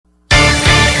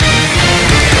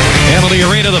the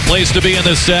arena, the place to be in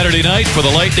this Saturday night for the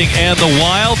Lightning and the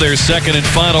Wild. Their second and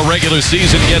final regular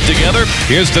season get-together.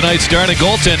 Here's tonight's starting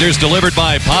goaltenders, delivered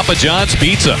by Papa John's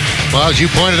Pizza. Well, as you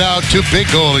pointed out, two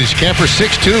big goalies. Kemper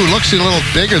 6'2", looks a little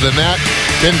bigger than that.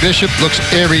 Ben Bishop looks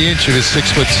every inch of his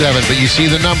 6'7", but you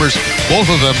see the numbers. Both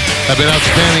of them have been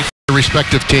outstanding for their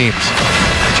respective teams.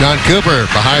 John Cooper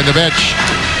behind the bench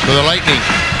for the Lightning.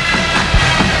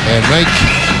 And Mike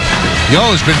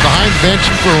Yo's been behind the bench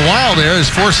for a while there. His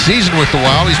fourth season with the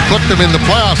Wild. He's put them in the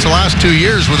playoffs the last 2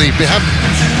 years where they haven't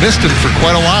missed him for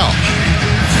quite a while.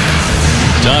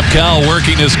 Tom Cowell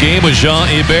working this game with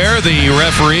Jean Hebert. The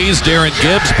referees, Darren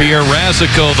Gibbs, Pierre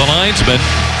Rassico, the linesman.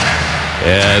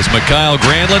 As Mikhail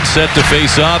Granlund set to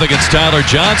face off against Tyler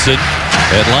Johnson.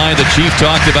 That line the Chief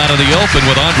talked about in the open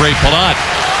with Andre Palat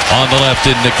on the left,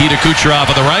 and Nikita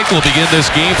Kucherov on the right will begin this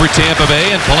game for Tampa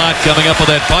Bay. And Palat coming up with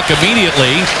that puck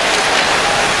immediately.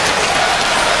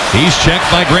 He's checked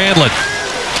by Granlund.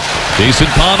 Jason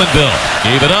Pominville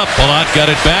gave it up. Palat got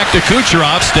it back to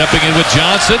Kucherov, stepping in with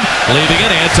Johnson, leaving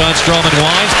it. Anton Stroman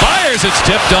winds, fires. It's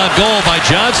tipped on goal by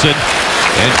Johnson.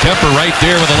 And Kemper right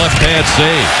there with a left-hand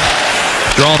save.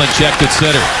 Stroman checked at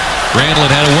center.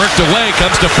 Granlund had it worked away.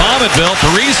 Comes to Pominville.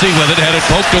 Parisi with it. Had it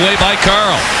poked away by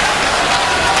Carl.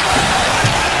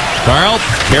 Carl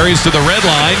carries to the red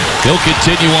line. He'll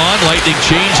continue on. Lightning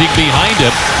changing behind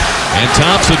him. And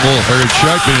Johnson will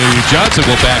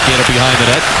back in it behind the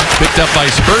net. Picked up by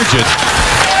Spurgeon.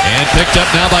 And picked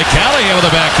up now by Callahan with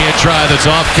a backhand try that's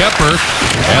off Kemper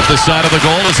at the side of the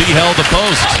goal as he held the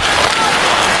post.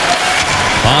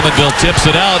 Pominville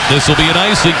tips it out. This will be an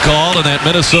icing call, and that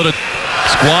Minnesota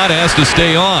squad has to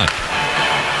stay on.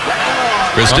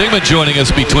 Chris Dingman joining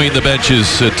us between the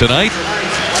benches tonight.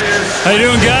 How you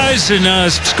doing, guys? And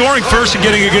scoring first and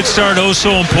getting a good start, oh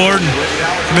so important.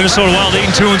 Minnesota Wild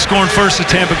 8-2 and scoring first. The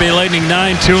Tampa Bay Lightning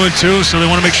 9-2-2, so they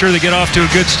want to make sure they get off to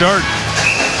a good start.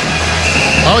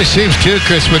 Always seems too,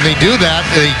 Chris, when they do that,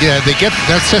 they get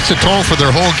that sets the tone for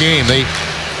their whole game. They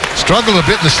struggled a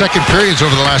bit in the second periods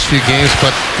over the last few games,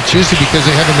 but it's usually because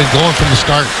they haven't been going from the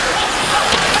start.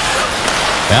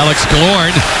 Alex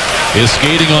Killorn is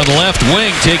skating on the left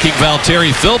wing, taking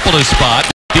Valtteri Filppula's spot.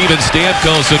 Steven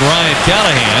Stamkos and Ryan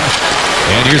Callahan.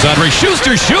 And here's Andre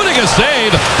Schuster shooting a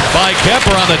save by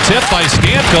Kemper on the tip by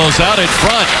Stamkos out in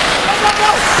front.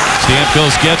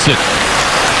 Stamkos gets it.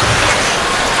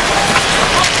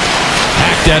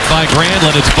 Hacked at by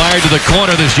Granlund. It's fired to the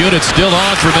corner. This unit's still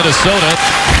on for Minnesota.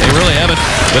 They really haven't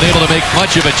been able to make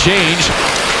much of a change.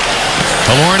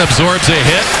 Killorn absorbs a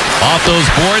hit off those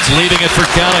boards, leaving it for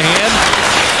Callahan.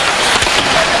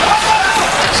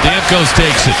 Stamkos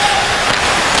takes it.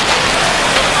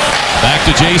 Back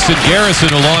to Jason Garrison,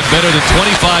 who logged better than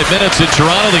 25 minutes in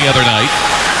Toronto the other night.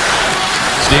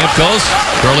 Stamkos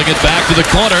curling it back to the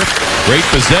corner. Great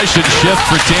possession shift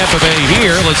for Tampa Bay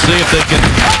here. Let's see if they can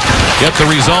get the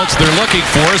results they're looking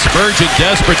for. Spurgeon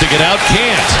desperate to get out,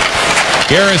 can't.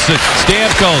 Garrison,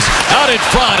 Stamkos out in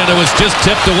front, and it was just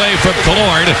tipped away from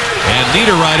Killorn. And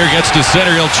Niederreiter gets to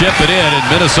center. He'll chip it in, and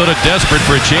Minnesota desperate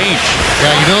for a change.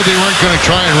 Yeah, you know they weren't going to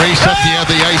try and race up the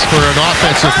ice for an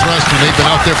offensive thrust when they've been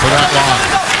out there for that long.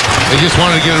 They just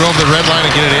wanted to get it over the red line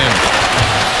and get it in.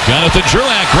 Jonathan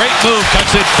Drouin, great move,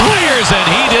 cuts it, fires, and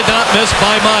he did not miss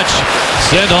by much.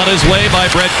 Sent on his way by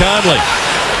Brett Conley.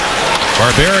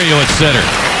 Barberio at center.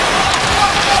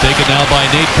 Taken now by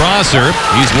Nate Prosser.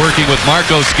 He's working with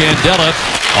Marco Scandella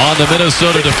on the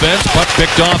Minnesota defense. Puck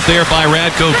picked off there by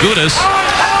Radko Gudas.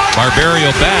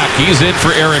 Barberio back. He's in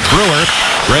for Eric Brewer,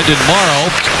 Brendan Morrow,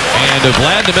 and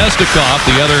Vlad Nemestikov,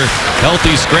 the other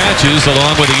healthy scratches,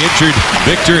 along with the injured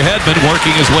Victor Hedman,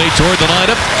 working his way toward the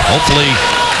lineup. Hopefully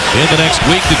in the next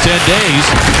week to 10 days.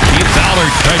 Keith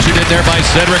Ballard pressured in there by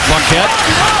Cedric Paquette.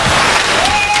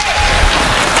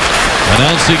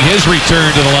 Announcing his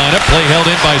return to the lineup. Play held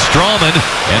in by Strawman,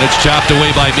 and it's chopped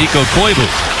away by Mikko Koivu.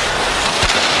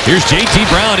 Here's J.T.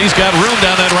 Brown. He's got room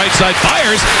down that right side.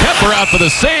 Fires. Kemper out for the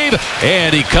save,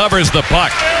 and he covers the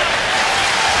puck.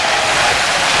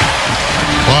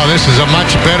 Wow, this is a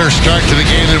much better start to the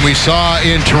game than we saw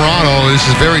in Toronto. This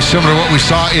is very similar to what we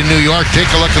saw in New York.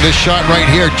 Take a look at this shot right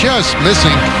here. Just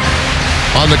missing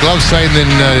on the glove side. And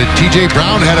then T.J.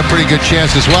 Brown had a pretty good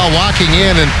chance as well. Walking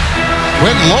in and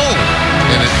went low.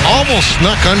 And it almost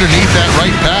snuck underneath that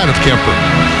right pad of Kemper.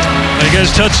 You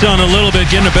guys touched on a little bit,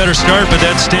 getting a better start, but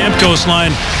that Stamkos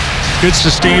line, good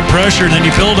sustained pressure, and then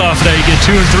you build off of that. You get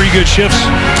 2 and 3 good shifts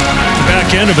at the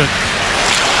back end of it.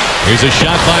 Here's a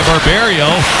shot by Barberio,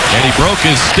 and he broke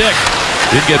his stick.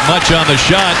 Didn't get much on the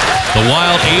shot. The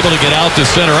Wild able to get out to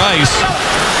center ice.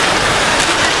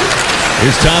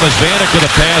 Here's Thomas Vanek with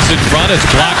a pass in front. It's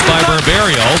blocked by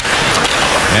Barberio.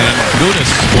 And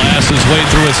Gudas blasts his way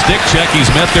through a stick check.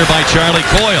 He's met there by Charlie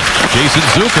Coyle. Jason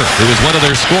Zucker, who was one of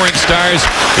their scoring stars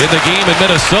in the game in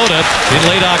Minnesota in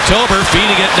late October,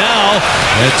 feeding it now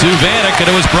to Vanek, and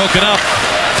it was broken up.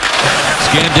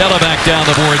 Scandella back down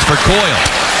the boards for Coyle.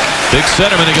 Big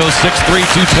centerman, he goes 6'3",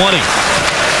 220.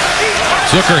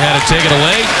 Zucker had it taken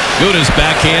away. Gudas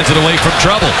backhands it away from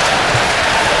trouble.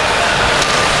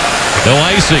 No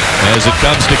icing as it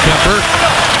comes to Kemper.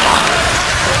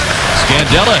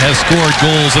 Scandella has scored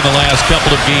goals in the last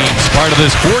couple of games. Part of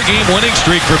this 4-game winning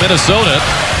streak for Minnesota.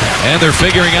 And they're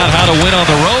figuring out how to win on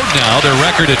the road now. Their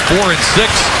record at 4-6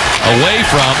 away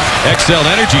from XL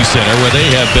Energy Center, where they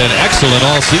have been excellent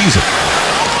all season.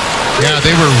 Yeah,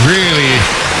 they were really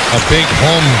a big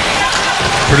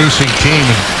home-producing team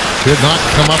and did not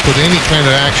come up with any kind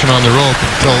of action on the road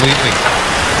until lately.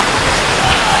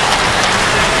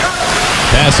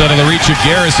 Pass out of the reach of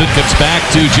Garrison, comes back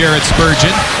to Jared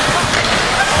Spurgeon.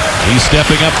 He's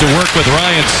stepping up to work with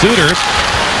Ryan Suter.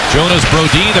 Jonas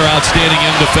Brodin, their outstanding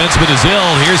young defenseman, is ill.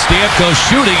 Here's Stamkos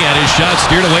shooting, and his shot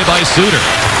steered away by Suter.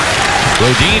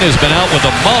 Brodin has been out with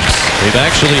the mumps. They've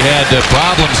actually had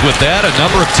problems with that. A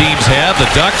number of teams have. The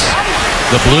Ducks,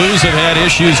 the Blues have had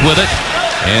issues with it.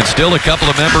 And still a couple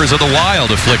of members of the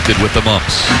Wild afflicted with the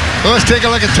mumps. Well, let's take a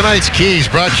look at tonight's keys,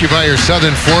 brought to you by your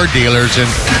Southern Ford dealers. And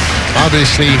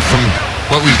obviously, from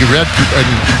what we read and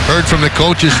heard from the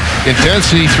coaches,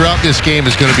 intensity throughout this game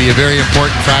is going to be a very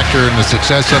important factor in the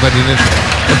success of it. And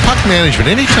the puck management,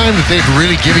 anytime that they're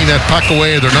really giving that puck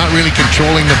away, or they're not really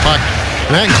controlling the puck,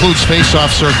 and that includes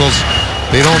face-off circles,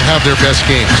 they don't have their best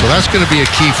game. So that's going to be a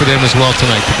key for them as well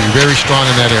tonight, to be very strong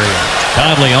in that area.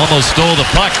 Conley almost stole the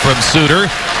puck from Suter.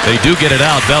 They do get it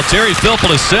out. Valtteri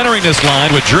Filppula is centering this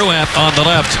line with Drouin on the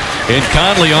left and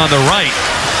Conley on the right.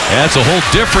 That's a whole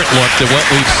different look than what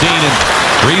we've seen in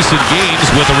recent games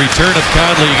with the return of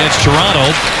Conley against Toronto.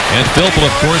 And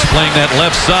Filppula, of course, playing that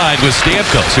left side with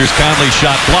Stamkos. Here's Conley's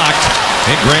shot blocked,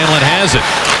 and Granlund has it.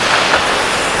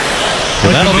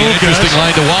 Well, that'll be an interesting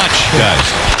line to watch, guys.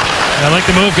 I like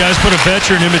the move, guys. Put a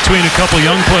veteran in between a couple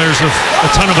young players with a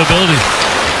ton of ability.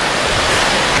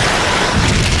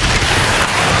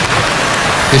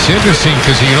 It's interesting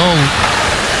because, you know,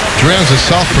 Drouin's a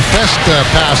self-professed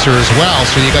passer as well,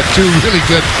 so you got two really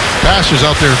good passers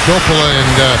out there, Filppula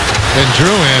and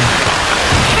Drouin.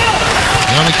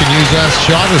 Now he can use that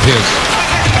shot of his.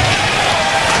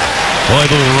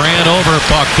 Boyville ran over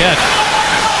Paquette.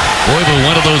 Boyville,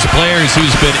 one of those players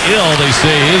who's been ill. They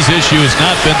say his issue has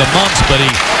not been the mumps, but he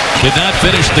did not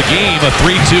finish the game. A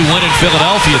 3-2 win in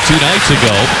Philadelphia 2 nights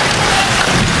ago.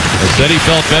 They said he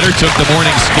felt better, took the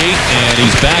morning skate, and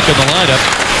he's back in the lineup.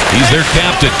 He's their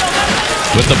captain.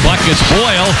 With the puck, it's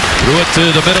Boyle. Threw it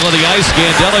to the middle of the ice.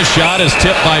 Scandella's shot is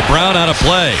tipped by Brown out of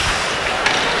play.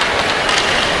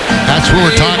 That's what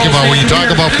we're talking about when you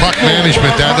talk about puck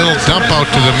management. That little dump out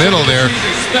to the middle there.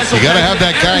 You got to have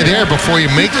that guy there before you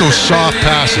make those soft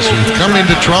passes. We've come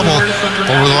into trouble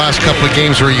over the last couple of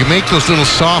games where you make those little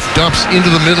soft dumps into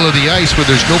the middle of the ice where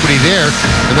there's nobody there,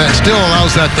 and that still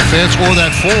allows that defense or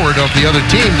that forward of the other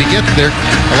team to get there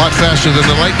a lot faster than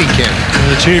the Lightning can.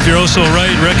 The Chief, you're also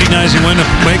right, recognizing when to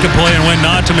make a play and when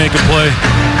not to make a play.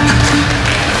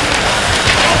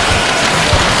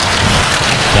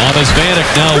 Thomas Vanek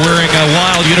now wearing a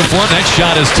Wild uniform. That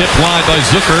shot is tipped wide by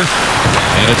Zucker.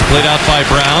 And it's played out by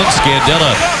Brown.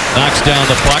 Scandella knocks down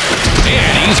the puck.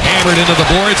 And he's hammered into the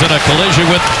boards in a collision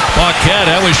with Paquette.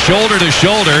 That was shoulder to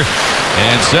shoulder.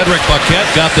 And Cedric Paquette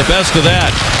got the best of that.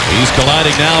 He's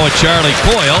colliding now with Charlie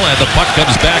Coyle. And the puck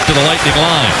comes back to the Lightning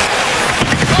line.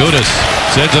 Gudas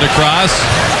sends it across.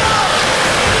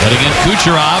 Letting in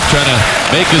Kucherov, trying to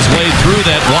make his way through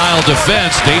that Wild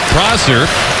defense. Nate Prosser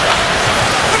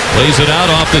plays it out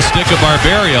off the stick of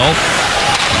Barberio.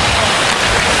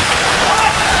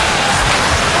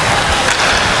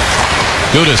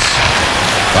 Gudas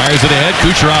fires it ahead.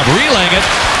 Kucherov relaying it.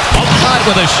 Palat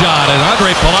with a shot, and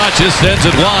Andre Palat just sends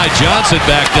it wide. Johnson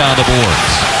back down the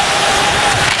boards.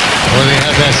 Well, they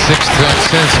have that sixth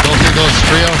sense. Both of those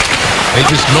trio, they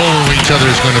just know where each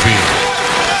other is going to be.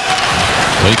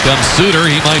 Here comes Suter.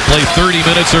 He might play 30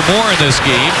 minutes or more in this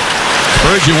game.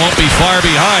 Spurgeon won't be far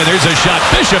behind. There's a shot.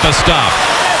 Bishop a stop.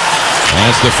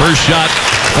 That's the first shot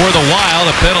for the Wild.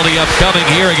 A penalty upcoming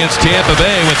here against Tampa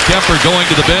Bay with Kemper going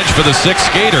to the bench for the sixth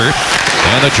skater.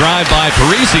 And the drive by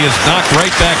Parisi is knocked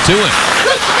right back to him.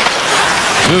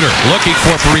 Suter looking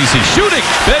for Parisi. Shooting.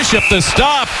 Bishop the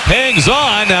stop. Hangs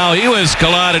on. Now he was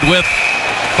collided with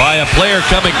by a player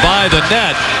coming by the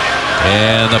net.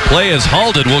 And the play is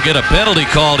halted. We'll get a penalty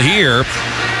called here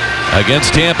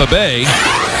against Tampa Bay.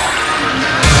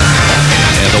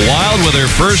 And the Wild with their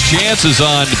first chances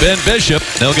on Ben Bishop.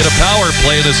 They'll get a power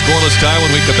play in the scoreless tie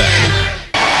when we come back.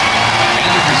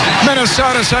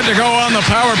 Minnesota set to go on the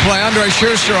power play. Andre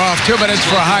Schuster off 2 minutes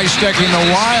for high sticking. The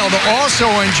Wild also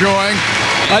enjoying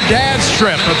a dad's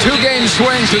trip. A 2-game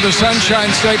swing to the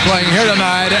Sunshine State, playing here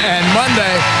tonight and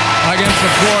Monday against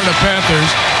the Florida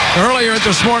Panthers. Earlier at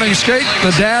this morning's skate,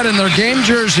 the dad in their game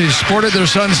jerseys sported their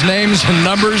son's names and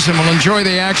numbers and will enjoy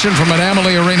the action from an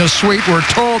Amalie Arena suite. We're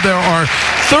told there are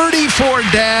 34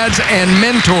 dads and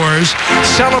mentors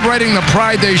celebrating the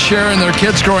pride they share in their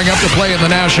kids growing up to play in the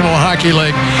National Hockey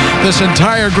League. This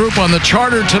entire group on the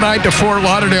charter tonight to Fort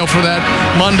Lauderdale for that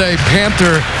Monday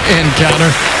Panther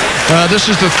encounter. This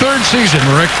is the 3rd season,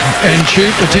 Rick and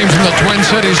Chief. The team from the Twin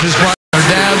Cities is brought their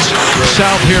dads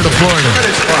south here to Florida.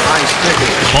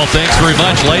 Well, thanks very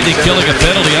much. Lightning killing a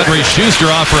penalty. Andre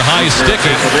Schuster off for high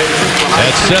sticking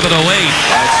at 7:08.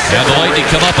 And the Lightning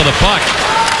come up with a puck.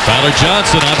 Tyler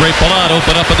Johnson, Andre Palat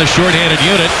open up in the shorthanded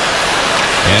unit.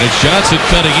 And it's Johnson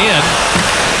cutting in.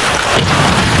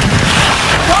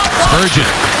 Spurgeon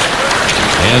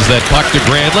hands that puck to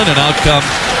Granlund, and out come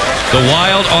the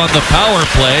Wild on the power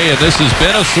play, and this has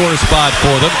been a sore spot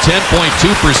for them,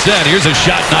 10.2%. Here's a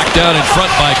shot knocked down in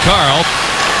front by Carl.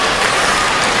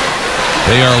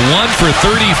 They are 1 for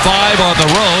 35 on the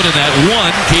road, and that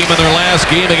one came in their last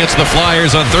game against the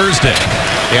Flyers on Thursday.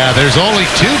 Yeah, there's only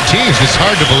 2 teams. It's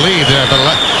hard to believe that have a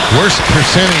worse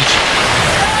percentage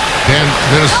than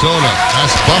Minnesota.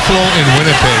 That's Buffalo and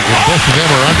Winnipeg, and both of them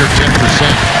are under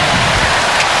 10%.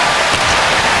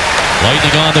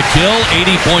 Lightning on the kill,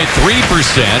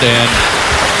 80.3%, and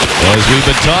as we've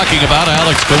been talking about,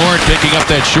 Alex Killorn picking up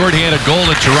that shorthanded goal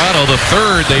in Toronto, the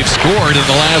 3rd they've scored in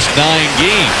the last 9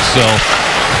 games. So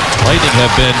Lightning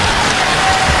have been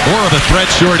more of a threat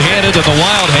shorthanded than the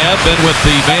Wild have been with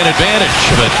the man advantage.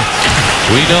 But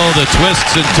we know the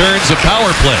twists and turns of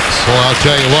power plays. Well, I'll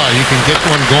tell you what, you can get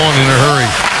one going in a hurry.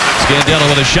 Scandella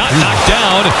with a shot knocked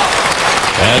down.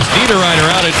 As Niederreiter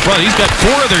out in front, he's got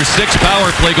 4 of their 6 power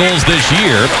play goals this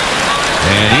year.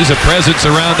 And he's a presence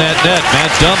around that net. Matt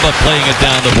Dumba playing it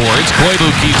down the boards. Koivu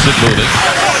keeps it moving.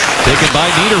 Taken by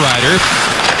Niederreiter.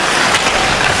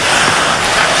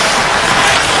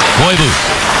 Koivu.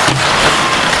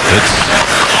 It's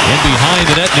in behind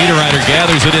the net. Niederreiter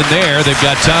gathers it in there. They've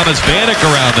got Thomas Vanek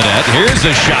around the net. Here's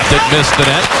a shot that missed the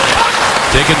net.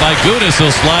 Taken by Gudas.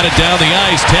 He'll slide it down the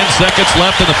ice. 10 seconds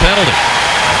left in the penalty.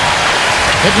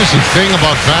 Interesting thing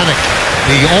about Vanek,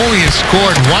 he only has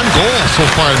scored 1 goal so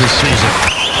far this season.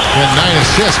 And 9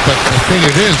 assists, but the thing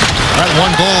it is, that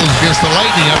 1 goal is against the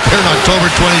Lightning up there on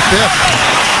October 25th.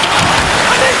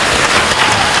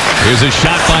 Here's a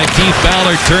shot by Keith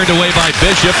Ballard, turned away by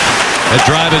Bishop. That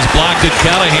drive is blocked, and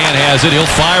Callahan has it. He'll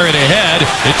fire it ahead.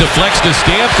 It deflects to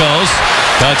Stamkos.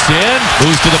 Cuts in,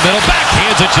 moves to the middle,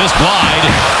 backhands it just wide.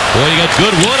 Boy, you got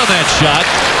good wood on that shot.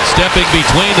 Stepping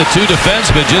between the 2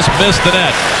 defensemen, just missed the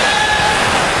net.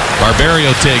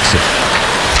 Barberio takes it.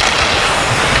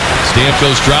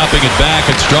 Stamkos dropping it back,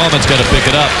 and Strawman's got to pick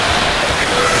it up.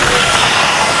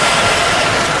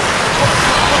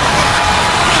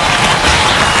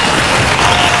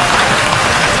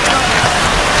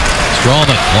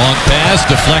 Strawman, long pass,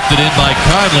 deflected in by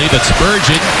Conley, but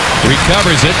Spurgeon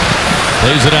recovers it,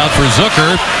 plays it out for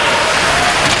Zucker.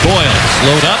 Boyle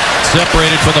slowed up,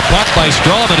 separated from the puck by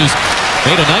Strawman, who's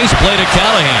made a nice play to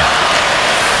Callahan.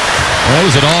 That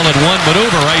was an all-in-one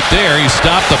maneuver right there. He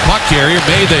stopped the puck carrier,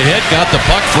 made the hit, got the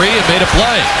puck free, and made a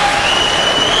play.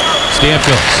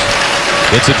 Stamkos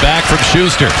gets it back from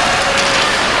Schuster.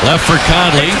 Left for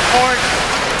Conley.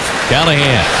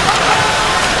 Callahan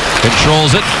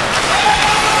controls it.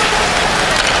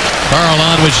 Carl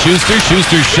on with Schuster.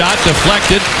 Schuster's shot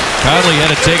deflected. Conley had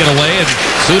it taken away, and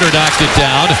Suter knocked it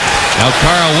down. Now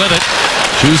Carl with it.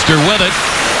 Schuster with it.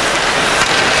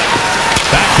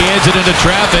 Backhands it into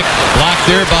traffic. Blocked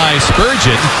there by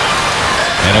Spurgeon.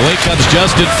 And away comes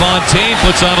Justin Fontaine.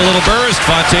 Puts on a little burst.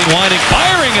 Fontaine winding,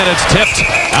 firing, and it's tipped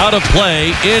out of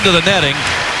play into the netting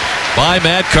by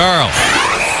Matt Carl.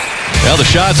 Well, the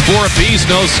shots 4 apiece,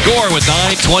 no score with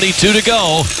 9:22 to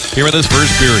go here in this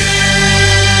first period.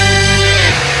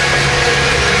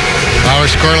 Our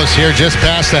scoreless here just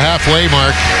past the halfway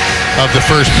mark of the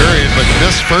first period, but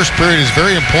this first period is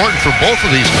very important for both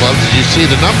of these clubs. As you see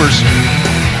the numbers,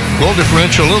 goal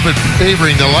differential a little bit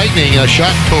favoring the Lightning, a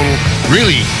shot total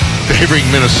really favoring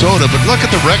Minnesota, but look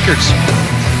at the records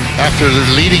after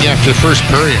they're leading after the first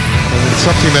period. And it's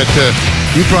something that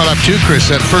you brought up too, Chris,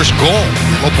 that first goal.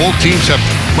 Well, both teams have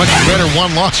much better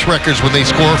one-loss records when they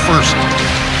score first.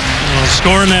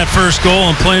 scoring that first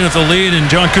goal and playing with the lead, and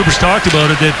John Cooper's talked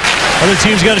about it, that other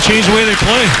teams got to change the way they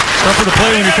play. It's tougher to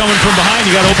play when you're coming from behind.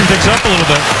 You got to open things up a little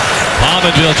bit.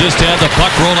 Pominville just had the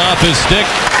puck roll off his stick.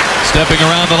 Stepping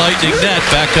around the Lightning net.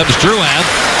 Back comes Drouin.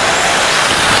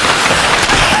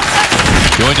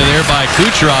 Joined in there by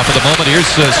Kucherov at the moment. Here's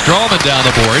Strawman down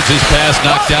the boards. His pass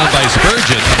knocked down by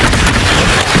Spurgeon.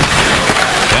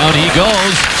 Down he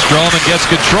goes. Strawman gets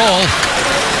control.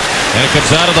 And it comes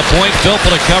out of the point.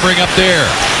 Filppula covering up there.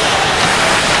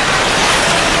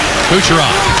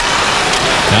 Kucherov.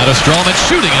 Now to Strawman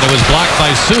shooting, and it was blocked by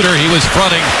Suter. He was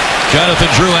fronting Jonathan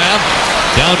Drouin.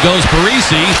 Down goes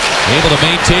Parisi, able to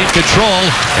maintain control,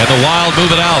 and the Wild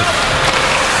move it out.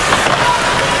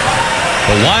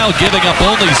 The Wild giving up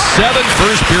only 7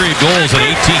 first-period goals in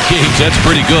 18 games. That's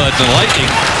pretty good. The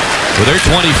Lightning, with their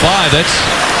 25,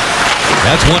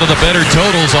 that's one of the better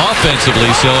totals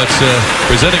offensively, so it's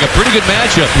presenting a pretty good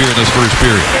matchup here in this first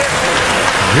period.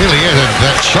 Really is. And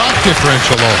that shot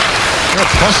differential, though.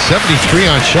 They're plus 73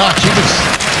 on shots. You can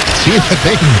see that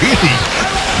they really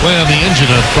play on the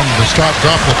engine from the stop,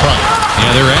 drop the puck.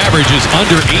 Yeah, their average is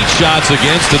under 8 shots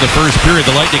against in the first period.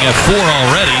 The Lightning have 4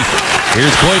 already.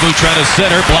 Here's Koivu trying to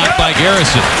center, blocked by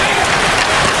Garrison.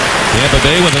 Tampa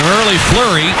Bay with an early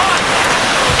flurry.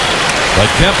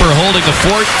 But Kemper holding the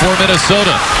fort for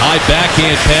Minnesota. High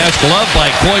backhand pass, gloved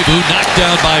by Koivu, knocked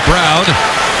down by Brown.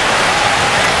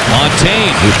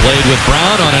 Montaigne, who played with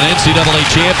Brown on an NCAA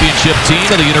championship team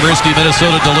of the University of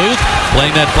Minnesota Duluth,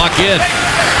 playing that puck in.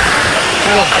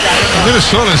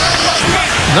 Minnesota's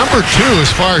number 2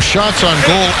 as far as shots on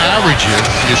goal averages.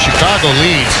 Chicago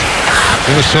leads.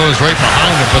 Minnesota's right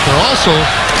behind them, but they're also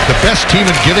the best team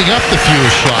in giving up the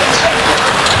fewest shots.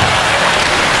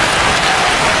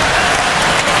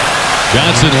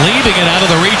 Johnson leaving it out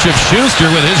of the reach of Schuster.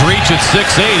 With his reach at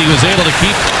 6'8", he was able to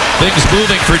keep things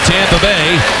moving for Tampa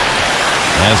Bay.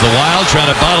 As the Wild try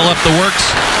to bottle up the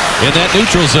works in that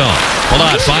neutral zone.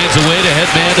 Palat finds a way to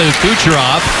headman to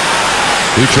Kucherov.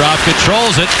 Kucherov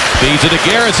controls it, feeds it to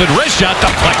Garrison. Wrist shot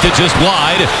deflected just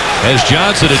wide as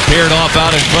Johnson had paired off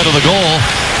out in front of the goal.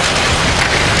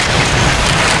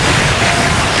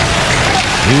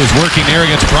 He was working there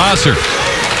against Prosser.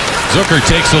 Zucker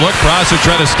takes a look. Prosser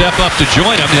trying to step up to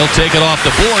join him. He'll take it off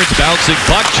the boards. Bouncing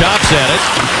puck, chops at it.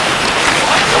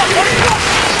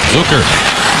 Zucker.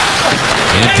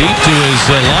 And deep to his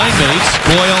line mates,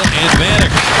 Coyle and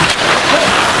Vanek.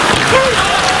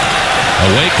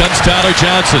 Away comes Tyler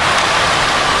Johnson.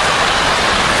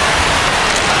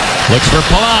 Looks for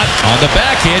Palat on the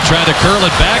backhand, trying to curl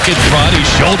it back in front. He's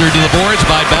shouldered to the boards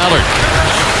by Ballard.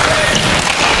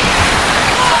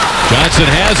 Johnson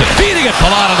has it, feeding it.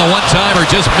 Palat on the one-timer,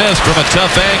 just missed from a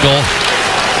tough angle.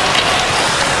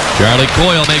 Charlie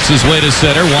Coyle makes his way to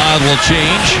center. Wild will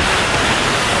change.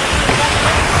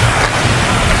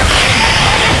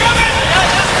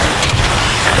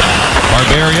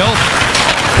 Barberio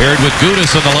paired with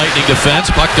Gudas on the Lightning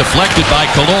defense. Puck deflected by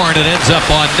Killorn. It ends up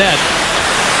on net.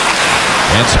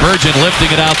 And Spurgeon lifting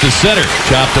it out to center.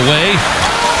 Chopped away.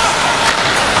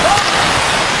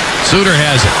 Suter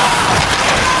has it.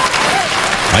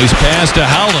 Nice pass to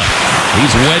Howla.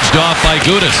 He's wedged off by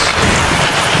Gudas.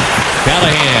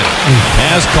 Callahan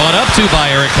has caught up to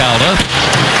by Eric Howla,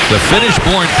 the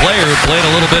Finnish-born player who played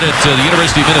a little bit at the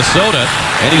University of Minnesota,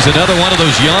 and he's another one of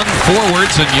those young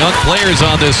forwards and young players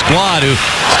on this squad who's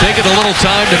taken a little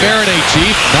time to marinate,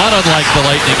 Chief, not unlike the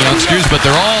Lightning youngsters, but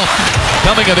they're all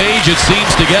coming of age, it seems,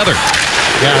 together.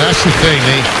 Yeah, that's the thing.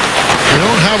 They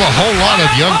don't have a whole lot of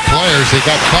young players. They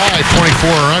got 5,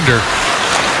 24 or under,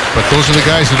 but those are the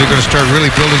guys that they're going to start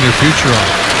really building their future on.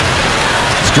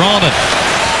 Strawman.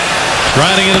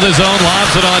 Grinding into the zone,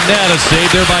 lobs it on net. It's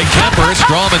saved there by Kemper.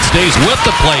 Strawman stays with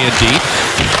the play in deep.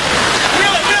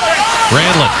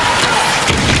 Granlund.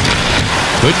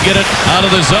 Couldn't get it out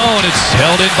of the zone. It's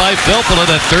held in by Filppula,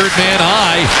 that third man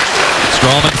high.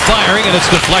 Strawman firing, and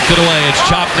it's deflected away. It's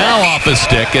chopped now off his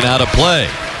stick and out of play.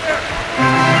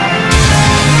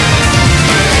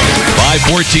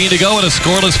 5:14 to go in a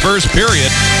scoreless first period.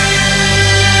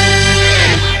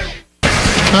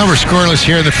 Well, we're scoreless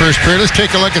here in the first period. Let's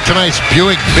take a look at tonight's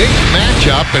Buick big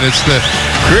matchup, and it's the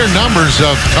career numbers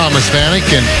of Thomas Vanek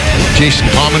and Jason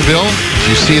Pominville.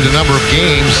 You see the number of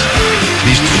games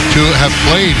these two have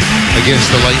played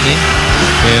against the Lightning,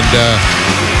 and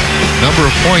number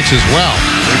of points as well.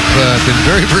 They've been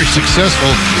very, very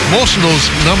successful. Most of those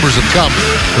numbers have come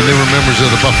when they were members of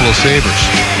the Buffalo Sabres.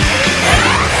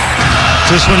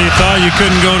 Just when you thought you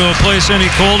couldn't go to a place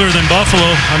any colder than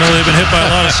Buffalo. I know they've been hit by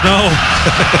a lot of snow.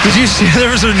 Did you see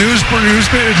there was a news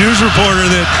reporter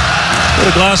that put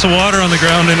a glass of water on the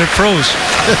ground and it froze?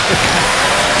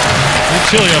 It's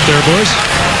chilly up there, boys.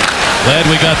 Glad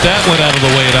we got that one out of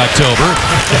the way in October.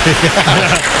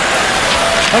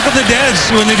 How come the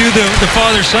dads, when they do the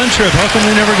father-son trip, how come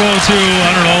they never go to,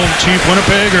 I don't know, cheap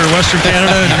Winnipeg or Western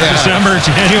Canada in December,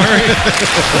 January?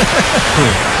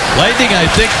 Lightning, I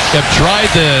think, have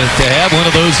tried to have one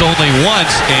of those only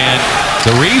once, and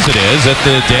the reason is that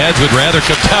the dads would rather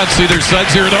come down and see their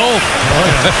sons here at home. Oh,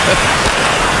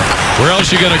 yeah. Where else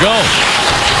are you going to go?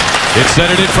 It's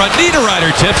centered in front.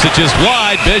 Niederreiter tips it just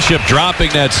wide. Bishop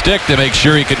dropping that stick to make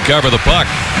sure he can cover the puck.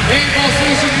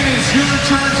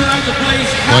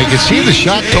 Well, you can see the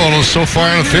shot totals so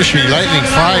far in the Fishery. Lightning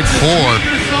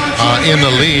 5-4 in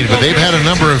the lead, but they've had a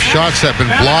number of shots that have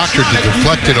been blocked or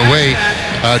deflected away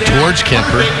towards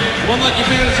Kemper.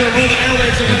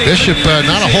 Bishop,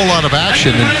 not a whole lot of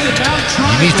action, and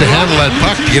he needs to handle that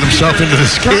puck to get himself into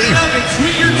this game.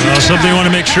 Something you want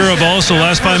to make sure of also,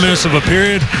 last 5 minutes of a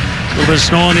period, a little bit of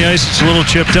snow on the ice, it's a little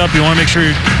chipped up. You want to make sure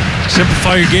you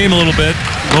simplify your game a little bit.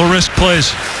 Low-risk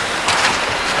plays.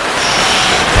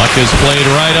 Puck is played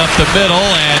right up the middle,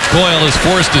 and Coyle is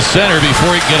forced to center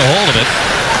before he can get a hold of it.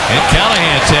 And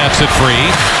Callahan taps it free.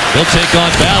 He'll take on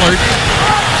Ballard.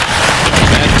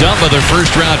 And Tampa, their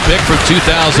first-round pick from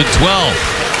 2012.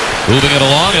 Moving it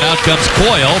along, and out comes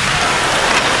Coyle.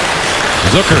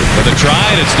 Zucker for the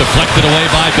try, and it's deflected away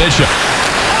by Bishop.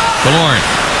 Killorn,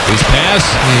 his pass,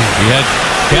 he had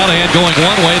Callahan going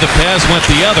one way, the pass went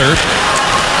the other.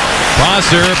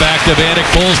 Prosser back to Vanek,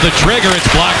 pulls the trigger, it's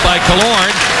blocked by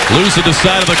Killorn. Loose at the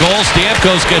side of the goal,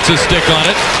 Stamkos gets his stick on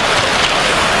it.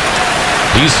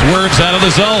 He swerves out of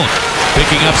the zone.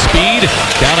 Picking up speed,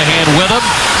 Callahan with him.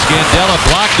 Scandella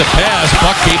blocked the pass.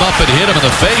 Puck came up and hit him in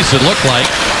the face, it looked like.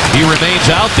 He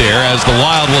remains out there as the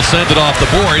Wild will send it off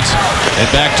the boards and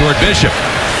back toward Bishop.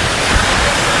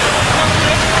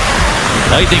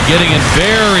 Lightning getting in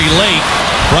very late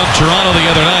from Toronto the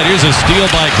other night. Here's a steal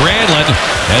by Granlund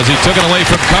as he took it away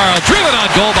from Carl. Driven on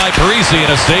goal by Parisi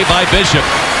and a save by Bishop.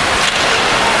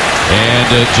 And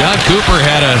John Cooper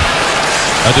had a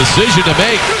decision to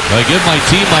make. I give my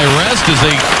team my rest as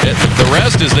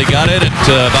they got in at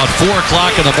about 4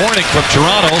 o'clock in the morning from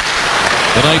Toronto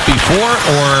the night before,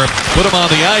 or put him on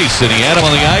the ice. And he had him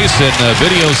on the ice in a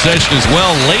video session as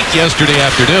well late yesterday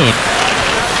afternoon.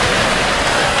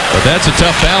 But that's a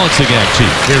tough balancing act,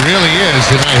 Chief. It really is,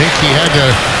 and I think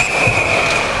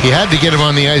he had to get him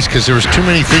on the ice because there was too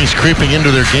many things creeping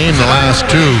into their game the last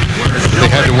two.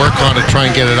 They had to work on it, try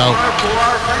and get it out.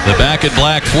 The Back in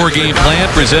Black 4-game plan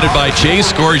presented by Chase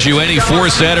scores you any 4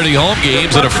 Saturday home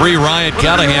games and a free Ryan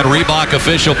Callahan Reebok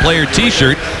official player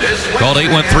t-shirt. Call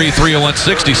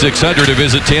 813-301-6600 or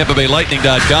visit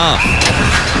TampaBayLightning.com.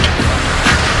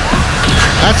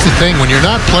 That's the thing, when you're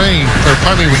not playing, or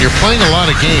pardon me, when you're playing a lot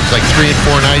of games, like 3 and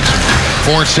 4 nights,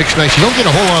 4 and 6 nights, you don't get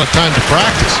a whole lot of time to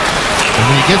practice. And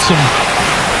when you get some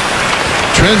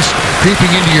trends creeping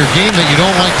into your game that you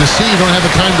don't like to see, you don't have the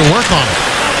time to work on it.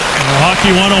 Hockey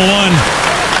 101.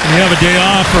 You have a day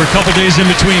off or a couple days in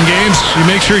between games. You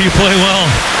make sure you play well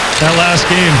that last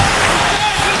game.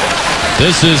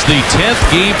 This is the 10th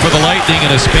game for the Lightning in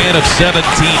a span of 17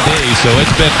 days, so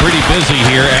it's been pretty busy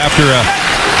here after a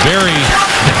very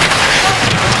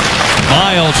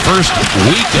mild first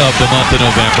week of the month of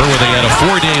November where they had a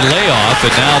 4-day layoff,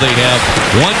 and now they have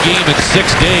 1 game in 6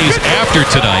 days after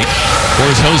tonight. Of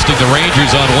course, hosting the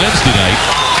Rangers on Wednesday night.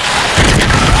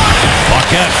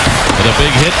 Paquette with a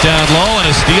big hit down low and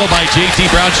a steal by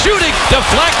J.T. Brown. Shooting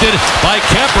deflected by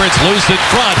Kemper. It's loose in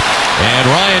front. And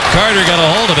Ryan Carter got a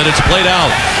hold of it. It's played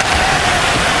out.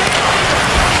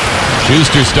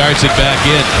 Schuster starts it back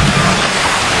in.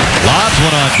 Lobs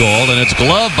one on goal, and it's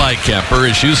gloved by Kemper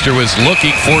as Schuster was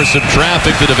looking for some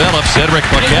traffic to develop. Cedric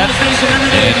Paquette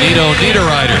and Nino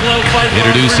Niederreiter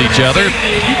introduce each other. You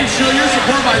can show your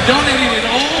support by donating an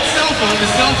old cell phone to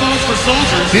Cell Phones for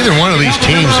Soldiers. Neither one of these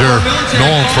teams are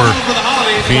known for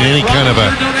being any kind of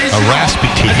a raspy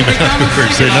team. In other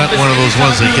words, they're not one of those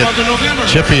ones that get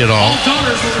chippy at all.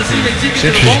 It's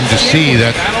interesting to see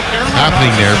that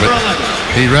happening there, but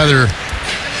they'd rather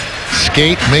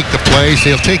skate, make the plays.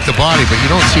 They'll take the body, but you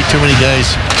don't see too many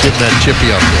guys getting that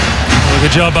chippy out there. Well,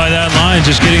 good job by that line,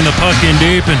 just getting the puck in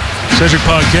deep, and Cedric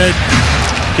Paquette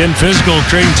getting physical,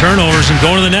 creating turnovers, and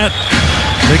going to the net.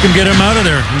 They can get him out of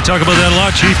there. We talk about that a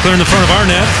lot, Chief, clearing the front of our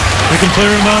net. They can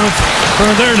clear him out of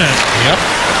front of their net. Yep.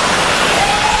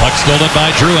 Puck stolen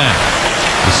by Drouin.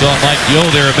 We saw Mike Yo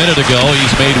there a minute ago.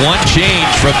 He's made 1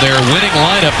 change from their winning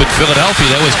lineup in Philadelphia.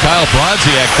 That was Kyle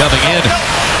Brodziak coming in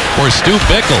for Stu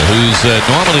Bickle, who's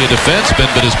normally a defenseman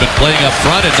but has been playing up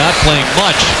front and not playing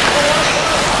much.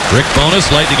 Rick Bowness,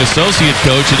 Lightning associate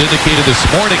coach, had indicated this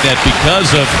morning that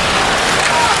because of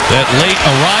that late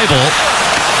arrival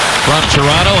from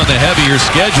Toronto and the heavier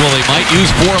schedule. They might use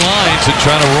 4 lines and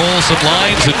try to roll some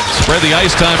lines and spread the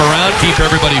ice time around, keep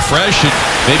everybody fresh, and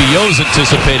maybe Yo's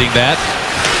anticipating that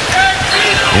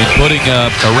in putting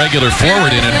a regular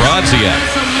forward in Brodziak.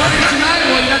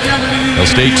 They'll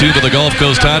stay tuned to the Gulf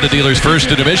Coast Honda Dealers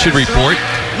First Intermission Report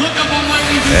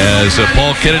as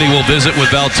Paul Kennedy will visit with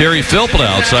Valtteri Filppula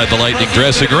outside the Lightning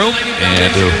dressing room,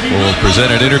 and we'll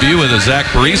present an interview with Zach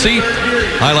Parise.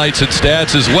 Highlights and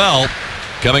stats as well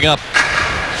coming up.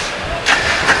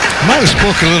 I might have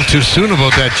spoken a little too soon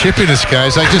about that chippiness,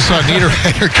 guys. I just saw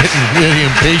Niederreiter getting really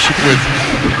impatient with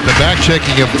the back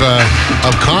checking of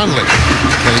Conley.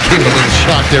 And he gave a little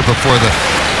shot there before the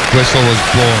whistle was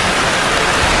blown.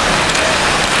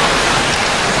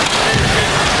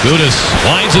 Gudas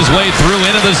winds his way through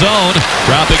into the zone,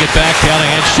 dropping it back,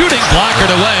 Callahan shooting,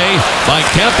 blockered away by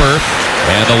Kemper,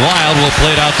 and the Wild will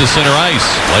play it out to center ice.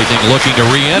 Lightning looking to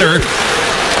re-enter.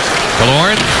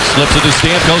 Killorn slips it to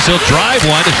Stamkos. He'll drive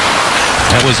one.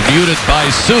 That was muted by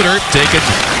Suter, taken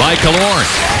by Killorn.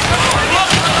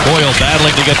 Boyle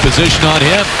battling to get position on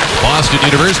him. Boston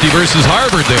University versus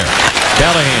Harvard there.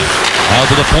 Callahan out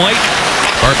to the point.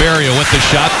 Barberio with the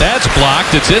shot. That's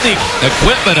blocked. It's in the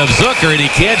equipment of Zucker, and he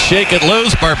can't shake it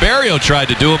loose. Barberio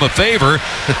tried to do him a favor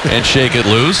and shake it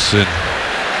loose and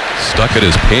stuck in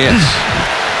his pants.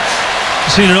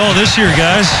 Seen it all this year,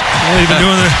 guys. They've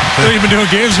been doing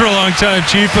games for a long time,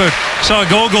 Chief. But saw a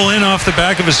goal go in off the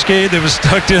back of a skate that was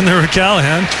tucked in there with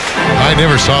Callahan. I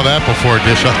never saw that before,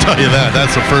 Dish. I'll tell you that.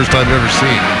 That's the first I've ever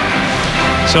seen.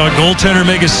 Saw a goaltender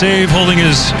make a save, holding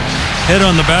his head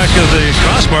on the back of the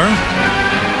crossbar.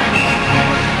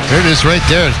 There it is right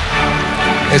there.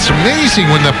 It's amazing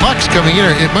when the puck's coming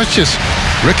in. It must just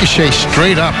ricochet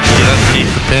straight up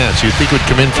underneath the pants. You'd think it would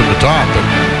come in from the top, but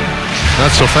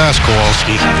not so fast,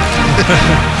 Kowalski.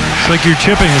 It's like you're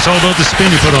chipping. It's all about the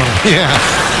spin you put on it. Yeah.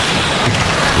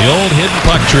 The old hidden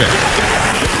puck trick.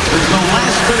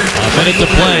 A minute to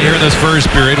play here in this first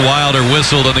period. Wilder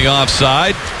whistled on the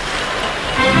offside.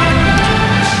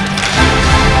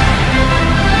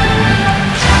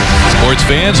 Sports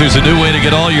fans, there's a new way to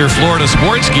get all your Florida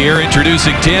sports gear.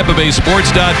 Introducing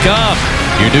TampaBaySports.com,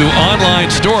 your new online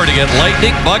store to get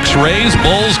Lightning, Bucks, Rays,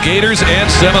 Bulls, Gators, and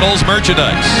Seminoles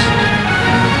merchandise.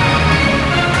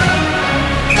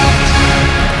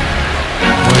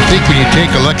 Well, I think when you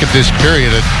take a look at this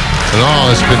period, it all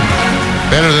has been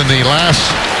better than the last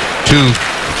 2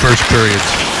 first periods.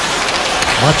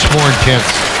 Much more intense.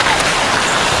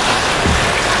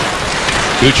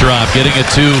 Kucherov getting it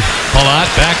to Palat,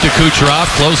 back to Kucherov,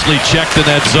 closely checked in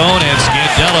that zone, and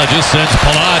Scandella just sends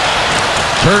Palat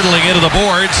hurtling into the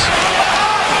boards.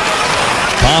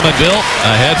 Pominville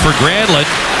ahead for Granlund,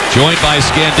 joined by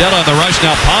Scandella in the rush.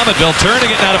 Now Pominville turning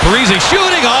it now to Parise,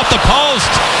 shooting off the post.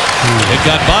 It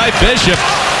got by Bishop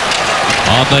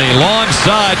on the long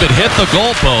side, but hit the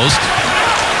goalpost,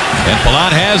 and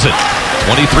Palat has it.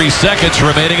 23 seconds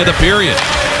remaining in the period.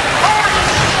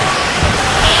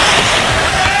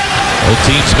 Both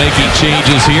teams making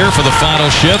changes here for the final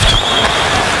shift.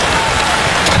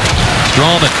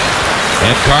 Stroman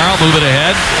and Carl move it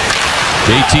ahead.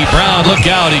 JT Brown, look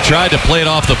out. He tried to play it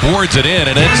off the boards and in,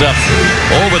 and ends up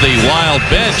over the Wild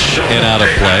bench and out of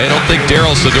play. I don't think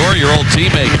Daryl Sador, your old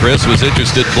teammate, Chris, was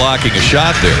interested in blocking a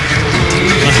shot there.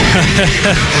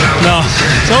 No,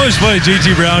 it's always funny.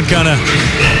 JT Brown kind of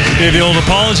gave the old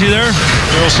apology there.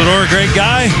 Daryl Sador, a great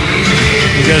guy.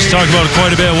 You guys talk about it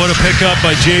quite a bit. What a pickup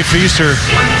by Jay Feaster,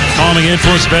 calming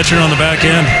influence veteran on the back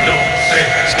end.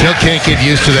 Still can't get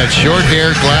used to that short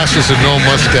hair, glasses, and no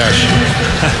mustache.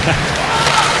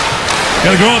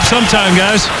 Gotta grow up sometime,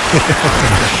 guys.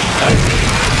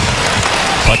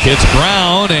 Puck hits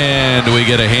Brown, and we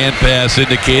get a hand pass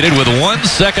indicated with 1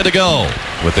 second to go.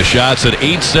 With the shots at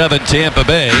 8-7 Tampa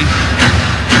Bay.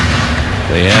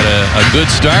 They had a good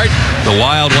start. The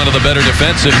Wild, one of the better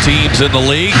defensive teams in the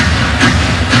league.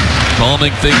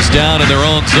 Calming things down in their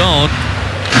own zone.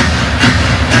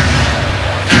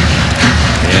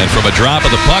 And from a drop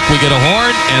of the puck, we get a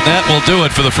horn, and that will do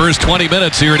it for the first 20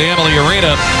 minutes here at Amalie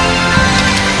Arena.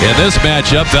 In this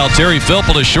matchup, Valtteri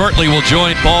Filppula shortly will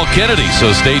join Paul Kennedy,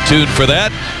 so stay tuned for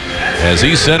that as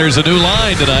he centers a new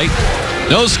line tonight.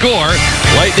 No score,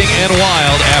 Lightning and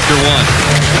Wild after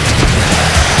 1.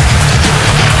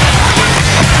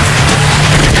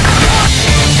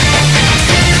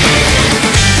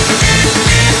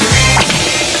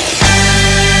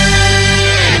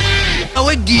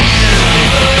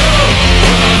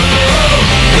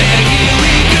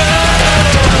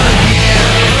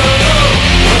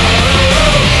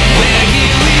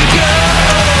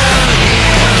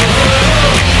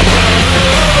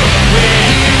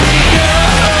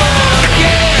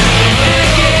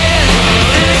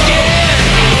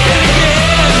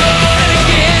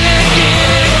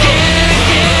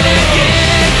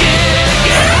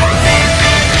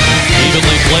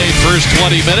 first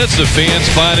 20 minutes. The fans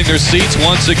finding their seats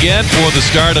once again for the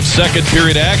start of second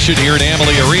period action here at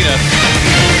Amalie Arena.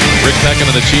 Rick Peckham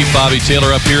and the Chief Bobby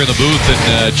Taylor up here in the booth.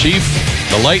 And Chief,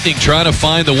 the Lightning trying to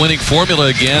find the winning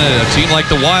formula again. And a team like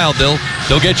the Wild,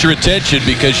 they'll get your attention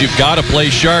because you've got to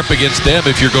play sharp against them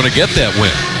if you're going to get that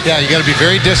win. Yeah, you got to be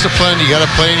very disciplined. You got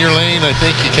to play in your lane. I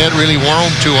think you can't really warm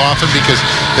them too often because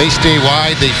they stay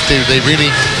wide. They really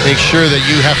make sure that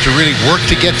you have to really work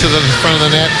to get to the front of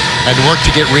the net and work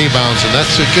to get rebounds. And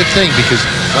that's a good thing because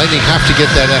Lightning have to get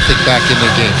that ethic back in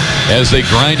their game. As they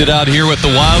grind it out here with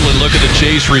the Wild, we look at the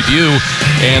chase review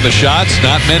and the shots.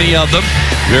 Not many of them.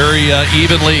 Very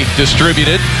evenly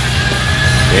distributed.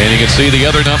 And you can see the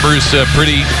other numbers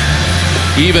pretty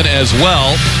even as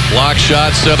well. Block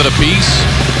shots, 7 apiece.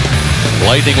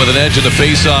 Lightning with an edge in the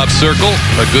face-off circle.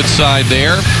 A good sign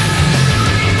there.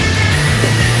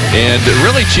 And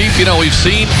really, Chief, we've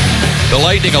seen the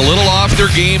Lightning a little off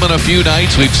their game on a few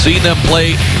nights. We've seen them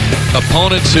play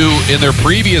opponents who, in their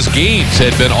previous games,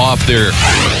 had been off their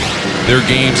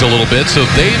games a little bit, so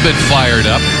they've been fired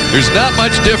up. There's not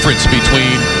much difference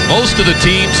between most of the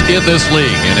teams in this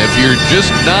league, and if you're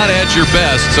just not at your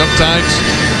best, sometimes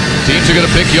teams are going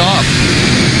to pick you off.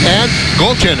 And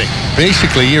goaltending,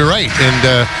 basically, you're right.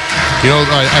 And,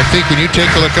 I think when you take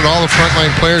a look at all the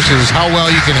frontline players, it is how well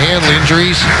you can handle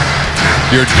injuries.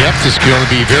 Your depth is going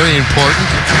to be very important.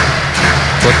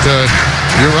 But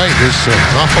you're right, there's an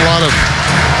awful lot of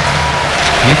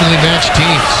evenly matched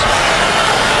teams.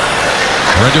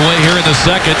 We're underway here in the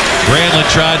second. Granlund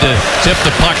tried to tip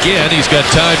the puck in. He's got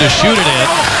time to shoot it in.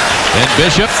 And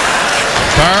Bishop,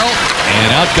 Carl, and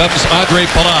out comes Andre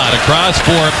Palat across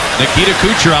for Nikita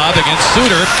Kucherov against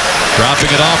Suter.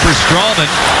 Dropping it off for Strawman.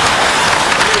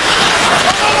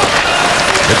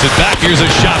 Gets it back. Here's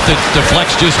a shot that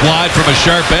deflects just wide from a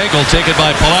sharp angle, taken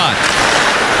by Palat.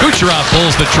 Kucherov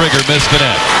pulls the trigger, missed the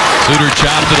net. Suter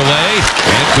chopped it away,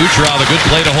 and Kucherov a good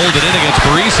play to hold it in against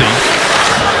Parisi.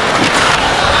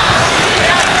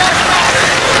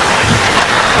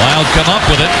 Wild come up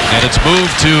with it, and it's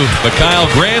moved to Mikael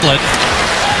Granlund,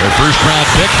 their first-round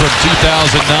pick from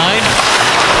 2009.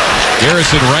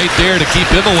 Garrison right there to keep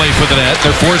him away from the net.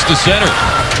 They're forced to center.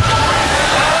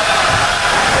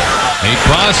 Nate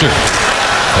Prosser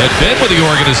had been with the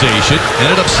organization,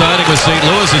 ended up signing with St.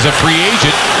 Louis as a free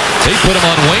agent. They put him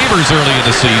on waivers early in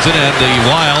the season, and the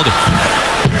Wild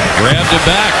grabbed him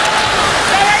back.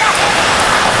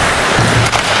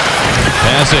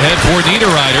 Pass ahead for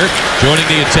Niederreiter. Joining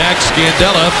the attack,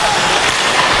 Scandella.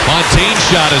 Fontaine's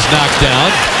shot is knocked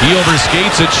down. He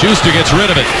overskates it. Schuster gets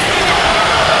rid of it.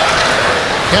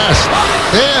 Yes,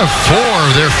 they have 4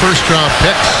 of their first-round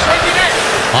picks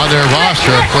on their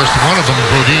roster. Of course, one of them,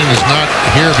 Brodin, is not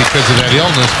here because of that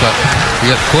illness, but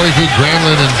you got Koivu,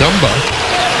 Granlund, and Dumba.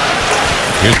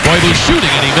 Here's Koivu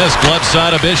shooting, and he missed. Glove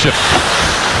side of Bishop.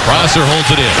 Prosser holds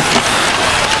it in.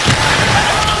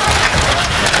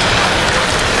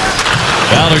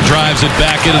 Ballard drives it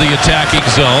back into the attacking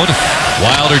zone.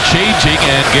 Wilder changing,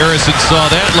 and Garrison saw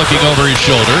that looking over his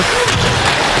shoulder.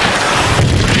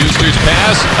 Schuster's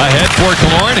pass ahead for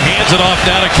Killorn. Hands it off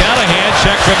down to Callahan.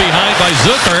 Checked from behind by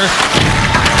Zucker.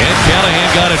 And Callahan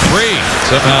got it free.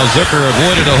 Somehow Zucker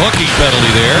avoided a hooking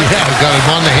penalty there. Yeah, got him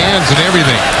on the hands and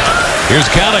everything. Here's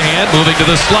Callahan moving to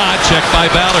the slot. Checked by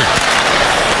Ballard.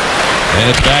 And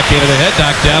it's back into the head.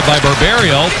 Knocked down by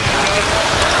Barberio.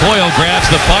 Coyle grabs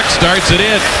the puck, starts it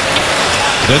in.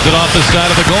 Sends it off the side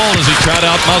of the goal as he tried to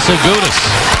outmuscle Gudas.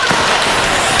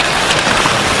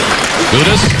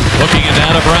 Gudas hooking it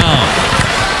down to Brown.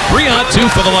 3-on-2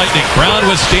 for the Lightning. Brown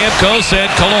with Stamkos and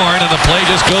Killorn, and the play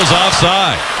just goes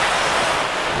offside.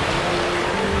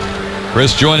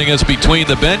 Chris joining us between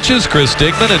the benches. Chris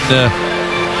Stigman, and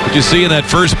what you see in that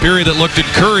first period that looked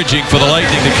encouraging for the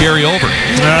Lightning to carry over?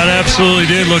 That absolutely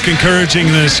did look encouraging.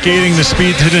 The skating, the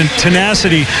speed, the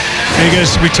tenacity. And you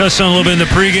guys, we touched on a little bit in the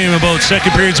pregame about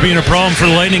second periods being a problem for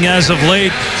the Lightning as of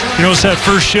late. You notice that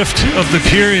first shift of the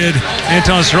period,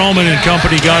 Anton Stroman and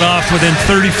company got off within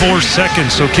 34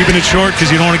 seconds. So keeping it short because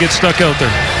you don't want to get stuck out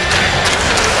there.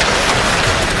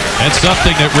 That's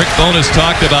something that Rick Bowness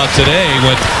talked about today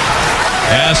when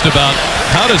asked about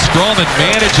how does Stroman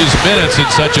manage his minutes in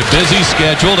such a busy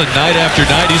schedule, and night after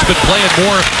night he's been playing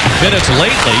more minutes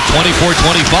lately,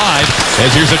 24-25,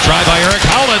 as here's a try by Eric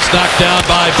Howlett's knocked down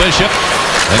by Bishop,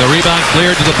 and the rebound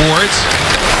cleared to the boards.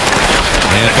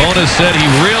 And Bowness said he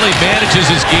really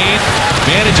manages his game,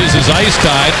 manages his ice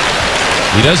time.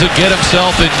 He doesn't get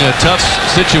himself in tough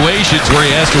situations where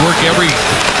he has to work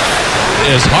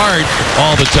as hard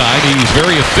all the time. He's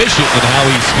very efficient in how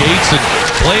he skates and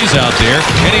plays out there,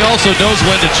 and he also knows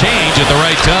when to change at the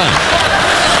right time.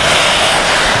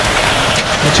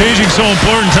 Well, changing so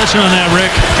important. Touching on that, Rick.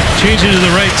 Changing to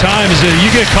the right time is that you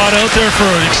get caught out there for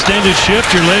an extended shift,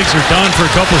 your legs are done for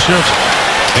a couple shifts.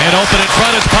 And open in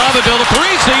front is Pavelville to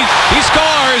Parisi. He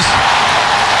scores.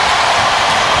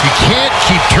 You can't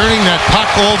keep turning that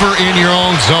puck over in your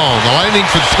own zone. The Lightning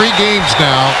for 3 games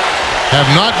now have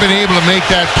not been able to make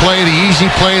that play, the easy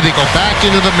play. They go back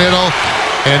into the middle,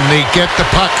 and they get the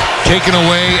puck taken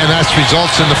away, and that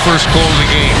results in the first goal of the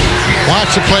game.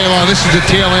 Watch the play along. This is the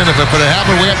tail end of it, but it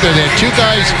happened way up there. They had 2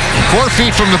 guys 4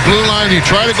 feet from the blue line. You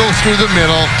try to go through the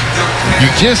middle. You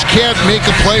just can't make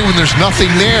a play when there's nothing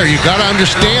there. You got to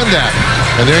understand that.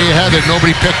 And there you have it.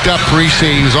 Nobody picked up Parisi.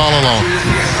 He was all alone.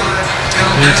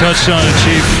 You touched on it,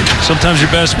 Chief. Sometimes your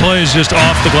best play is just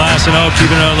off the glass and out,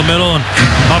 keeping it out of the middle, and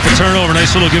off a turnover.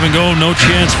 Nice little give and go. No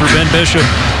chance for Ben Bishop.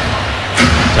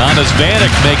 Thomas Vanek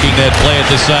making that play at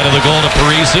the side of the goal to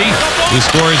Parisi, who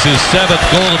scores his 7th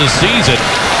goal of the season.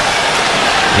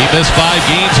 He missed 5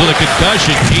 games with a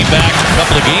concussion. Came back a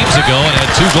couple of games ago and had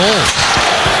 2 goals.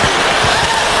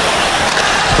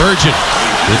 Spurgeon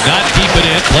did not keep it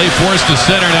in. Play forced to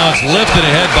center. Now it's lifted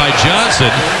ahead by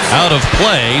Johnson. Out of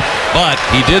play, but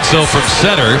he did so from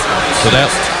center, so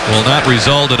that will not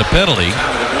result in a penalty.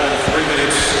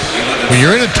 When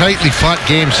you're in a tightly fought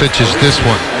game such as this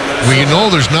one, where you know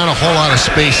there's not a whole lot of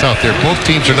space out there, both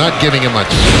teams are not giving it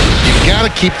much, you've got to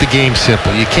keep the game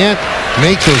simple. You can't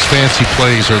make those fancy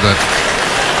plays or the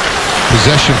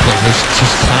possession play. There's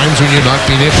just times when you're not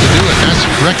being able to do it. That's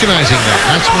recognizing that.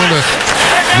 That's one of the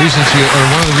reasons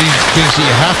one of the things that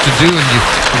you have to do, and you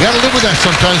got to live with that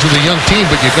sometimes with a young team,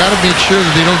 but you got to make sure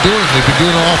that they don't do it. They've been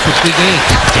doing it all for 3 games.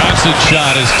 Johnson's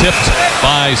shot is tipped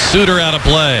by Suter out of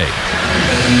play.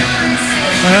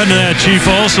 Adding to that, Chief,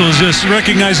 also is just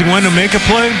recognizing when to make a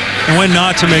play and when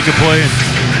not to make a play.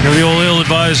 And the old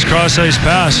ill-advised cross-ice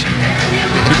pass.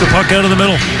 Keep the puck out of the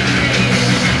middle.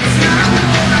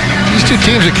 These 2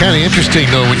 teams are kind of interesting,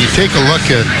 though, when you take a look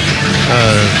at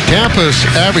Tampa's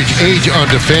average age on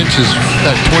defense is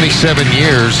at 27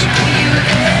 years.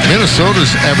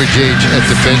 Minnesota's average age at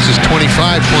defense is 25.6,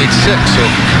 so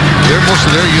most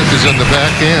of their youth is on the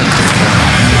back end.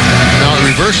 Now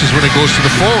it reverses when it goes to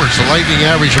the forwards. The Lightning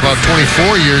average about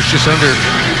 24 years, just under 25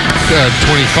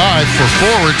 for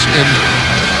forwards, and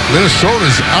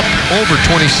Minnesota's up over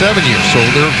 27 years. So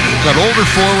they've got older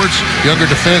forwards, younger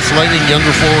defense. Lightning,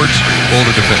 younger forwards,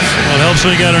 older defense. Well, it helps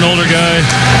when you got an older guy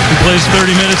who plays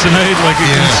 30 minutes a night like a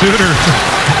Suter.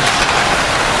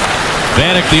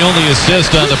 Vanek the only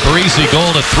assist on the Parisi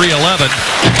goal at 3:11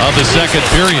 of the second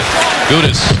period.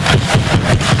 Gudas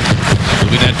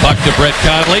moving that puck to Brett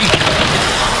Conley.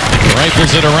 Rifles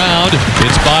it around.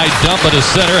 It's by Dumba to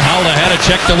center. Howla had it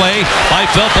checked away by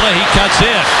Filppula. He cuts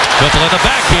in. Filppula in the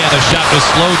backhand. The shot was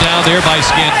slowed down there by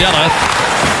Scandella.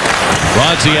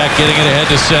 Brodziak getting it ahead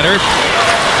to center.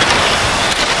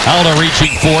 Howla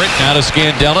reaching for it. Now to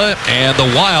Scandella. And the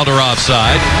Wild are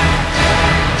offside.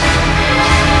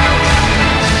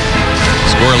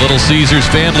 Score a Little Caesars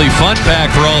Family Fun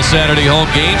Pack for all Saturday home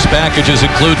games. Packages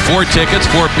include 4 tickets,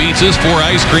 4 pizzas, 4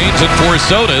 ice creams, and 4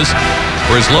 sodas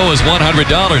for as low as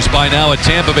 $100. Buy now at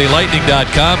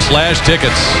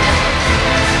TampaBayLightning.com/tickets.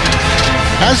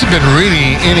 Hasn't been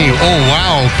really any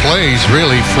wow plays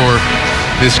really for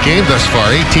this game thus far.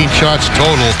 18 shots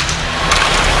total.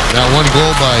 Now 1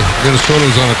 goal by Minnesota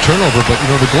was on a turnover, but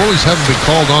the goalies haven't been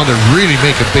called on to really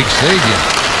make a big save yet.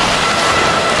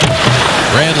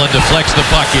 Granlund deflects the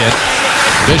puck in.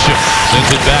 Bishop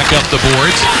sends it back up the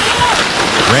boards.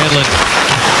 Granlund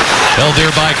held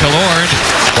there by Killorn.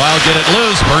 Wild get it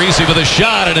loose. Parisi with a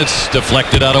shot, and it's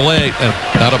deflected out of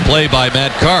play by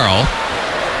Matt Carl.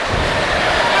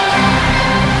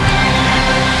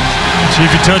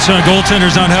 Chief, you touched on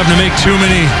goaltenders not having to make too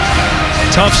many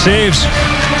tough saves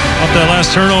off that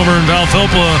last turnover, and Val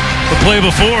Filppula, the play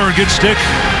before, good stick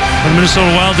on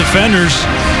Minnesota Wild defenders.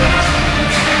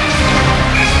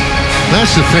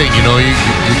 That's the thing, you're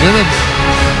gonna.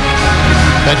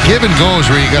 That give and go is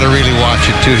where you got to really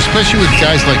watch it too, especially with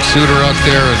guys like Suter out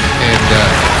there and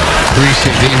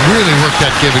Parisi. They really work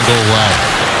that give and go well.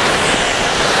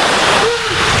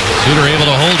 Suter able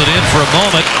to hold it in for a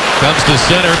moment. Comes to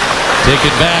center,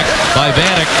 taken back by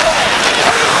Vanek.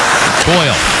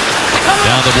 Coyle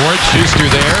down the board. Schuster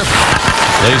there.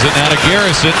 Lays it now to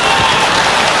Garrison.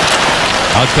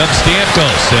 Out comes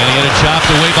Stamkos, and he had it chopped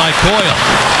away by Coyle.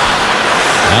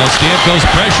 Now Stamkos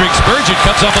pressuring. Spurgeon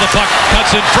comes up with the puck,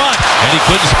 cuts in front, and he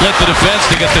couldn't split the defense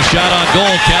to get the shot on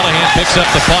goal. Callahan picks up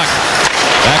the puck.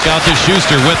 Back out to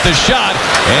Schuster with the shot,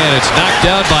 and it's knocked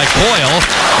down by Coyle.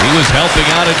 He was helping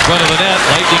out in front of the net.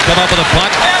 Lightning come up with a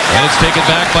puck, and it's taken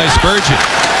back by Spurgeon.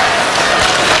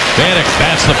 Vanek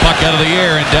bats the puck out of the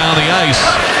air and down the ice.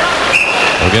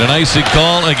 We'll get an icing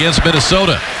call against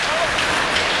Minnesota.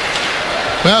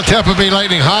 Well, Tampa Bay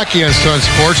Lightning Hockey on Sun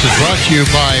Sports is brought to you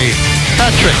by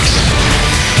Patrick's.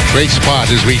 Great spot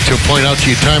as we point out to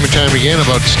you time and time again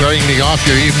about starting off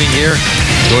your evening here.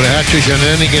 Go to Hattrick and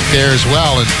ending it there as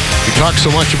well. And we talk so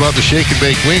much about the shake and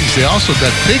bake wings. They also got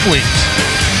big wings.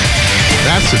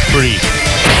 That's a pretty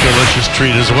delicious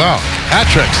treat as well.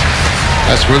 Hattrick's.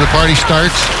 That's where the party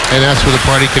starts, and that's where the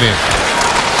party can end.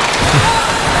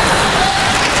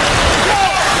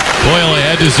 Boyle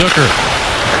ahead to Zucker.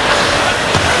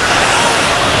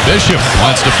 Bishop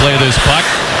wants to play this puck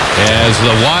as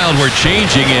the Wild were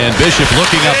changing, and Bishop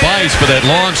looking up ice for that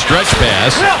long stretch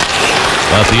pass.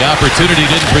 But the opportunity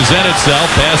didn't present itself.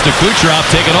 Pass to Kucherov,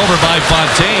 taken over by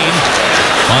Fontaine.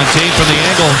 Fontaine from the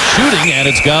angle shooting, and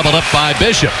it's gobbled up by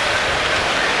Bishop.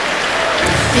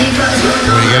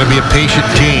 Well, you got to be a patient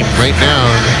team right now.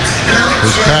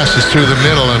 His pass is through the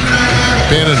middle, and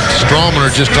Ben and Strawman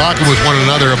are just talking with one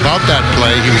another about that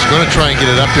play. He was going to try and get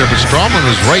it up there, but Strawman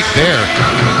was right there.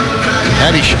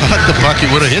 Had he shot the puck, he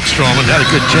would have hit Strawman. Had a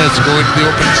good chance to go into the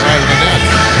open side of the net.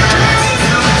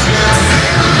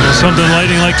 Well, something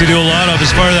Lightning like to do a lot of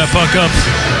is fire that puck up,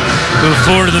 go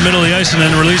forward to the middle of the ice, and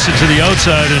then release it to the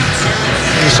outside. And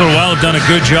Minnesota Wild have done a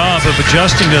good job of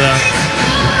adjusting to that.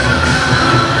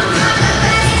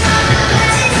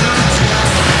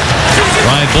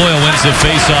 Ryan Boyle wins the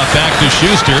faceoff back to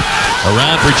Schuster.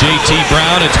 Around for J.T.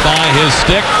 Brown. It's by his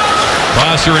stick.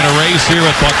 Prosser in a race here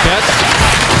with Paquette.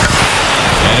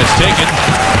 And it's taken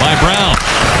by Brown.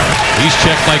 He's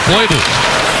checked by Koivu.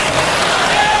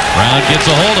 Brown gets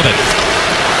a hold of it.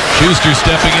 Schuster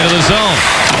stepping into the zone.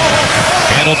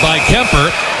 Handled by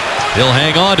Kemper. He'll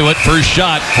hang on to it. First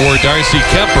shot for Darcy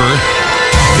Kemper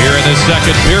here in the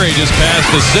second period, just past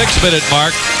the 6-minute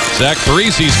mark. Zach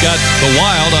Parisi's got the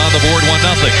Wild on the board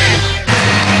 1-0.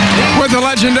 With the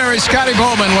legendary Scotty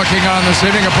Bowman looking on this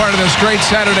evening, a part of this great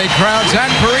Saturday crowd. Zach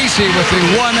Parisi with the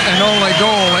one and only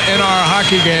goal in our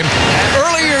hockey game.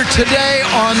 Earlier today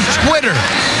on Twitter,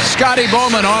 Scotty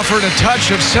Bowman offered a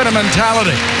touch of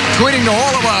sentimentality, tweeting to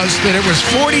all of us that it was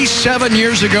 47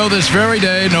 years ago this very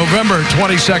day, November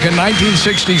 22nd,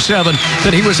 1967,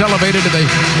 that he was elevated to the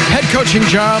head coaching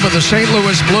job of the St.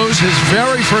 Louis Blues, his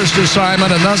very first assignment,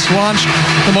 and thus launched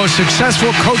the most successful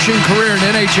coaching career in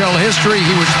NHL history.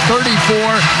 He was 34.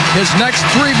 His next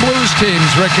 3 Blues teams,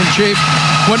 Rick and Chief,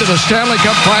 went to the Stanley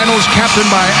Cup Finals, captained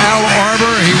by Al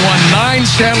Arbour. He won 9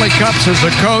 Stanley Cups as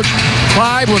a coach,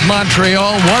 5 with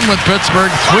Montreal, 1 with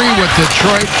Pittsburgh, 3 with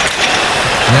Detroit.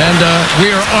 And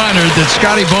we are honored that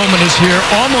Scotty Bowman is here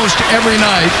almost every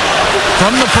night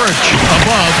from the perch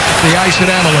above the ice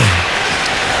at Amalie.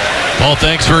 Paul,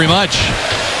 thanks very much.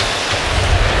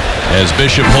 As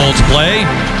Bishop holds play.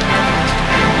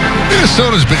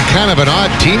 Minnesota's been kind of an odd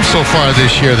team so far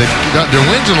this year. Their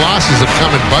wins and losses have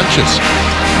come in bunches.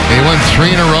 They won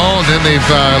 3 in a row, and then they've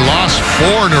lost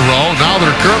 4 in a row. Now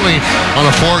they're currently on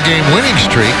a 4-game winning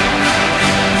streak.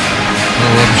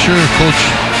 Well, I'm sure Coach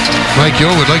Mike Yeo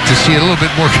would like to see it a little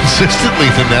bit more consistently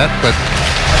than that, but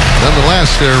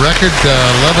nonetheless, their record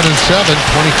 11-7,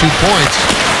 22 points.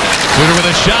 Suter with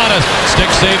a shot, a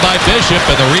stick save by Bishop,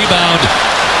 and the rebound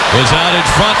was out in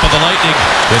front, but the Lightning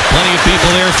with plenty of people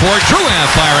there for it. Drouin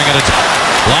firing, and it's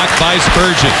blocked by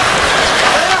Spurgeon.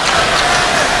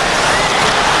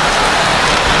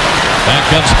 Back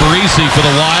comes Parisi for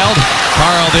the Wild.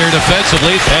 Carl there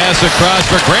defensively. Pass across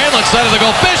for Granlund, side of the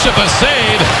goal. Bishop a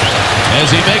save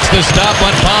as he makes the stop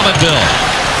on Pominville.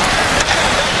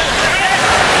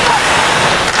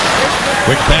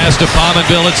 Quick pass to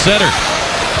Pominville at center.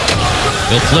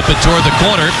 He'll flip it toward the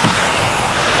corner.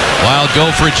 Wild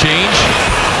go for a change.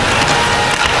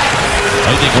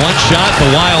 I think 1 shot, the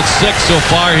Wild 6 so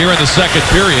far here in the second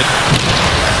period.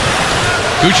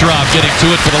 Kucherov getting to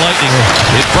it for the Lightning.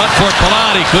 In front for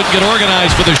Palat. He couldn't get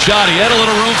organized for the shot. He had a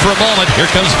little room for a moment. Here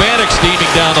comes Vanek steaming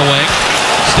down the wing.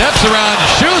 Steps around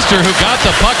Schuster, who got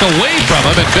the puck away from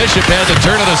him, and Bishop had to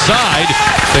turn it aside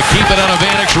to keep it out of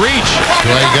Vanek's reach.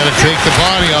 Well, you got to take the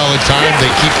body all the time. They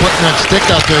keep putting that stick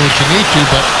out there, which you need to,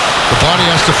 but the body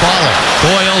has to follow.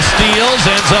 Boyle steals,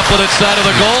 ends up with its side of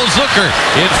the goal. Zucker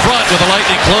in front with the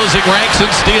Lightning closing ranks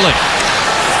and stealing.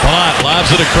 Palat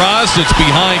lobs it across. It's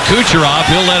behind Kucherov.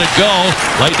 He'll let it go.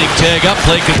 Lightning tag up.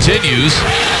 Play continues.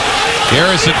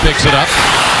 Garrison picks it up.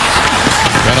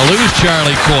 Gonna lose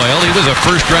Charlie Coyle. He was a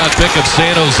first-round pick of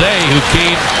San Jose who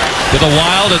came to the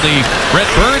Wild in the Brett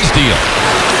Burns deal.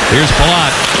 Here's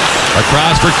Palat.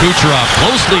 Across for Kucherov.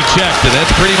 Closely checked, and that's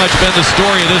pretty much been the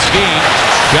story of this game.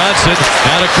 Johnson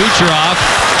now to Kucherov.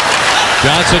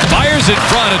 Johnson fires in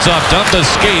front. It's off Tampa's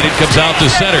skate. It comes out to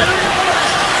center.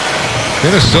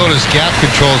 Minnesota's gap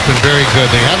control has been very good.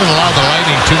 They haven't allowed the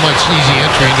Lightning too much easy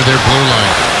entry into their blue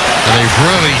line. And they've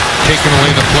really taken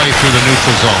away the play through the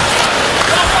neutral zone.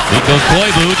 Mikko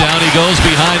Koivu, down he goes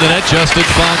behind the net. Justin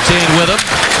Fontaine with him.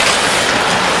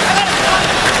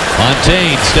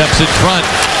 Fontaine steps in front.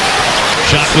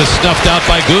 Shot was snuffed out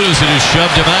by Gudus, who just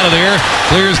shoved him out of there.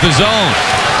 Clears the zone.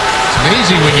 It's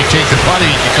amazing when you take the body,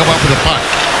 you can come up with a puck.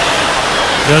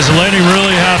 Does the Lightning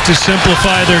really have to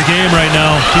simplify their game right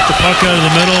now? Keep the puck out of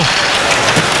the middle.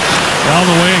 Down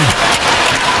the wing.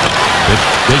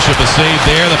 Bishop is saved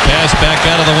there. The pass back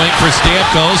out of the wing for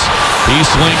Stamkos. He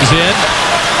swings in.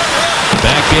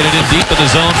 Backhanded in deep in the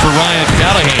zone for Ryan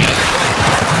Callahan.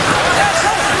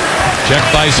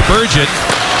 Checked by Spurgeon.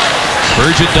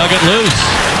 Spurgeon dug it loose.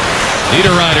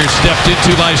 Niederreiter stepped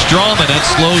into by Strawman. That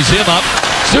slows him up.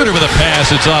 Suter with a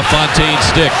pass. It's off Fontaine's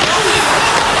stick.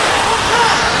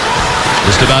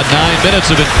 Just about 9 minutes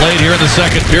have been played here in the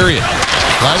second period.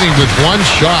 Lightning with one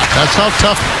shot. That's how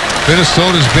tough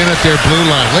Minnesota's been at their blue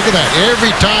line. Look at that.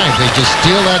 Every time they just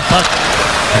steal that puck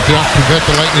and don't prevent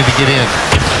the Lightning to get in.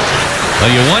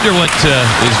 Well, you wonder what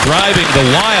is driving the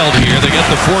Wild here. They got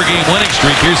the 4-game winning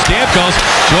streak. Here's Stamkos,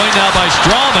 joined now by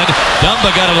Strawman.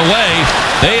 Dumba got it away.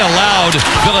 They allowed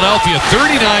Philadelphia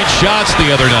 39 shots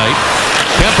the other night.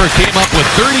 Kemper came up with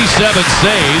 37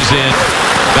 saves and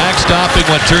backstopping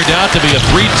what turned out to be a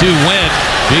 3-2 win.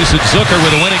 Jason Zucker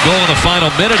with a winning goal in the final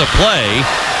minute of play.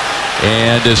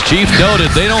 And as Chief noted,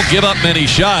 they don't give up many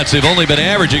shots. They've only been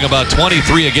averaging about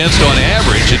 23 against on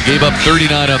average and gave up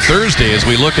 39 on Thursday as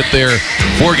we look at their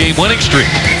 4-game winning streak.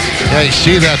 Yeah, you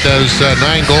see that those 9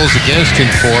 goals against in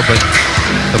 4, but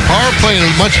the power play is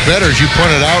much better, as you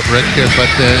pointed out, Rick,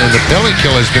 but and the penalty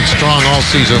kill has been strong all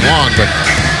season long. But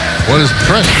what has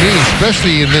impressed me,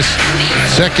 especially in this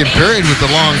second period with the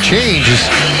long change, is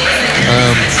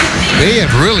they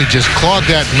have really just clogged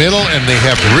that middle, and they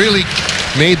have really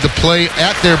made the play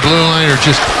at their blue line or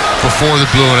just before the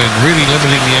blue line, really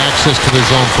limiting the access to the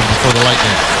zone for the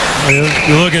Lightning.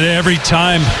 You look at every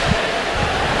time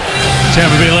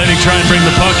Tampa Bay Lightning try and bring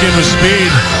the puck in with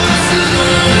speed.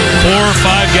 4 or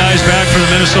 5 guys back for the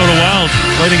Minnesota Wild.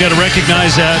 Lightning got to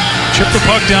recognize that. Chip the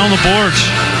puck down the boards.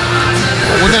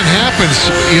 When that happens,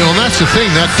 and that's the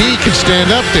thing, that D can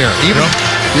stand up there.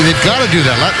 They've got to do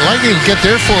that. Lightning will get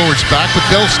their forwards back, but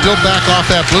they'll still back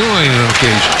off that blue line on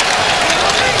occasion.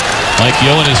 Mike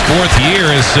Yeo in his 4th year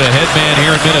as head man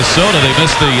here in Minnesota. They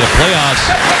missed the playoffs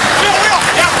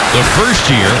the first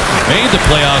year, made the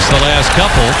playoffs the last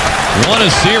couple, won a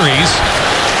series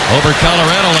over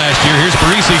Colorado last year. Here's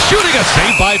Parise shooting a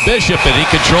save by Bishop, and he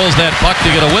controls that puck to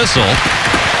get a whistle.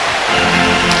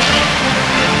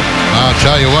 I'll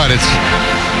tell you what, it's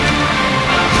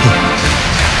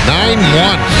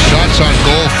 9-1 shots on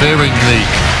goal favoring the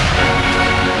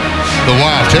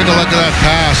Wild. Take a look at that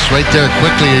pass right there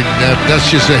quickly. That's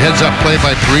just a heads-up play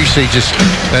by Parise. Just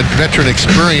that veteran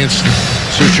experience.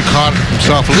 Sucher caught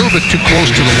himself a little bit too close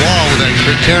to the wall with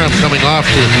that carom coming off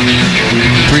to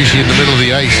Parise in the middle of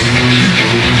the ice.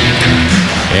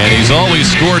 And he's always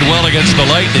scored well against the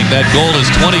Lightning. That goal is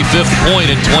 25th point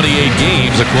in 28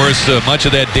 games. Of course, much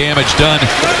of that damage done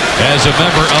as a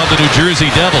member of the New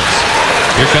Jersey Devils.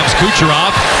 Here comes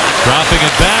Kucherov, dropping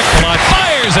it back. Palat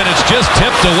fires, and it's just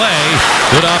tipped away.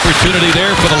 Good opportunity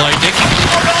there for the Lightning.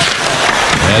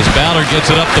 As Ballard gets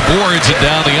it up the boards and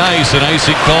down the ice, an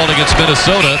icing called against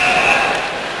Minnesota.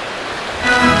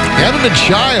 They haven't been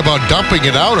shy about dumping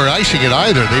it out or icing it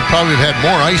either. They probably have had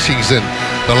more icings than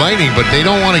the Lightning, but they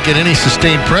don't want to get any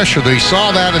sustained pressure. They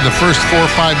saw that in the first 4 or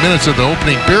 5 minutes of the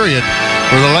opening period,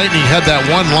 where the Lightning had that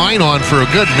one line on for a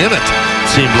good minute, it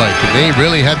seemed like. And they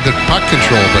really had the puck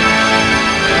control, but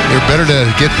they're better to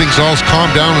get things all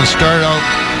calmed down and start out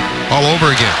all over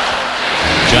again.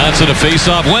 Johnson a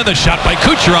face-off win. The shot by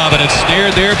Kucherov, and it's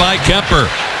snared there by Kemper.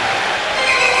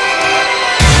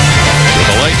 With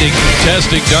the Lightning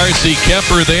testing Darcy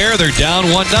Kemper there. They're down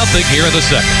 1-0 here in the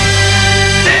second.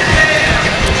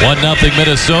 1-0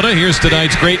 Minnesota. Here's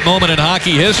tonight's great moment in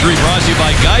hockey history, brought to you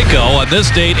by Geico. On this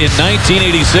date in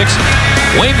 1986,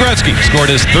 Wayne Gretzky scored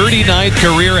his 39th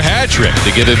career hat trick to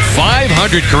give him 500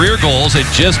 career goals in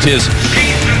just his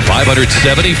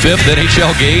 575th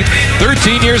NHL game.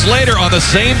 13 years later, on the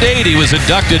same date, he was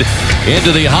inducted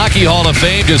into the Hockey Hall of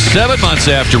Fame just 7 months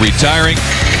after retiring,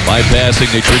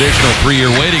 bypassing the traditional 3-year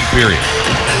waiting period.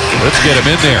 Let's get him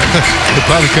in there. They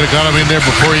probably could have got him in there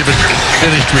before he even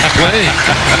finished playing.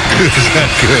 Is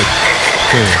that good?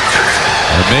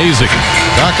 Amazing.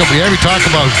 We ever talk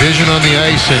about vision on the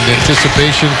ice and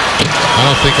anticipation? I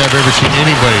don't think I've ever seen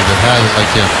anybody that has it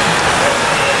like him.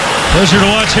 Pleasure to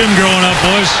watch him growing up,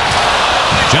 boys.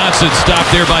 Johnson stopped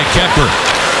there by Kemper.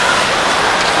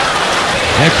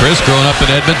 Yeah, Chris, growing up in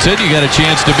Edmonton, you got a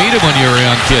chance to meet him when you were a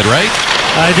young kid, right?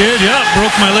 I did, yeah.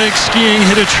 Broke my leg skiing,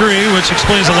 hit a tree, which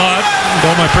explains a lot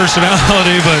about my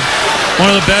personality, but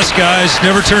one of the best guys.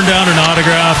 Never turned down an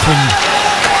autograph. And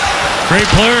great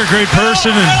player, great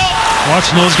person, and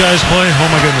watching those guys play, oh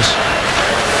my goodness.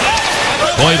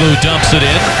 Koivu dumps it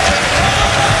in.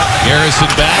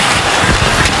 Garrison back.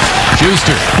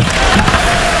 Schuster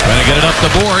trying to get it up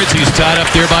the boards. He's tied up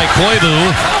there by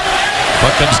Koivu.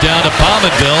 Puck comes down to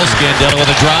Pominville. Scandella with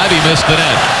a drive. He missed the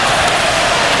net.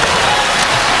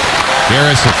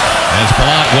 Garrison has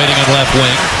Palat waiting on left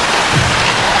wing.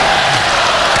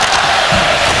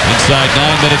 Inside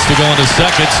 9 minutes to go in the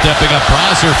second. Stepping up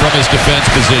Prosser from his defense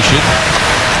position.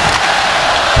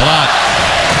 Palat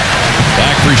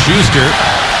back for Schuster.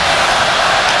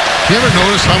 You ever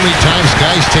notice how many times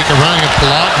guys take a run at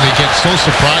Palat and they get so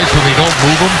surprised when they don't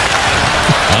move him?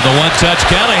 On the one-touch,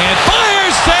 Callahan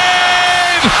fires,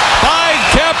 save by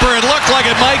Kemper. It looked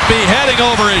like it might be heading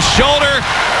over his shoulder.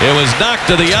 It was knocked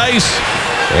to the ice,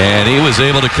 and he was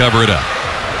able to cover it up.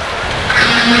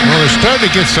 Well, they're starting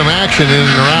to get some action in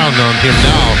and around on him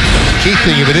now. The key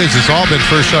thing of it is, it's all been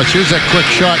first shots. Here's that quick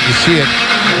shot. You see it.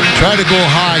 Try to go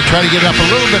high. Try to get up a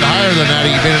little bit higher than that.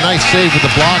 He made a nice save with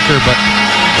the blocker, but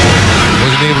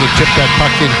wasn't able to tip that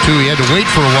puck in, too. He had to wait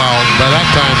for a while. By that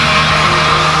time,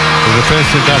 the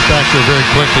defenseman got back there very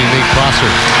quickly and made Prosser.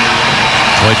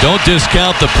 Boy, don't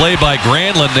discount the play by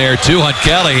Granlund there, too, on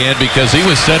Callahan, because he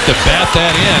was set to bat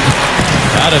that in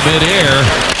out of midair.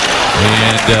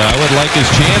 And I would like his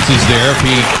chances there if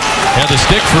he had the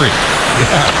stick free.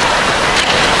 Yeah.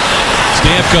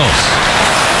 Stamkos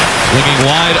swinging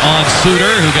wide on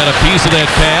Suter, who got a piece of that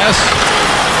pass.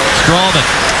 Strawman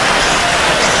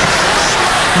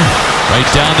right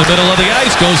down the middle of the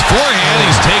ice, goes forehand.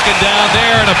 He's taken down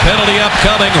there, and a penalty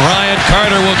upcoming. Ryan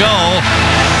Carter will go.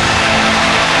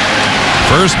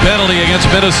 First penalty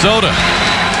against Minnesota.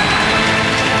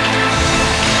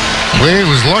 The way he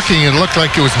was looking, it looked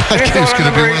like it was going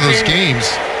to be one of those games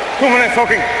where the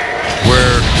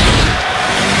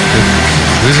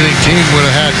visiting team would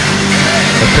have had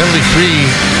a penalty-free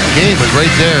game, but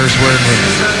right there is where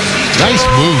nice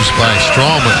moves by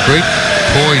Strawman. Great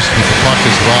poise with the puck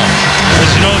as well. But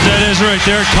you know what that is right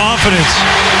there? Confidence.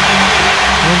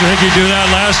 I don't think he do that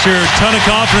last year. A ton of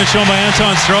confidence shown by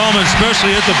Anton Strawman,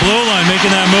 especially at the blue line, making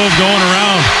that move going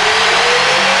around.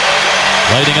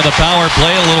 Lighting on the power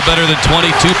play, a little better than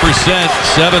 22%.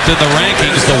 7th in the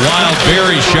rankings. The Wild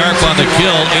very sharp on the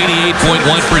kill, 88.1%.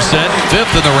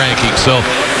 5th in the rankings. So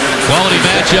quality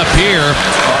matchup here.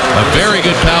 A very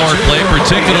good power play,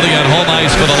 particularly on home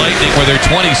ice for the Lightning, where they're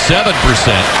 27%.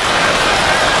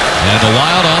 And the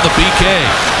Wild on the PK.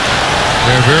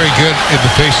 They're very good in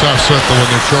the face-off circle when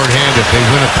they're short-handed. They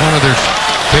win a ton of their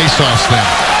face-offs then.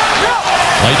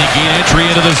 Lightning gain entry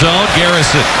into the zone.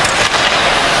 Garrison.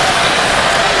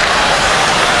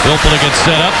 Filppula gets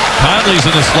set up. Conley's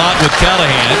in the slot with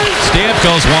Callahan.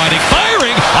 Stamkos winding,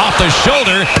 firing off the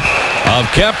shoulder of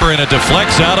Kemper, and it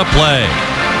deflects out of play.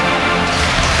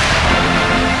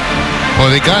 Well,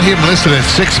 they got him listed at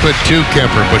 6'2",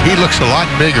 Kemper, but he looks a lot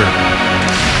bigger.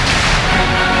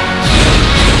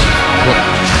 Well,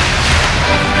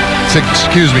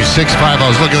 excuse me, 6'5". I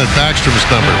was looking at Backstrom's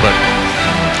number, but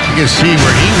you can see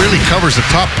where he really covers the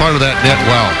top part of that net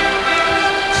well.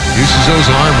 Uses those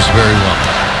arms very well.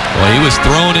 Well, he was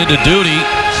thrown into duty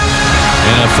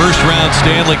in a first-round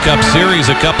Stanley Cup series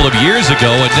a couple of years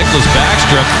ago when Nicholas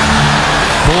Backstrom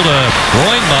pulled a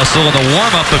groin muscle in the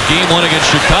warm-up of Game 1 against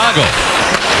Chicago.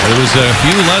 There was a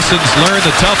few lessons learned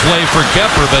the tough way for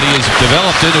Kemper, but he has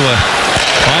developed into a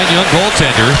fine young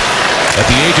goaltender at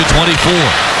the age of 24.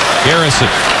 Garrison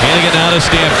handing it now to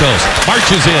Stamkos.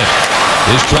 Marches in.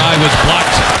 His try was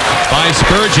blocked by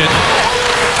Spurgeon.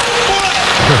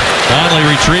 Conley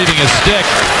retrieving his stick.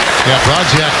 Yeah,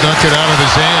 Brodziak knocked it out of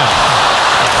his hand.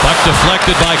 Puck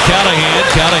deflected by Callahan.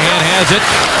 Callahan has it.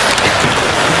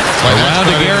 Around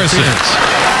to Garrison.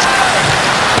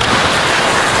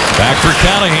 Back for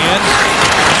Callahan.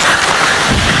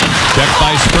 Checked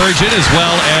by Spurgeon as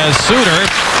well as Suter.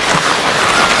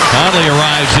 Conley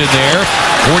arrives in there.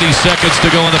 40 seconds to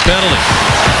go in the penalty.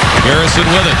 Garrison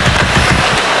with it.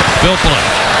 Filppula.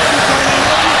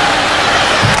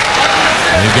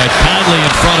 They've got Conley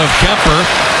in front of Kemper.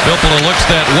 Filppula looks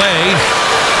that way.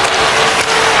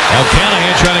 Now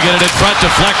Callahan trying to get it in front,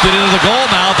 deflected into the goal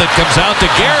mouth. It comes out to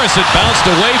Garrison, bounced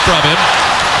away from him.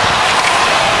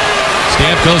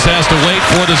 Stamkos has to wait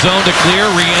for the zone to clear.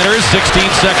 Re-enters. 16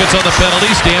 seconds on the penalty.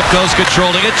 Stamkos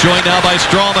controlling it. Joined now by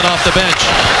Strawman off the bench.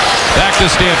 Back to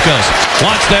Stamkos.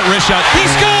 Wants that wrist shot. He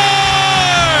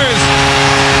scores!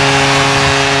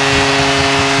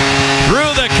 Through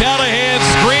the Callahan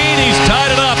screen. He's tied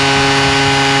it up.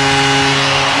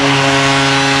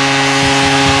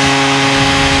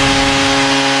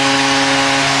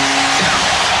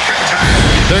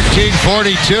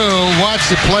 13:42. Watch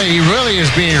the play. He really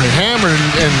is being hammered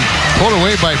and pulled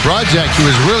away by Brodziak, who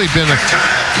has really been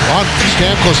on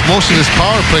Stamkos most of this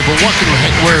power play. But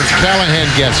where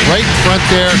Callahan gets right in front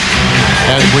there,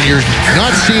 and when you're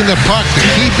not seeing the puck, the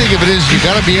key thing of it is you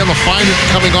got to be able to find it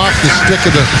coming off the stick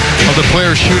of the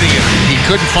player shooting it. He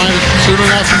couldn't find it soon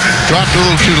enough. Dropped a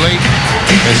little too late,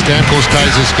 and Stamkos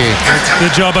ties this game.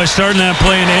 Good job by starting that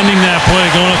play and ending that play,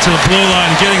 going up to the blue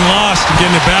line, getting lost and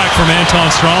getting it back from Anton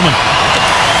Strawman.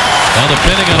 Well,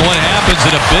 depending on what happens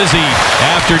in a busy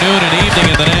afternoon and evening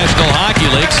in the National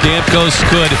Hockey League, Stamkos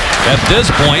could, at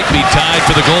this point, be tied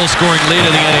for the goal-scoring lead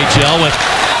in the NHL with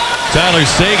Tyler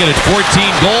Seguin at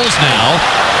 14 goals now.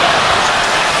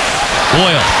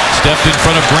 Boyle stepped in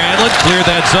front of Granlund, cleared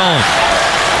that zone.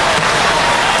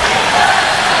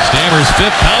 Stammer's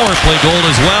 5th power play goal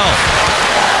as well.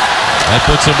 That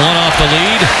puts him 1 off the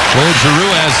lead. Claude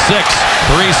Giroux has 6.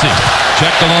 Parisi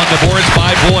checked along the boards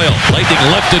by Boyle. Lightning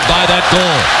lifted by that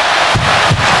goal.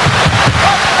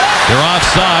 They're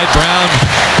offside. Brown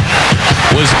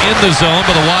was in the zone,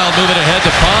 but a wild moving ahead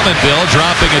to Pominville,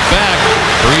 dropping it back.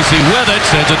 Parisi with it,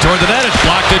 sends it toward the net. It's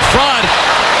blocked in front.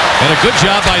 And a good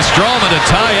job by Strawman to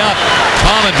tie up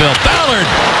Pominville. Ballard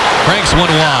cranks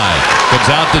one wide. Comes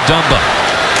out to Dumba.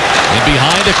 And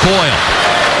behind to Coyle.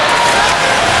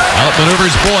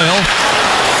 Outmaneuvers Boyle.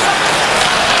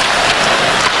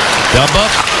 Dumba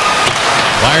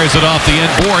fires it off the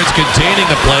end boards, containing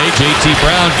the play. J.T.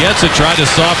 Brown gets it, tried to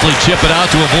softly chip it out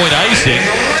to avoid icing.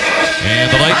 And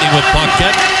the Lightning with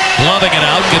Paquette gloving it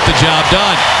out, get the job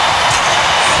done.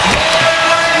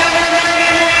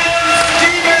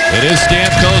 It is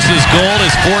Stamkos' goal,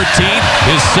 his 14th,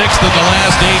 his 6th in the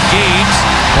last 8 games.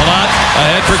 Palat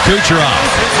ahead for Kucherov.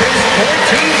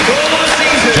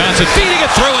 Johnson feeding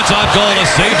it through. It's on goal. A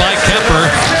save by Kemper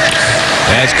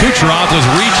as Kucherov was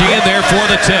reaching in there for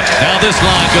the tip. Now this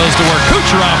line goes to work.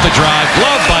 Kucherov the drive.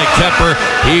 Glove by Kemper.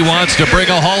 He wants to bring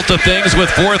a halt to things with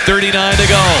 4:39 to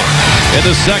go in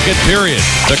the second period.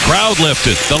 The crowd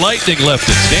lifted. The Lightning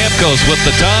lifted. Stamkos with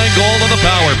the tying goal on the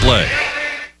power play.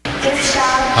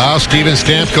 Steven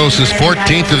Stamkos'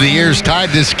 14th of the year has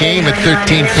tied this game at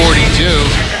 13:42.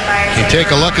 You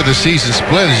take a look at the season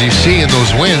split, as you see in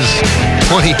those wins,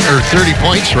 20 or 30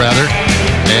 points rather,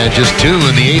 and just 2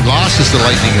 in the 8 losses the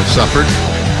Lightning have suffered,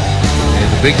 and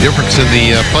the big difference in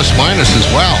the plus-minus as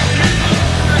well.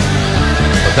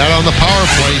 But that on the power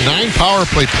play, 9 power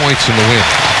play points in the win.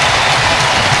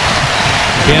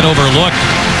 Can't overlook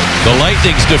the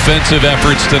Lightning's defensive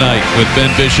efforts tonight with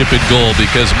Ben Bishop in goal,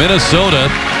 because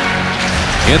Minnesota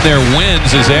in their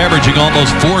wins is averaging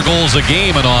almost 4 goals a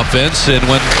game in offense, and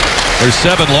when there's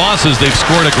 7 losses, they've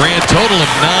scored a grand total of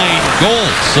 9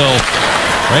 goals. So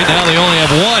right now they only have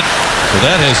 1. So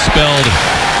that has spelled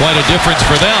quite a difference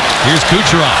for them. Here's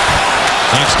Kucherov.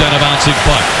 Knocks down a bouncing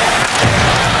puck.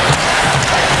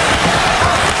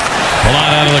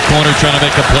 Palat out of the corner trying to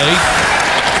make a play.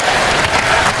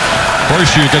 Of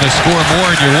course, you're going to score more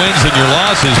in your wins than your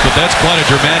losses, but that's quite a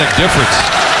dramatic difference.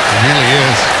 It really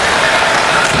is.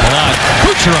 Palat.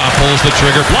 Kucherov pulls the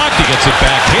trigger. Blocked. He gets it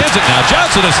back. Hands it now.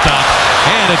 Johnson a stop.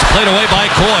 And it's played away by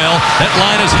Coyle. That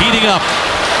line is heating up.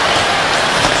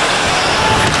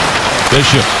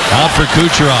 Bishop out for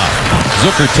Kucherov.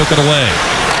 Zucker took it away.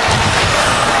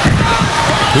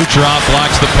 Kucherov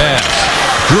blocks the pass.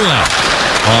 Drulak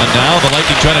on now. The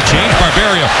Lightning trying to change.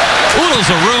 Barberio oodles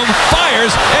a room,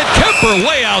 fires, and Kemper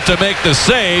way out to make the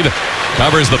save.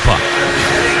 Covers the puck.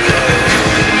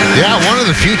 Yeah, one of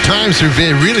the few times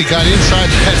they really got inside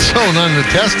that zone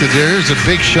unattested. There's a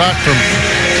big shot from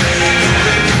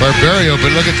Barberio,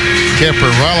 but look at Kemper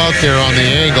right out there on the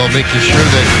angle, making sure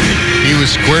that he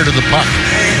was square to the puck.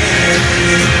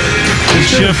 Good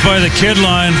shift by the kid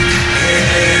line.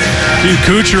 Dude,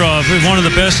 Kucherov is one of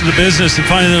the best in the business in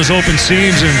finding those open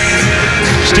seams, and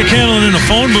stick handling in the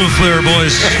phone booth there,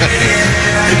 boys.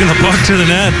 Taking the puck to the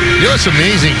net. You know what's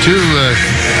amazing, too,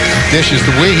 Dish, is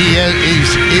the way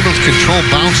he's able to control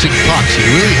bouncing pucks. He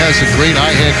really has a great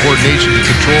eye-hand coordination to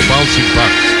control bouncing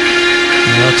pucks.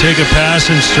 I'll take a pass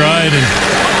in stride, and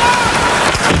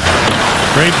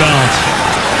great bounce.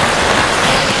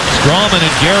 Strawman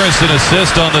and Garrison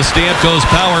assist on the Stamkos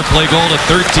power play goal at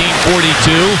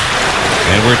 13:42.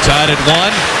 And we're tied at 1.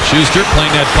 Schuster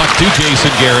playing that puck to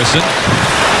Jason Garrison.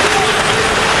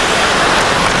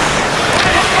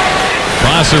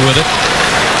 Prosser with it.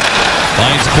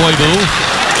 Finds Koivu.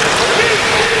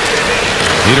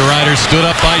 Niederreiter stood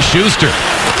up by Schuster.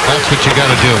 That's what you got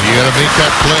to do. You got to make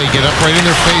that play. Get up right in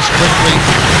their face quickly.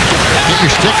 Get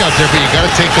your stick out there, but you got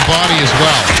to take the body as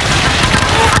well.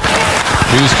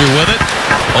 Schuster with it.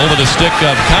 Over the stick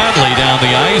of Conley down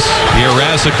the ice. Here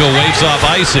Rasico waves off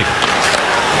icing.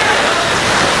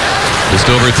 Just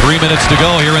over 3 minutes to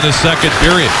go here in the second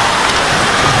period.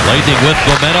 Lightning with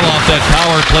momentum off that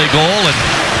power play goal, and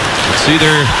you see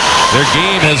their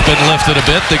game has been lifted a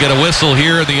bit. They get a whistle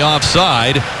here in the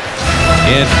offside.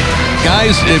 And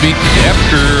guys,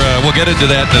 we'll get into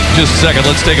that in just a second.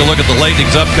 Let's take a look at the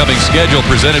Lightning's upcoming schedule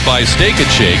presented by Steak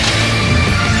and Shake.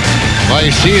 Well,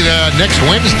 you see next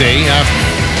Wednesday,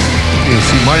 you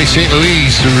see Marty St.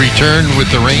 Louis return with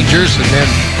the Rangers, and then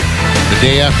the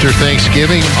day after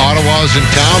Thanksgiving, Ottawa's in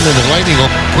town, then the Lightning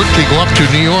will quickly go up to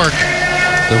New York,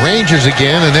 the Rangers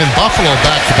again, and then Buffalo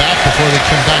back-to-back before they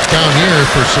come back down here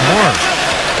for some more.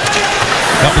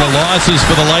 Couple of losses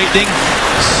for the Lightning.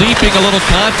 Seeping a little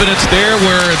confidence there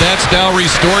where that's now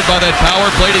restored by that power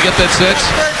play to get that sense.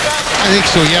 I think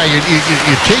so, yeah. You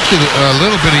take a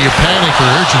little bit of your panic or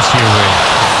urgency away.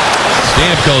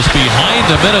 Stamkos behind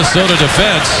the Minnesota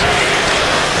defense,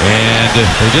 and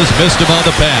they just missed him on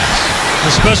the pass. The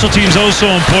special team's also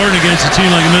important against a team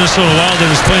like the Minnesota Wild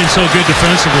that is playing so good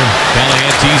defensively.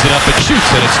 Callahan tees it up and shoots,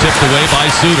 and it's tipped away by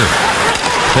Suter.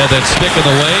 Had that stick in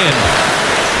the way, and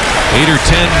 8 or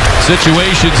 10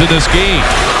 situations in this game.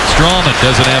 Strawman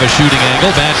doesn't have a shooting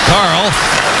angle. Matt Carl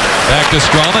back to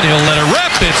Strawman. He'll let it rip.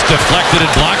 It's deflected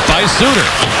and blocked by Suter.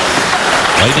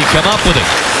 Lightning come up with it.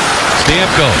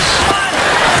 Stamkos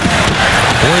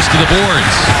forced to the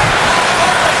boards.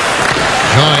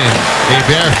 Giant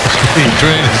Hebert is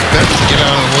trying his best to get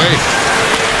out of the way.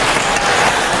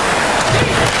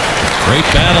 Great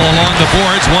battle along the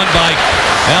boards, won by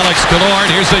Alex Killorn.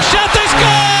 Here's the shot. They score!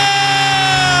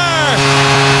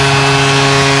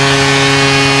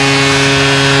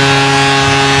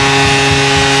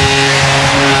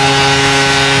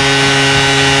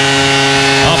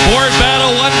 A board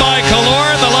battle won by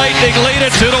Killorn. The Lightning lead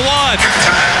it 2-1.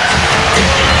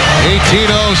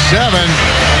 18:07.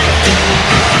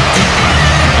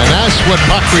 And that's what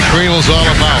puck retrieval's all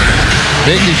about.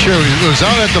 Making sure it was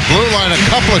out at the blue line a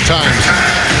couple of times.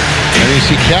 And you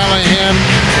see Callahan,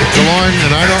 Killorn,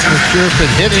 and I don't know sure if it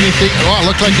hit anything. Oh, it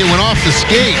looked like it went off the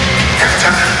skate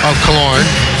of Killorn.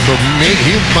 So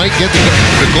he might get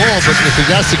the goal, but if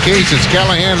that's the case, it's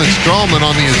Callahan and Strawman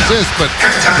on the assist. But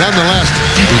nonetheless,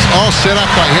 it was all set up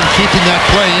by him keeping that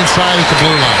play inside at the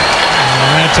blue line.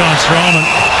 Anton Strawman.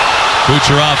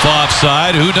 Kucherov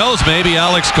offside. Who knows? Maybe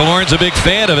Alex Killorn's a big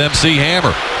fan of MC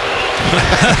Hammer.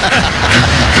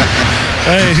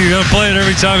 Hey, you got to play it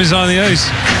every time he's on the ice.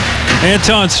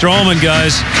 Anton Strawman,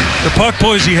 guys, the puck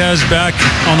poise he has back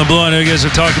on the blue, I know you guys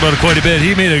have talked about it quite a bit.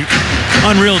 He made an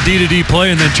unreal D-to-D play,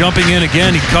 and then jumping in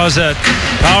again, he caused that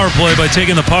power play by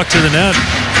taking the puck to the net.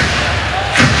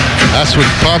 That's what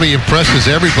probably impresses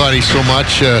everybody so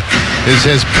much, is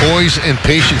his poise and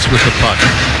patience with the puck.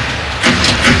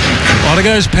 A lot of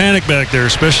guys panic back there,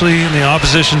 especially in the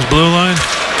opposition's blue line.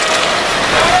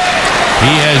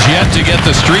 He has yet to get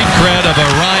the street cred of a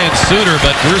Ryan Suter,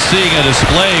 but we're seeing a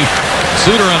display.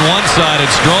 Suter on one side and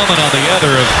Strawman on the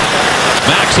other of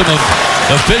maximum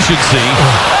efficiency.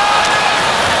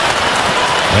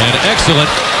 And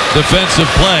excellent defensive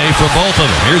play from both of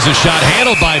them. Here's a shot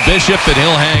handled by Bishop, and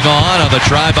he'll hang on the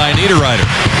try by Niederreiter.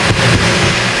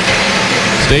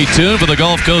 Stay tuned for the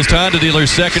Gulf Coast Honda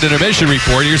Dealer's second intermission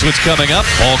report. Here's what's coming up.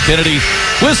 Paul Kennedy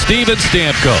with Steven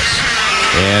Stamkos.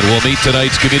 And we'll meet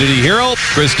tonight's community hero,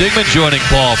 Chris Dingman, joining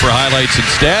Paul for highlights and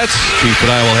stats. Chief and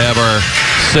I will have our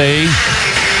say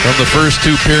from the first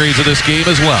 2 periods of this game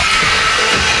as well.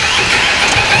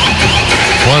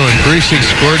 Boy, when Greasing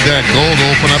scored that goal to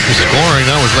open up the scoring,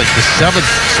 that was like the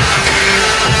 7th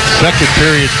second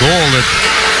period goal that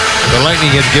the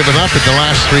Lightning had given up in the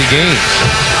last 3 games.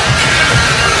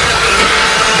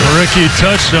 Ricky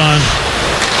touched on.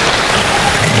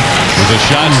 With a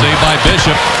shot saved by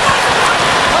Bishop.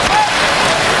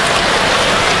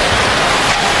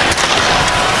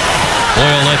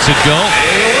 Boyle lets it go.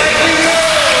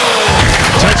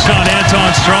 Touched on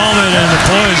Anton Strawman and the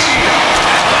poise.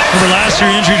 Remember last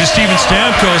year injury to Steven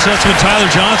Stamkos. That's when Tyler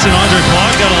Johnson, Andre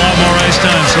Clark got a lot more ice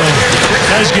time. So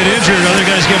guys get injured, other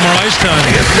guys get more ice time.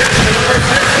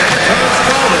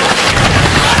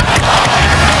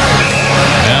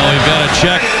 Now we've got to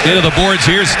check into the boards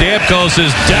here. Stamkos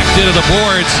is decked into the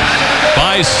boards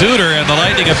by Suter, and the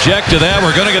Lightning object to that.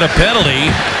 We're going to get a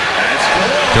penalty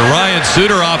to Ryan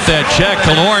Suter off that check.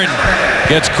 Killorn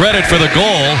gets credit for the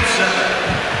goal.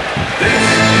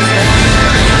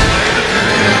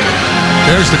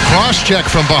 There's the cross-check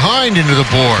from behind into the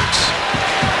boards.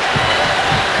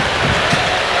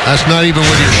 That's not even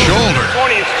with your shoulder.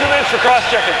 20, it's 2 minutes for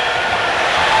cross-checking.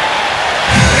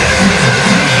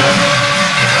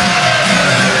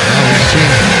 We've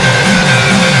seen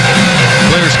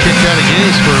players kicked out of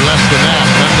games for less than that.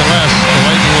 Nonetheless, the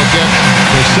Lightning will get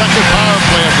their second power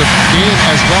play of the game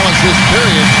as well as this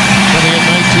period coming in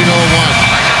 19:01.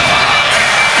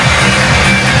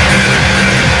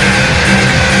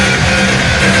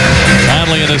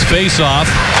 Conley in his face-off.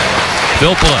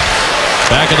 Filppula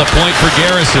back at the point for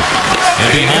Garrison.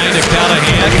 And behind to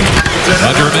Callahan.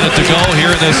 Under a minute to go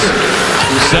here in this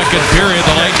second period.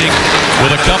 The Lightning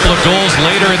with a couple of goals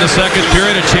later in the second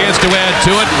period. A chance to add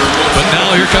to it. But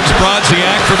now here comes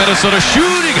Brodziak for Minnesota,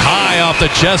 shooting high off the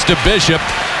chest of Bishop.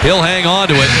 He'll hang on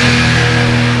to it.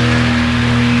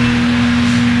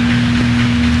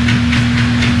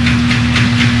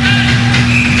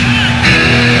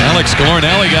 Alex Killorn,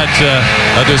 now we got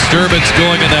a disturbance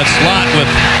going in that slot with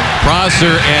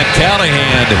Prosser and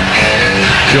Callahan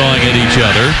jawing at each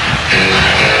other.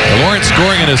 Killorn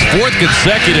scoring in his 4th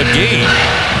consecutive game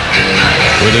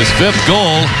with his 5th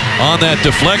goal on that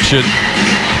deflection.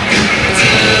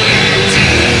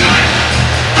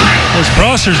 Well,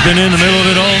 Prosser's been in the middle of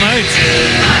it all night.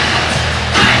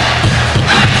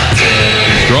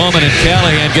 Stroman and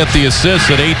Callahan get the assists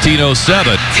at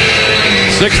 18:07.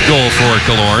 6th goal for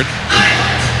Killorn.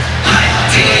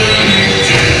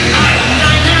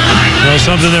 Well,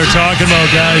 something they're talking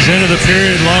about, guys. End of the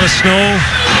period, a lot of snow.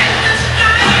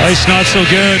 Ice not so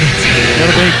good. Got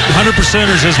to be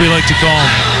 100%ers, as we like to call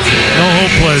them. No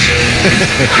hope plays.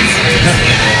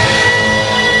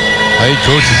 I think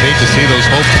coaches hate to see those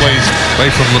hope plays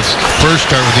right from the first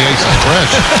start when the ice is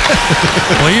fresh.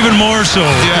 Well, even more so.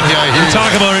 Yeah, you talk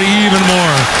about it even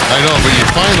more. I know, but you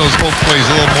find those hope plays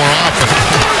a little more often.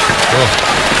 Oh,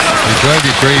 they drive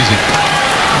you crazy.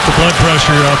 Get the blood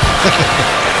pressure up.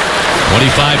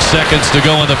 25 seconds to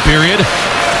go in the period.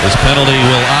 This penalty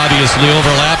will obviously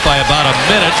overlap by about a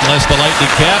minute unless the Lightning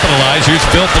capitalize. Here's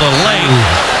Filppula late.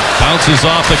 Bounces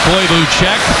off the Koivu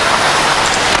check.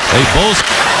 They both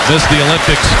missed the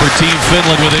Olympics for Team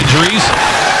Finland with injuries.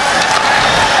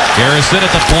 Garrison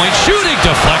at the point, shooting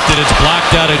deflected. It's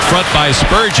blocked out in front by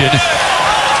Spurgeon.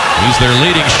 He's their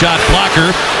leading shot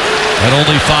blocker at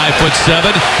only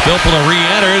 5'7". Filppula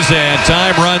re-enters and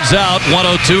time runs out.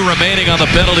 1:02 remaining on the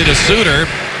penalty to Suter.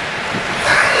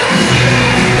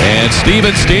 And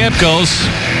Steven Stamkos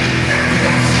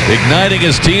igniting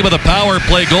his team with a power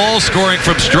play goal, scoring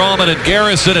from Stroman and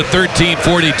Garrison at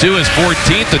 13:42, his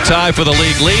 14th, to tie for the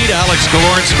league lead. Alex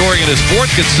Killorn scoring in his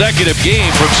 4th consecutive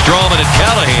game from Stroman and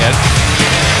Callahan.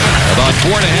 About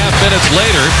 4.5 minutes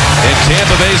later, and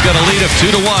Tampa Bay's got a lead of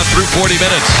 2-1 through 40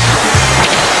 minutes.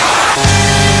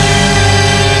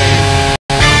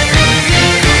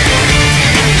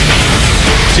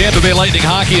 Tampa Bay Lightning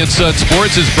Hockey and Sun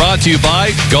Sports is brought to you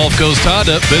by Gulf Coast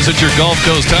Honda. Visit your Gulf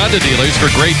Coast Honda dealers for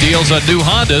great deals on new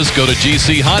Hondas. Go to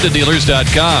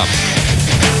gchondadealers.com.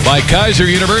 By Kaiser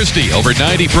University. Over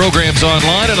 90 programs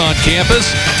online and on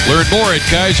campus. Learn more at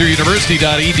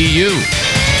kaiseruniversity.edu.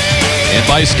 And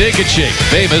by Steak and Shake,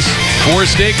 famous for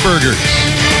steak burgers.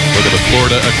 Look at the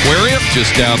Florida Aquarium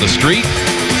just down the street.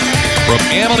 From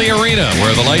Amalie Arena,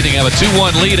 where the Lightning have a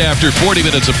 2-1 lead after 40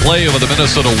 minutes of play over the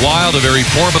Minnesota Wild, a very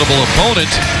formidable opponent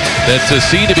that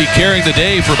seemed to be carrying the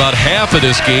day for about half of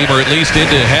this game, or at least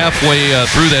into halfway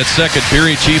through that second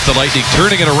period. Chief, the Lightning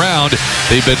turning it around.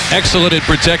 They've been excellent at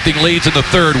protecting leads in the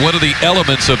third. What are the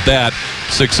elements of that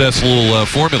successful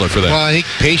formula for that? Well, I think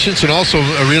patience and also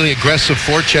a really aggressive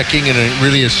forechecking and a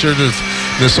really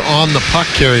assertiveness on the puck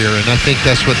carrier, and I think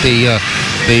that's what they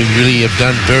really have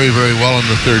done very, very well in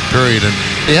the third period. And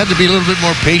they had to be a little bit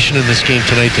more patient in this game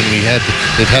tonight than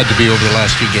they've had to be over the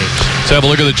last few games. Let's have a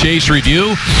look at the Chase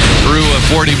review. Through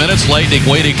 40 minutes, Lightning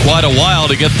waiting quite a while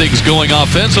to get things going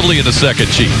offensively in the second,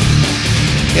 Chief.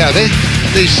 Yeah, they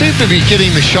seem to be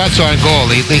getting the shots on goal.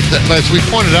 As we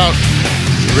pointed out,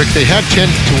 Rick, they had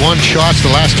 10-1 shots the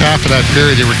last half of that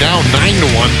period. They were down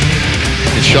 9-1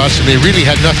 in shots, and they really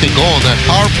had nothing going. That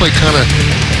power play kind of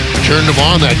turned them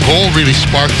on. That goal really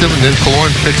sparked them, and then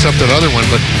Killorn picks up that other one.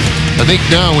 But I think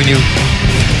now when you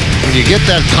get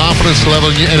that confidence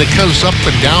level, and it comes up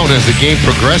and down as the game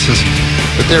progresses,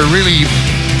 but they're really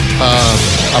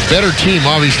a better team,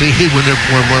 obviously, when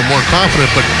we're more confident,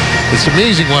 but it's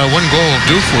amazing what one goal will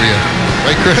do for you.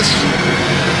 Right, Chris?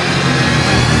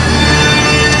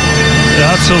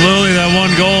 Absolutely, that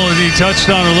one goal, and he touched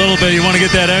on it a little bit. You want to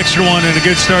get that extra one and a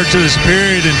good start to this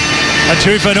period. And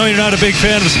Chief, I know you're not a big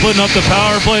fan of splitting up the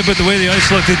power play, but the way the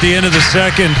ice looked at the end of the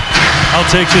second, I'll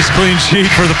take this clean sheet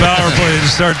for the power play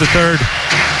to start the third.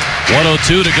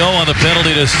 1:02 to go on the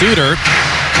penalty to Suter.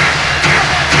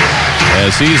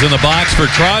 As he's in the box for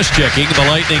cross-checking, the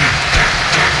Lightning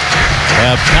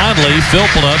have Conley,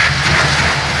 Filppula,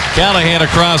 Callahan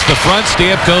across the front,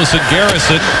 Stamkos and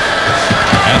Garrison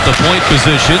at the point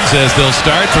positions as they'll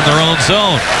start from their own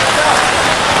zone.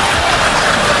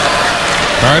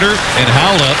 Carter and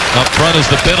Howlett up front as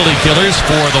the penalty killers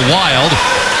for the Wild.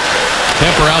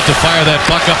 Kemper out to fire that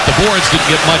puck up the boards, didn't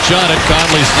get much on it.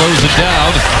 Conley slows it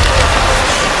down.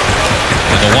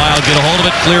 And the Wild get a hold of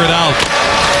it, clear it out.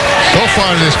 So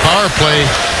far in this power play,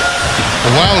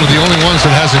 the Wild are the only ones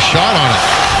that has a shot on it.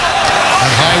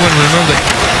 And Hyman, remember, that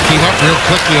came up real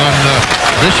quickly on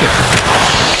Bishop.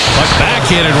 Puck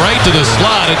backhanded right to the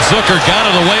slot, and Zucker got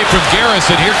it away from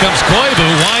Garrison. Here comes Koivu,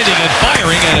 winding and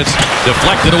firing, and it's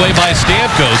deflected away by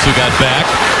Stamkos, who got back.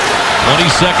 20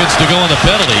 seconds to go on the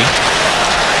penalty.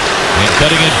 And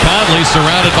cutting in Conley,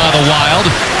 surrounded by the Wild.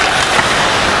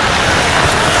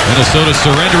 Minnesota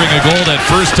surrendering a goal that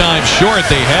first time short.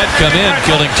 They had come in,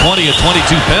 killing 20 of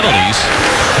 22 penalties.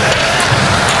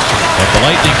 But the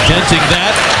Lightning denting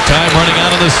that. Time running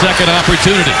out on the second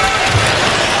opportunity.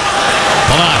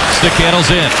 Palat, stick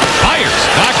handles in. Fires,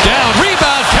 knocked down,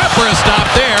 rebound, Kemper a stop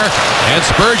there. And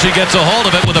Spurgeon gets a hold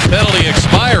of it with a penalty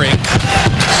expiring.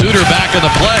 Suter back in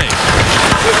the play.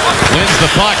 Wins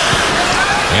the puck.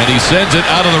 And he sends it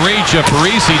out of the reach of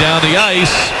Parisi down the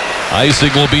ice.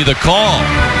 Icing will be the call.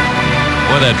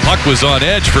 Boy, that puck was on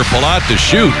edge for Palat to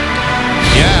shoot.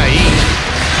 Yeah,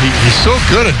 he's so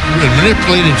good at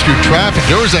manipulating through traffic.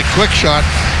 There was that quick shot,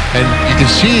 and you can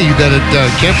see that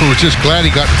Kemper was just glad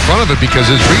he got in front of it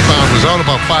because his rebound was out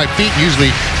about 5 feet.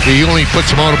 Usually, he only puts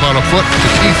him out about a foot to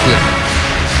keep it.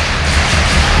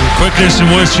 The quickness in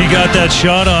which he got that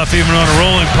shot off, even on a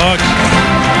rolling puck.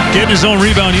 Getting his own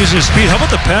rebound, using his speed. How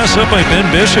about the pass up by Ben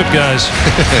Bishop, guys?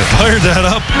 Fired that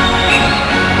up.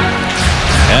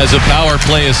 Has a power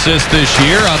play assist this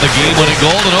year on the game-winning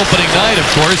goal and opening night, of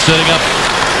course, setting up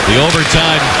the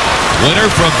overtime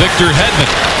winner from Victor Hedman.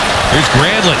 Here's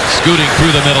Granlund scooting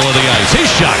through the middle of the ice.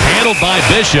 His shot handled by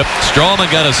Bishop.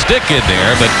 Strawman got a stick in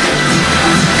there, but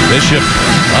Bishop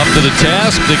up to the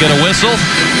task to get a whistle.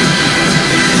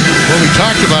 Well, we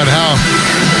talked about how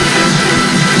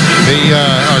they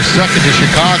are second to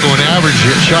Chicago in average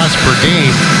shots per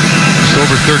game. It's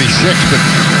over 36, but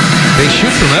they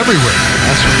shoot from everywhere.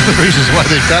 That's one of the reasons why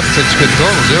they've got such good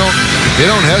totals. They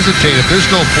don't hesitate. If there's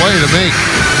no play to make,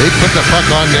 they put the puck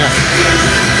on net.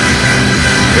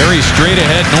 Very straight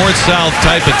ahead, north-south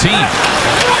type of team.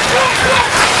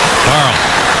 Carl,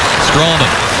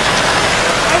 Strawman,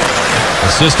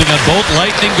 assisting on both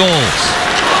Lightning goals.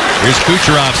 Here's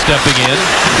Kucherov stepping in.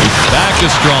 Back to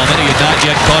Strawman. He had not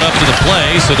yet caught up to the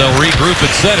play, so they'll regroup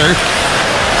at center.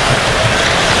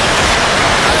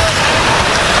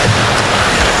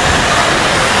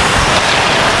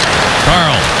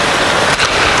 Carl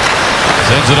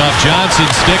sends it off Johnson,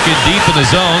 stick in deep in the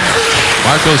zone.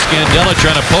 Marco Scandella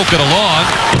trying to poke it along.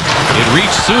 It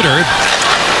reached Suter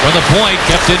from the point,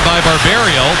 kept in by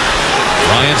Barberio.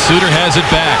 Ryan Suter has it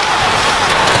back.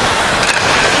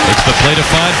 It's the play to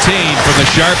Fontaine from the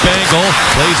sharp angle.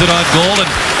 Plays it on goal, and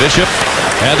Bishop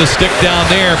had the stick down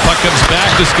there. Puck comes back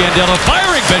to Scandella.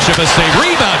 Firing Bishop, a save.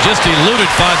 Rebound just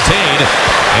eluded Fontaine.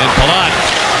 And Palat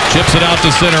chips it out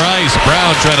to center ice.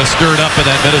 Brown trying to stir it up in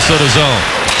that Minnesota zone.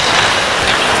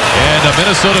 And a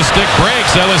Minnesota stick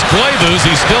breaks. That was Koivu's.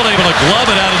 He's still able to glove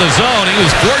it out of the zone. He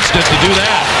was fortunate to do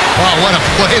that. Wow, what a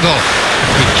play, though.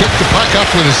 He kicked the puck up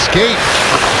with his skate.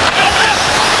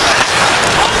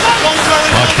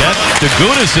 Paquette to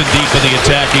Goodison deep in the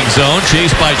attacking zone.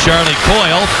 Chased by Charlie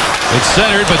Coyle. It's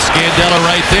centered, but Scandella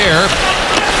right there.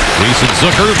 Jason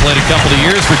Zucker played a couple of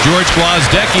years for George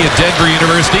Gwozdecky at Denver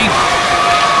University.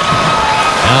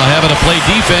 Now having to play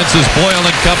defense as Boyle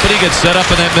and company get set up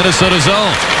in that Minnesota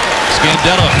zone.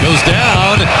 Scandella goes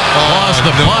down, lost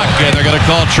the puck, and they're going to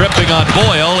call tripping on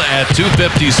Boyle at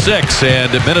 2:56,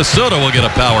 and Minnesota will get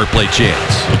a power play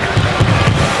chance.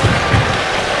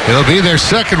 It'll be their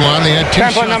second one. They had two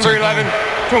Tampa shots. number 11,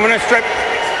 2-minute strip.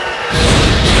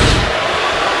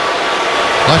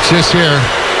 Watch this here.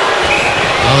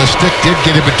 Well, the stick did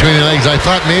get in between the legs. I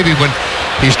thought maybe when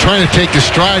he's trying to take the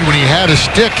stride when he had a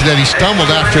stick that he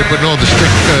stumbled after it, but no, the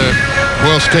stick,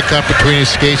 Boyle stick up between his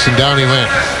skates and down he went.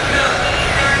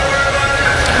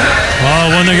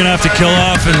 One they're going to have to kill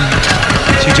off. And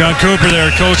see John Cooper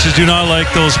there. Coaches do not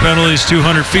like those penalties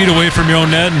 200 feet away from your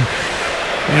own net. And,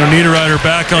 Niederreiter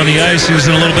back on the ice. He was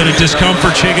in a little bit of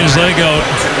discomfort, shaking his leg out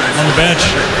on the bench.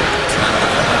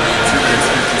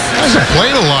 He hasn't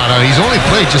played a lot. He's only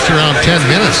played just around 10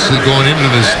 minutes going into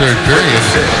this third period.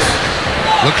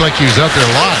 Looked like he was out there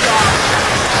a lot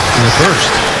in the first.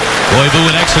 Koivu,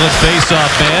 an excellent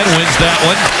face-off man, wins that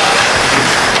one.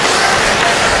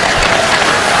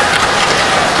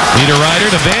 Niederreiter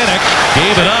to Vanek,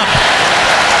 gave it up.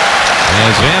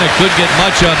 As Vanek couldn't get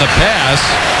much on the pass.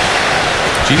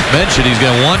 Chief mentioned he's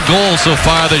got 1 goal so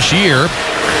far this year.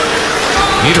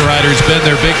 Niederreiter's been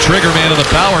their big trigger man of the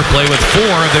power play with 4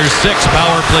 of their 6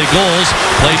 power play goals.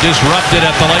 Play disrupted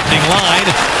at the Lightning line.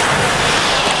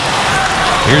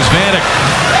 Here's Vanek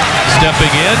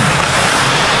stepping in.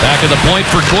 Back at the point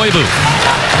for Koivu.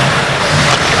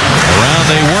 Around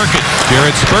they work it.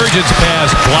 Jared Spurgeon's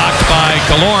pass blocked by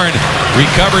Killorn.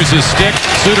 Recovers his stick.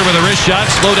 Suter with a wrist shot.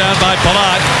 Slowed down by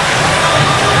Palat.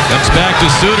 Comes back to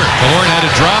Suter. Killorn had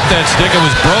to drop that stick. It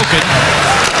was broken.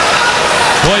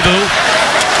 Koivu.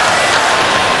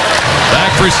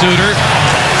 Back for Suter.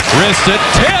 Wrists it.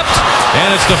 Tipped.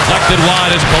 And it's deflected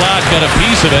wide as Palat got a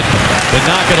piece of it. But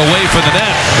knock it away from the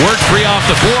net. Worked free off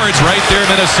the boards right there,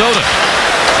 Minnesota.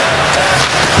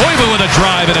 Koivu with a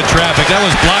drive into traffic. That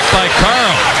was blocked by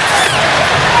Carl.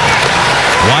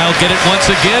 Wild get it once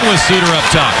again with Suter up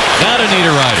top. Not a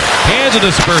Niederreiter. Hands it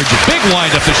to Spurgeon. Big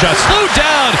wind up the shot. Slowed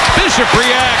down. Bishop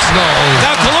reacts. No.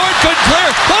 Now Killorn couldn't clear.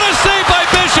 What a save by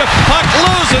Bishop. Puck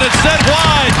loose and it's sent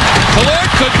wide. Killorn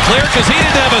couldn't clear because he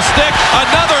didn't have a stick.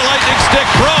 Another Lightning stick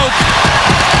broke.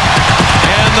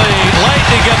 And the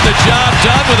Lightning get the job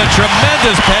done with a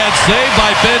tremendous pad save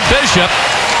by Ben Bishop.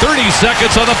 30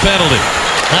 seconds on the penalty.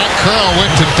 Pat Carl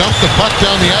went to dump the puck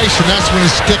down the ice, and that's when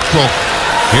his stick broke.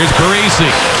 Here's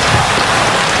Parisi.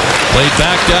 Played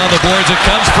back down the boards. It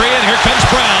comes free, and here comes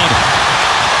Brown.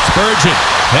 Spurgeon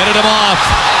headed him off.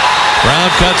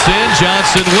 Brown cuts in.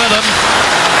 Johnson with him.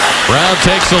 Brown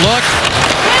takes a look.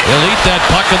 He'll eat that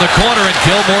puck in the corner and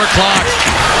kill more clock.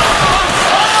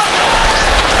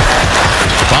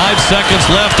 5 seconds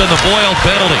left on the Boyle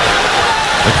penalty.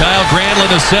 Mikhail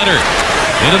Granlund, the center.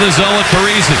 Into the zone with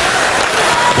Parisi.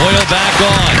 Boyle back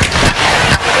on.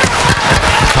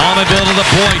 Palmenville to the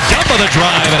point. Dump of the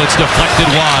drive, and it's deflected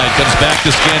wide. Comes back to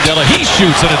Scandella. He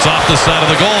shoots, and it's off the side of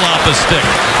the goal, off the stick.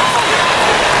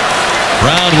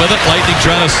 Brown with it. Lightning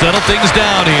trying to settle things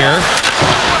down here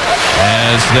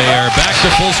as they are back to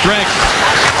full strength.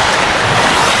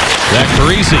 Zach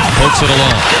Parisi pokes it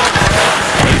along.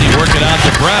 Lightning work it out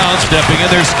to Brown. Stepping in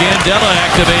there, Scandella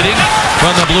activating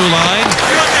from the blue line.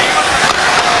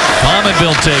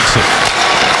 Palmenville takes it.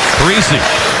 Parisi.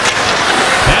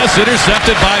 Pass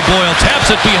intercepted by Boyle.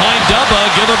 Taps it behind Dumba.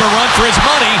 Give him a run for his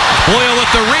money. Boyle with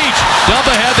the reach.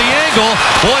 Dumba had the angle.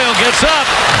 Boyle gets up.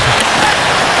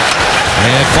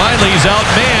 And finally he's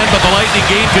outmanned, but the Lightning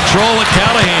gain control with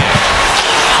Callahan.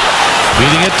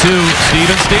 Feeding it to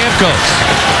Steven Stamkos.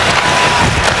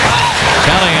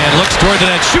 Callahan looks toward the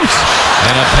net, shoots.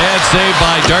 And a pad save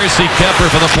by Darcy Kemper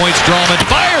for the point. Strawman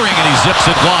firing, and he zips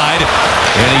it wide.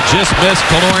 And he just missed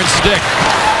Killorn's stick.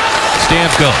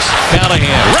 Stamkos,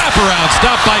 Callahan, wraparound,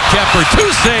 stopped by Kemper.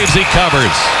 2 saves, he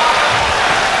covers.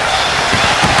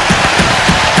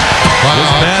 Wow,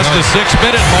 Just past the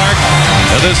 6-minute mark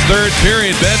of this third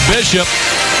period. Ben Bishop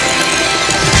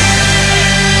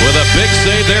with a big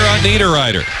save there on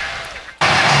Niederreiter.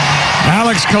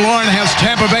 Alex Killorn has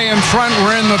Tampa Bay in front.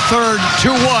 We're in the third,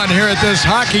 2-1 here at this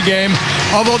hockey game.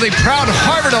 Although the proud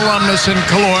Harvard alumnus in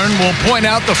Killorn will point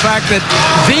out the fact that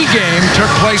the game took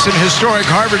place in historic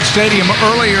Harvard Stadium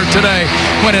earlier today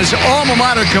when his alma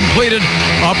mater completed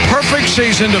a perfect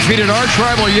season, defeated arch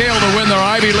rival Yale to win their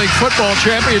Ivy League football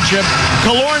championship.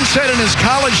 Killorn said in his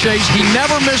college days he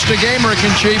never missed a game, Rick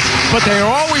and Chief, but they are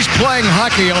always playing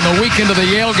hockey on the weekend of the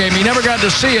Yale game. He never got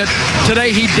to see it.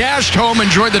 Today he dashed home,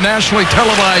 enjoyed the nationally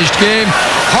televised game.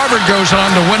 Harvard goes on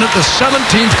to win it, the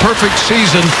 17th perfect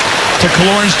season to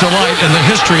Killorn's delight in the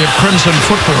history of Crimson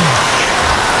football.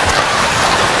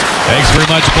 Thanks very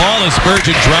much, Paul. As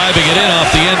Spurgeon driving it in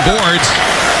off the end boards.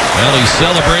 Well, he's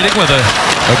celebrating with a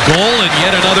goal in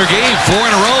yet another game. 4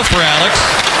 in a row for Alex.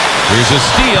 Here's a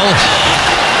steal.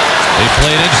 They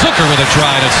played in. Zucker with a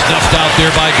try, and it's snuffed out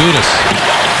there by Gudis.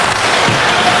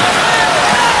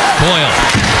 Coyle.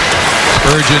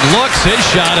 Spurgeon looks. His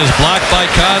shot is blocked by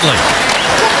Conley.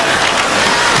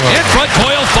 In front,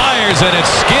 Coyle fires, and it's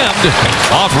skimmed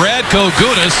off Radko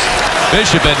Gudis.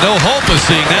 Bishop had no hope of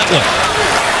seeing that one.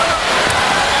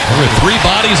 There were 3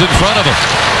 bodies in front of him.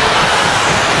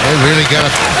 They really got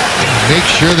to make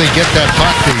sure they get that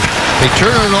puck. They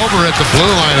turn it over at the blue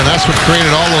line, and that's what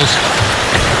created all those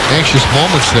anxious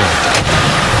moments there.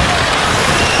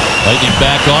 Lightning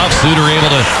back off. Suter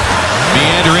able to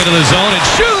meander into the zone and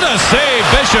shoot a save.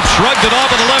 Bishop shrugged it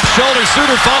off on the left shoulder.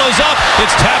 Suter follows up.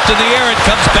 It's tapped in the air. It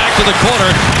comes back to the corner.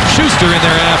 Schuster in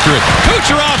there after it.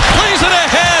 Kucherov plays it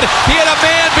ahead. He had a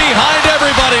man behind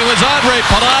everybody. It was Andre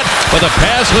Palat, but the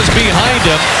pass was behind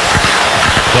him.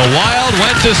 The Wild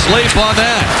went to sleep on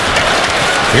that.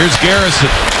 Here's Garrison.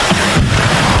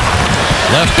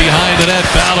 Left behind the net,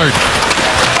 Ballard.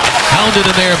 Hounded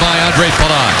in there by Andre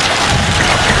Palat.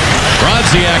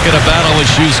 Brodziak in a battle with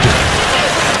Schuster.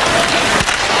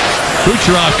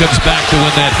 Kucherov comes back to win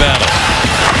that battle.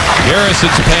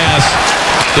 Garrison's pass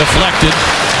deflected.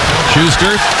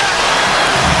 Schuster.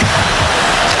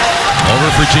 Over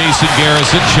for Jason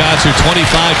Garrison. Shots are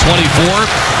 25-24.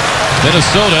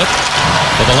 Minnesota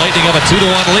with the Lightning have a 2-1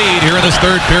 lead here in this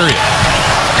third period.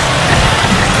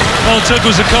 All it took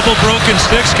was a couple broken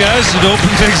sticks, guys, to open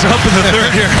things up in the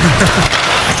third here.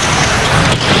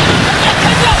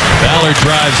 Ballard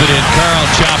drives it in. Carl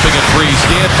chopping it free.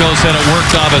 Stamkos had it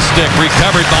worked off a stick.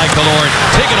 Recovered by Killorn.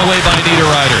 Taken away by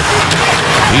Niederreiter.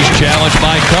 He's challenged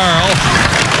by Carl.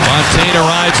 Montana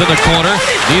rides in the corner.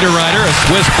 Niederreiter, a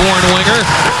Swiss-born winger.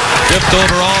 Fifth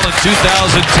overall in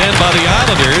 2010 by the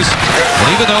Islanders. And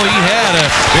even though he had a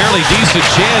fairly decent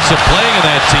chance of playing in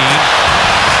that team,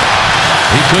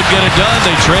 he could get it done.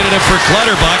 They traded him for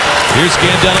Clutterbuck. Here's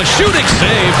Scandella. Shooting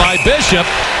save by Bishop.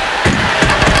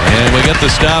 And we get the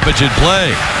stoppage in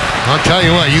play. I'll tell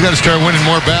you what, you got to start winning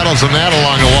more battles than that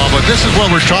along the wall. But this is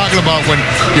what we're talking about when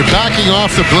you're backing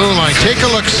off the blue line. Take a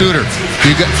look, Suter.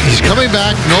 He's coming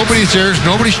back. Nobody's there.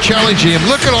 Nobody's challenging him.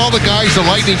 Look at all the guys the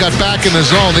Lightning got back in the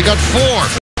zone. They got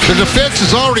 4. The defense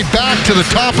is already back to the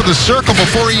top of the circle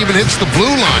before he even hits the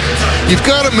blue line. You've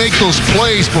got to make those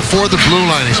plays before the blue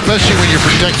line, especially when you're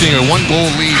protecting a 1-goal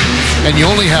lead and you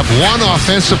only have one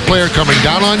offensive player coming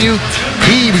down on you.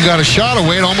 He even got a shot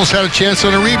away and almost had a chance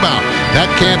on a rebound.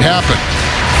 That can't happen.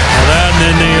 Well, that and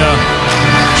then the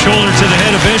shoulder to the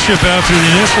head of Bishop after the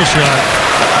initial shot.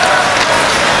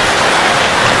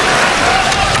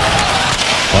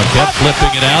 Kept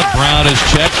flipping it out. Brown is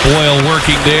checked. Boyle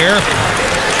working there.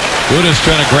 Gudas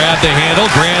trying to grab the handle.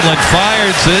 Granlund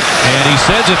fires it, and he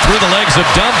sends it through the legs of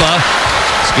Dumba.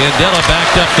 Scandella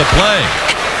backed up the play.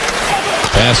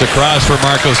 Pass across for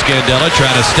Marco Scandella,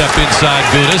 trying to step inside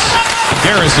Gudas.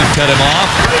 Garrison cut him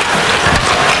off.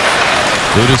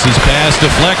 Gudas' pass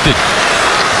deflected.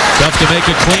 Tough to make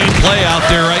a clean play out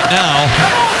there right now.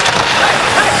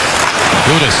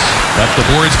 Gudas up the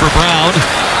boards for Brown.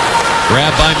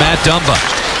 Grabbed by Matt Dumba.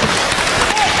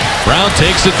 Brown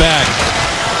takes it back.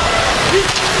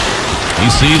 He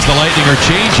sees the Lightning are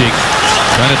changing.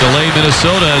 Trying to delay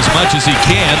Minnesota as much as he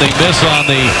can. They miss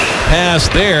on the pass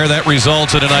there. That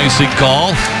results in an icing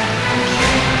call.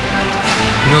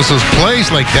 You know, those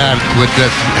plays like that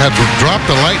have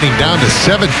dropped the Lightning down to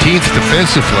 17th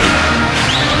defensively.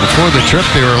 Before the trip,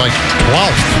 they were like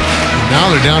 12th.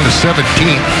 Now they're down to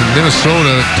 17th.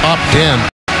 Minnesota, top 10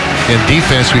 in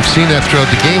defense. We've seen that throughout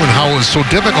the game and how it was so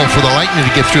difficult for the Lightning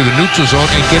to get through the neutral zone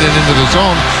and get it into the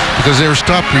zone because they were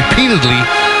stopped repeatedly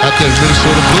at the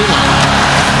Minnesota blue line.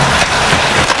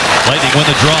 Lightning win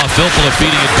the draw. Filppula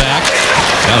feeding it back.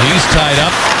 Now he's tied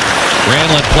up.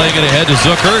 Granlund playing it ahead to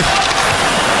Zucker.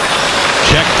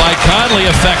 Checked by Conley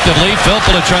effectively.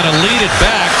 Filppula trying to lead it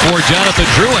back for Jonathan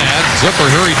Drouin. Zucker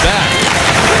hurried back.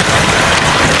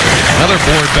 Another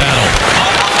board battle.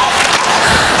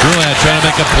 Drouin trying to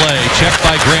make a play. Checked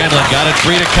by Granlund. Got it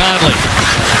free to Conley.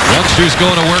 Youngster's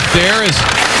going to work there as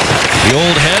the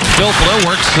old head, Filppula,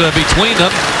 works between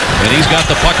them. And he's got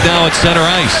the puck now at center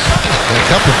ice. A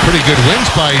couple of pretty good wins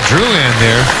by Drouin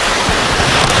there.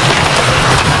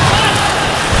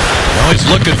 Always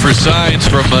looking for signs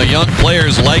from young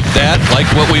players like that, like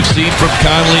what we've seen from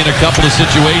Conley in a couple of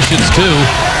situations too.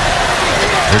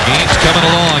 Their game's coming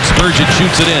along. Spurgeon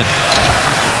shoots it in.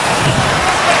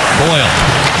 Boyle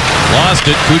lost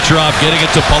it. Kucherov getting it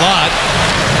to Palat.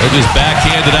 It was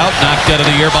backhanded out, knocked out of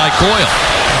the air by Coyle.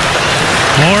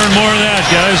 More and more of that,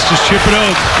 guys. Just chip it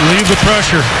out. Leave the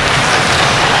pressure.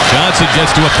 Johnson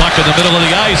gets to a puck in the middle of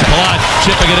the ice. Palat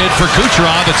chipping it in for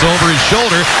Kucherov. It's over his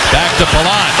shoulder. Back to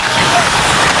Palat.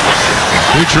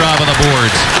 Kucherov on the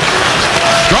boards.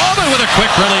 Strawman with a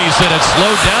quick release, and it's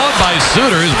slowed down by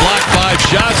Suter, who's blocked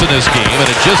 5 shots in this game, and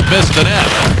it just missed the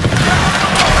net.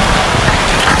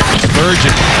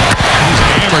 Spurgeon. He's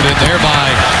hammered in there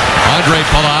by Andre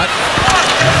Palat.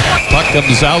 Puck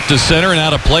comes out to center and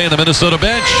out of play in the Minnesota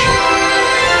bench.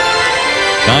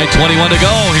 9:21 to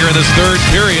go here in this third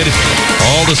period.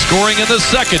 All the scoring in the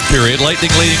second period.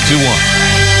 Lightning leading 2-1.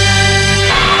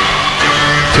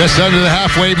 Just under the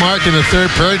halfway mark in the third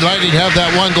period. Lightning have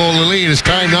that one-goal lead. It's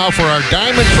time now for our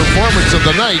diamond performance of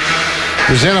the night,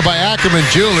 presented by Ackerman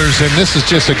Jewelers. And this is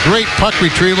just a great puck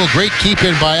retrieval. Great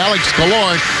keep-in by Alex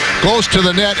Killorn. Goes to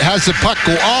the net, has the puck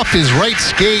go off his right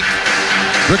skate.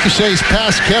 Ricochets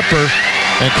past Kemper.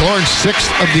 And Killorn's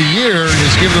 6th of the year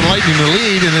has given the Lightning the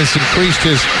lead and has increased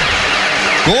his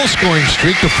goal-scoring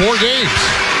streak to 4 games.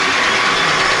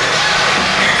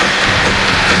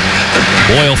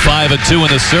 Boyle 5-2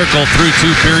 in the circle through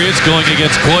 2 periods, going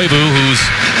against Koivu, who's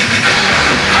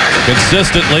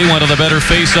consistently one of the better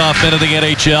face-off men in the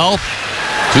NHL.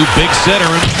 2 big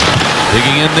centers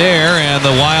digging in there, and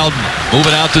the Wild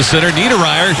moving out to center.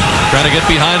 Niederreiter trying to get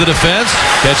behind the defense,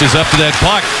 catches up to that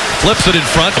puck, flips it in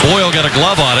front. Boyle got a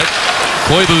glove on it.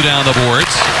 Koivu down the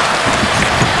boards.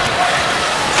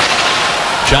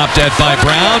 Chopped at by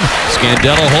Brown.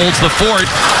 Scandella holds the fort.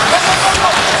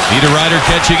 Niederreiter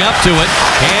catching up to it.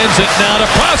 Hands it now to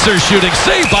Prosser, shooting.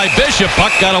 Saved by Bishop.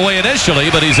 Puck got away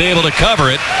initially, but he's able to cover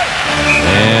it.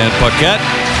 And Paquette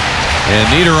and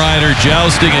Niederreiter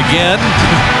jousting again.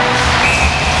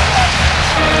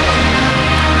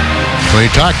 When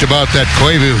he talked about that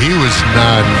Koivu, he was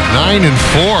 9-4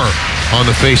 on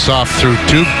the face-off through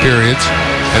 2 periods.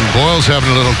 And Boyle's having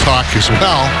a little talk as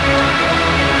well.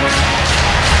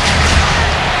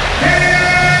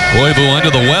 Koivu under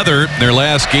the weather in their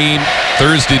last game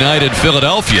Thursday night in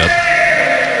Philadelphia.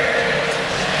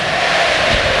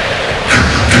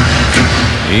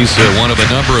 He's one of a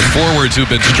number of forwards who've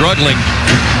been struggling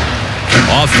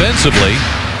offensively.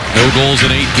 No goals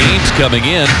in 8 games coming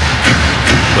in.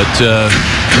 But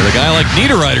with a guy like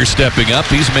Niederreiter stepping up,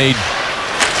 he's made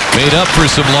up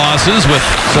for some losses with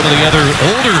some of the other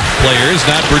older players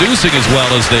not producing as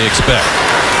well as they expect.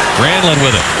 Granlund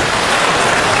with it.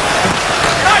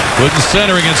 Wooden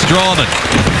center against Strawman.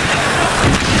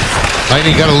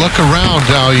 Lightning got to look around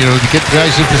now, to get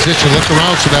guys in position, look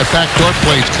around so that backdoor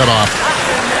play's cut off.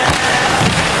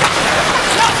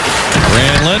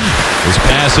 Granlund, his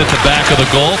pass at the back of the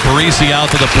goal. Parisi out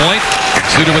to the point.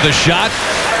 Suter with a shot.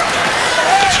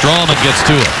 Strawman gets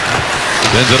to it.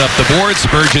 Sends it up the board.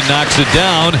 Spurgeon knocks it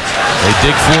down. They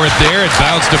dig for it there. It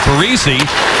bounced to Parisi.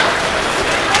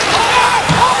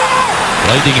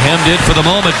 Lightning hemmed in for the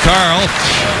moment. Carl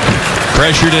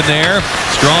pressured in there.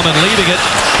 Strawman leading it.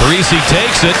 Parisi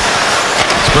takes it.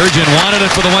 Spurgeon wanted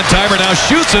it for the one-timer. Now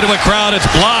shoots into a crowd. It's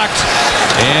blocked.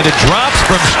 And it drops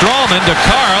from Strawman to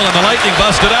Carl, and the Lightning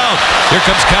busted out. Here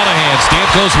comes Callahan.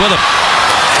 Stamkos with him.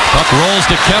 Puck rolls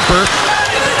to Kemper.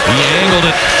 He angled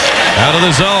it out of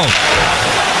the zone.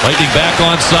 Lightning back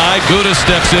onside. Gouda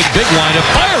steps in. Big windup.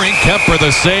 Firing. Kemper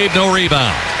the save. No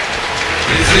rebound.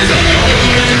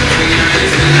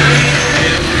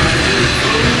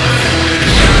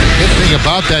 Good thing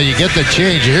about that, you get the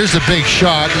change. Here's the big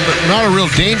shot. Not a real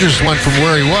dangerous one from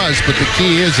where he was, but the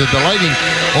key is that the Lightning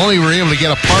only were able to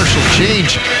get a partial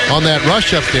change on that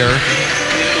rush up there.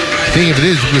 The thing of it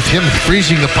is, with him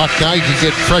freezing the puck now, you can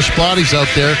get fresh bodies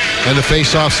out there and the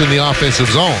face-offs in the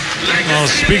offensive zone. Well,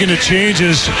 speaking of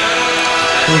changes,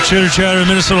 little chitter-chatter,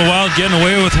 Minnesota Wild getting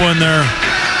away with one there.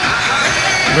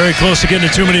 Very close to getting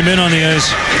to too many men on the ice.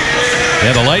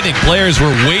 Yeah, the Lightning players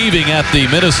were waving at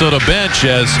the Minnesota bench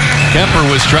as Kemper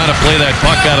was trying to play that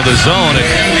puck out of the zone. And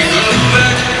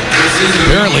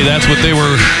apparently that's what they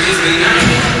were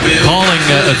calling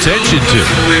attention to.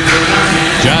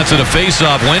 Johnson, a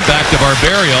face-off, went back to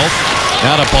Barberio.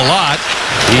 Now to Palat.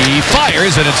 He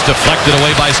fires, and it's deflected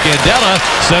away by Scandella.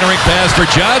 Centering pass for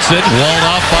Johnson. Walled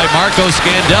off by Marco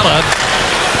Scandella,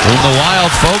 whom the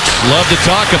Wild folks love to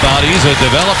talk about. He's a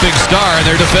developing star in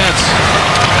their defense.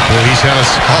 Well, he's had a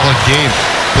solid game.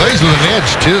 Plays with an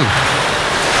edge, too.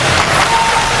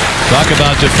 Talk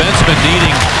about defensemen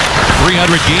needing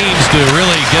 300 games to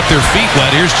really get their feet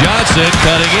wet. Here's Johnson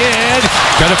cutting in.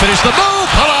 Trying to finish the move.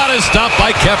 Palat is stopped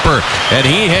by Kemper, and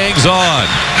he hangs on.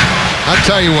 I'll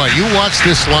tell you what, you watch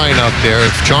this line out there.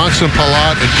 Johnson,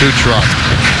 Palat, and Kucherov.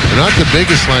 They're not the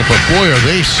biggest line, but boy, are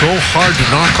they so hard to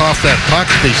knock off that puck.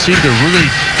 They seem to really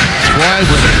thrive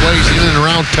when it plays in and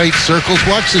around tight circles.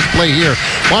 Watch this play here.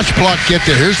 Watch Palat get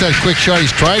there. Here's that quick shot.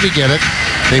 He's trying to get it.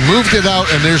 They moved it out,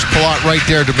 and there's Palat right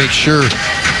there to make sure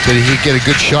that he could get a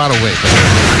good shot away.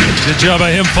 Good job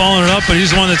by him following it up, but he's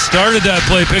the one that started that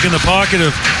play, picking the pocket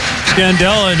of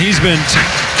Scandella, and he's been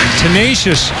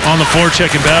tenacious on the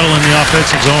forecheck and battle in the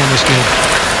offensive zone in this game.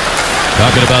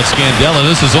 Talking about Scandella,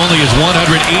 this is only his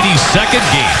 182nd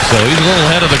game, so he's a little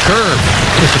ahead of the curve.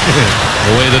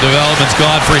 The way the development's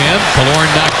gone for him.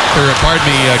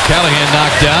 Callahan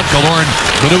knocked down. Killorn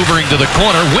maneuvering to the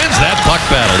corner, wins that puck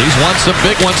battle. He's won some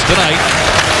big ones tonight.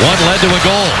 One led to a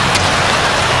goal.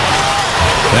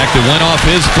 In fact, it went off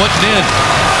his foot and in.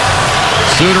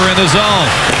 Suter in the zone.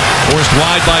 Forced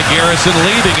wide by Garrison,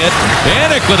 leaving it.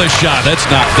 Vanek with a shot. That's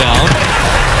knocked down.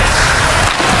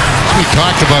 We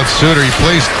talked about Suter. He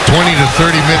plays 20 to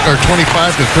 30 minutes or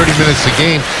 25 to 30 minutes a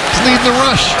game. He's leading the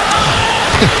rush.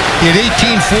 He had 14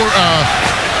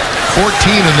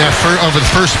 in that over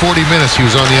the first 40 minutes he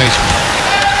was on the ice.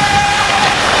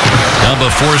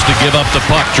 Tampa forced to give up the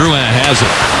puck. Drouin has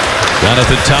it.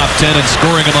 Jonathan top 10 in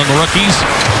scoring among rookies.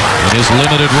 In his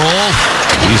limited role,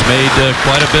 he's made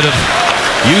quite a bit of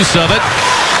use of it.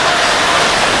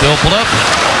 Filppula.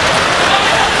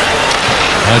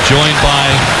 Joined by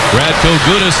Radko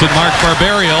Gudas and Mark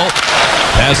Barberio.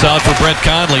 Pass out for Brett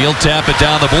Conley. He'll tap it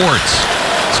down the boards.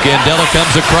 Scandella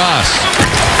comes across.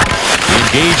 He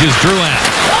engages Drouin.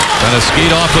 Trying to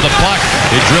skate off with a puck.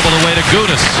 It dribbled away to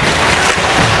Gudas.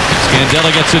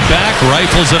 Scandella gets it back.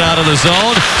 Rifles it out of the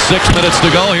zone. 6 minutes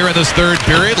to go here in this third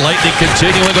period. Lightning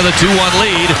continuing with a 2-1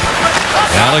 lead.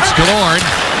 Alex Killorn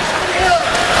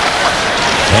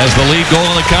has the lead goal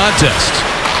in the contest.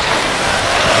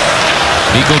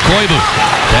 Mikko Koivu.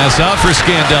 Pass out for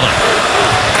Scandella.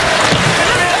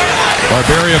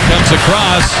 Barberio comes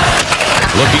across.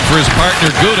 Looking for his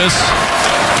partner Gudas.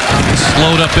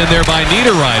 Slowed up in there by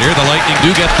Niederreiter. The Lightning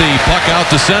do get the puck out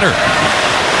to center.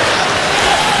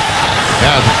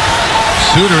 Yeah,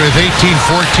 Suter at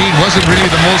 18-14 wasn't really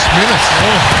the most minutes.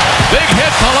 Big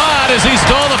hit Palat as he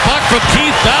stole the puck from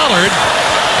Keith Ballard.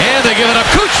 And they give it up.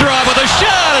 Kucherov with a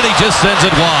shot, and he just sends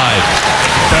it wide.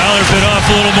 Ballard bit off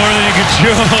a little more than he could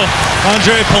chew.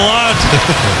 Andre Palat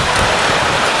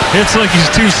hits like he's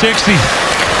 260.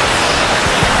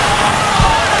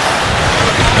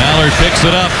 Ballard picks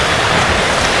it up.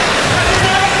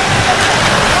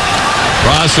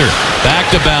 Prosser back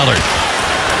to Ballard.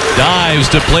 Dives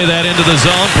to play that into the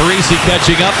zone. Parisi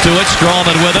catching up to it.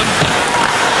 Strawman with him.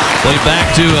 Play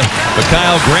back to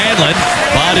Mikhail Granlund.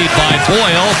 Bodied by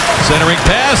Boyle. Centering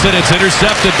pass, and it's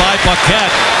intercepted by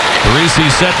Paquette. Parisi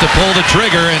set to pull the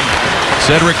trigger, and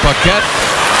Cedric Paquette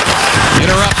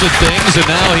interrupted things, and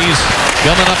now he's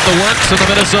coming up the works in the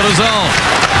Minnesota zone.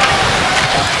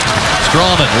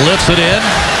 Strawman lifts it in.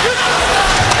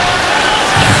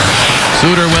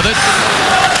 Suter with it.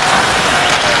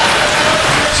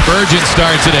 Spurgeon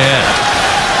starts it ahead.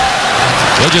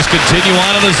 He'll just continue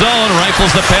on in the zone.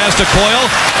 Rifles the pass to Coyle.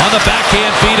 On the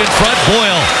backhand feed in front.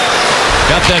 Boyle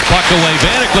got that puck away.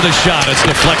 Vanek with a shot. It's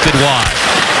deflected wide.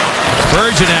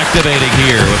 Spurgeon activating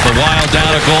here with the Wild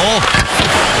down a goal.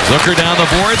 Zucker down the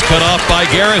boards. Cut off by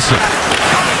Garrison.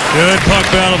 Good puck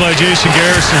battle by Jason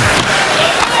Garrison.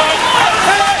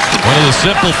 One of the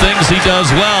simple things he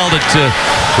does well that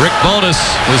Rick Bowness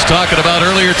was talking about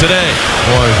earlier today.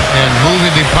 Boy, and moving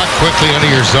the puck quickly out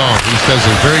of your zone. He does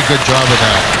a very good job of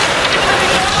that.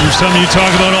 There's something you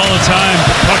talk about all the time,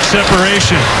 puck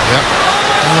separation. Yep.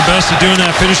 One of the best at doing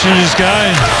that, finishing his guy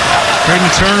and creating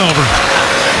a turnover.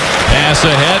 Pass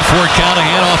ahead for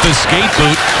Callahan off his skate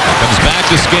boot. Comes back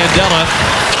to Scandella.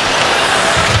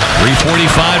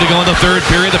 3:45 to go in the third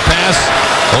period. The pass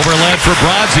overled for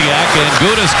Brodziak, and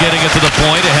Gudas getting it to the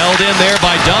point. Held in there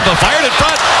by Dumba. Fired in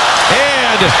front.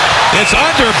 And it's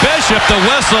under Bishop. The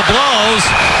whistle blows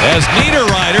as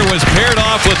Niederreiter was paired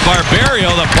off with Barberio.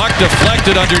 The puck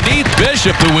deflected underneath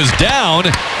Bishop, who was down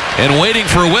and waiting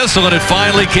for a whistle, and it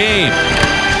finally came.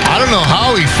 I don't know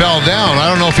how he fell down. I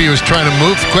don't know if he was trying to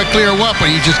move quickly or what, but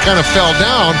he just kind of fell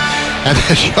down, and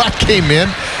the shot came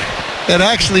in. It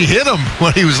actually hit him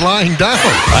when he was lying down.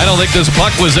 I don't think this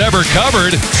puck was ever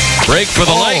covered. Break for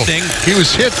the Lightning. He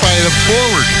was hit by the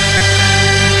forward.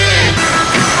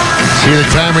 See the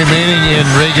time remaining in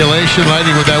regulation.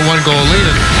 Lightning with that 1-goal lead.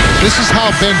 And this is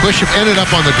how Ben Bishop ended up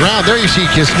on the ground. There you see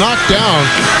he gets knocked down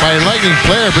by a Lightning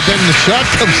player, but then the shot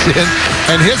comes in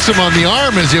and hits him on the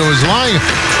arm as he was lying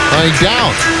down.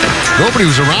 Nobody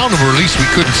was around him, or at least we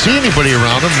couldn't see anybody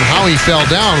around him. And how he fell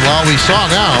down, well, we saw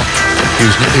now.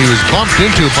 He was bumped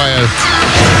into by a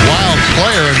Wild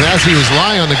player, and as he was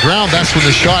lying on the ground, that's when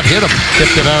the shot hit him,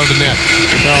 tipped it out of the net.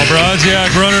 Now Brodziak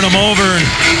running him over,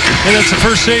 and that's the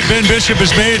first save Ben Bishop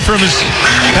has made from his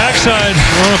backside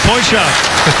on a point shot.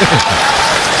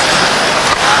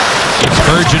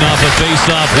 Spurgeon off a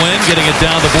face-off win, getting it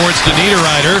down the boards to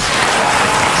Niederreiter.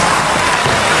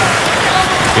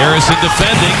 Garrison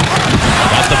defending,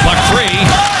 got the puck free.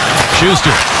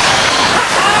 Schuster.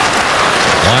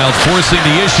 Wild forcing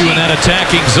the issue in that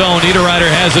attacking zone. Niederreiter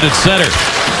has it at center.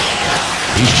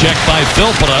 He's checked by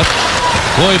Filppula.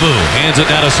 Koivu hands it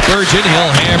down to Spurgeon.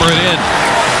 He'll hammer it in.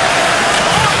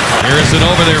 Harrison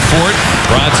over there for it.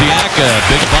 Brodziak, a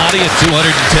big body at 210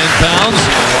 pounds.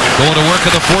 Going to work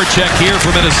on the forecheck here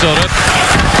for Minnesota.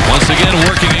 Once again,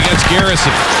 working against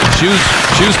Garrison.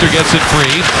 Schuster gets it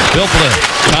free. Filppula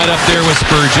tied up there with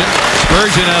Spurgeon.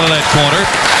 Spurgeon out of that corner.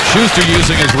 Schuster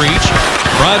using his reach.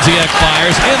 Brodziak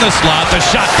fires in the slot. The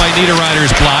shot by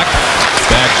Niederreiter's blocked.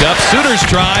 Backed up. Suter's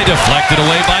try. Deflected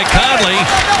away by Conley.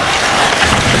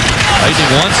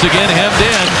 Lightning once again hemmed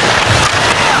in.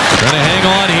 Trying to hang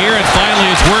on here, and finally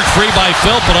it's worked free by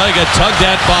Filppula. He got tugged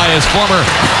at by his former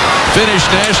Finnish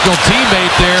national teammate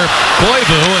there,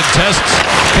 Koivu, and tests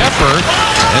Kemper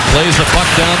and plays the puck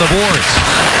down the boards.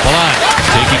 Palat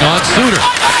taking on Suter.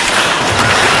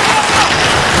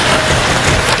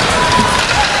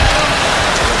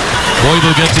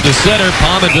 Koivu gets to the center.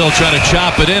 Pominville trying to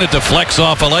chop it in. It deflects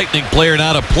off a Lightning player,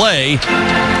 not a play.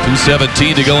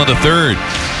 2:17 to go in the third.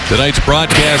 Tonight's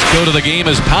broadcast code of the game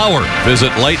is power.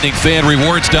 Visit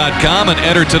lightningfanrewards.com and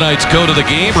enter tonight's code of the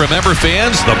game. Remember,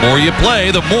 fans, the more you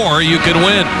play, the more you can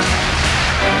win.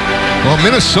 Well,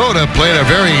 Minnesota played a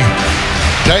very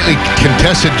tightly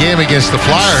contested game against the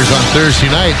Flyers on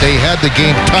Thursday night. They had the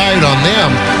game tied on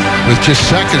them with just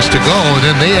seconds to go, and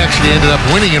then they actually ended up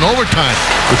winning in overtime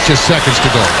with just seconds to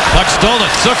go. Puck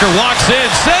stolen. Zucker walks in,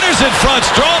 centers in front.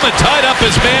 Stroman tied up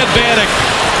his man Vanek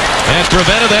and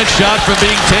prevented that shot from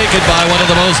being taken by one of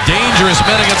the most dangerous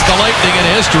men against the Lightning in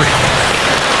history.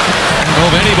 I don't know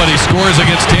if anybody scores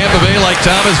against Tampa Bay like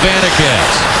Thomas Vanek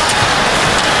has.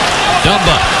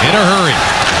 Dumba in a hurry.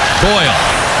 Boyle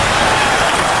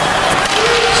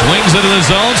swings into the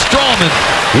zone. Stroman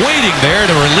waiting there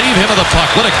to relieve him of the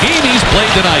puck. What a game he's played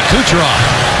tonight. Kucherov.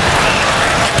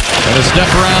 And a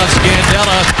step around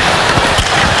Scandella.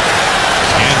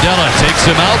 Scandella takes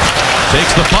him out.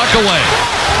 Takes the puck away.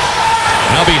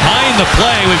 Now behind the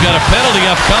play, we've got a penalty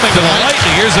upcoming to the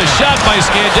Lightning. Here's a shot by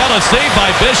Scandella, saved by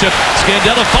Bishop.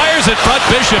 Scandella fires it front.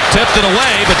 Bishop tipped it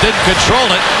away, but didn't control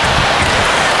it.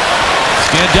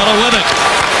 Scandella with it.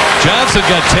 Johnson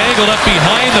got tangled up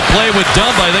behind the play with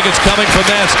Dumba. I think it's coming from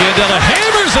that. Scandella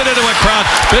hammers it into a crowd.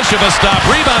 Bishop a stop.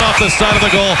 Rebound off the side of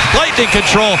the goal. Lightning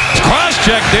control.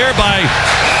 Cross-check there by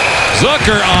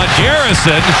Zucker on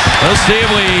Garrison. Let's see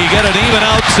if we get an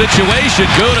even-out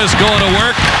situation. Gudas going to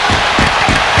work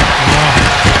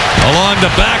along the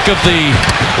back of the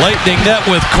Lightning net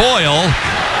with Coyle.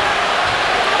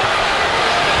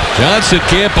 Johnson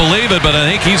can't believe it, but I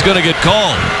think he's going to get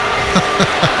called.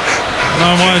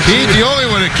 He's the only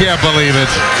one that can't believe it.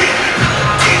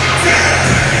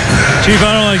 Chief,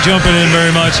 I don't like jumping in very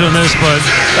much on this, but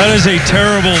that is a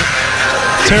terrible,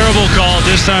 terrible call at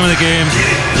this time of the game.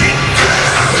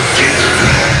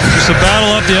 Just a battle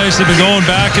up the ice. They've been going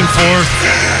back and forth.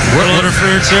 Little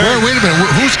interference there. Wait a minute.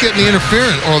 Who's getting the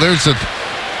interference? Oh, there's a...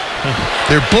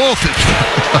 They're both...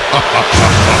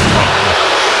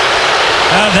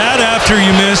 that after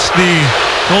you missed the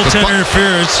goaltender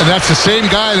interference. And that's the same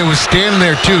guy that was standing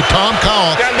there, too. Tom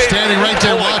Cowell standing right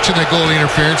there watching the goalie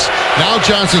interference. Now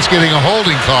Johnson's getting a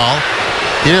holding call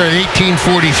here at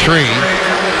 18:43.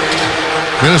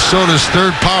 Minnesota's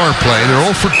third power play. They're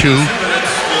 0 for 2.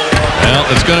 Well,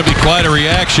 it's going to be quite a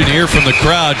reaction here from the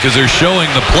crowd because they're showing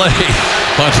the play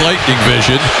on Lightning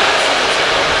Vision.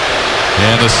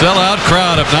 And the sellout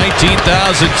crowd of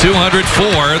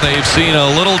 19,204. They've seen a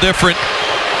little different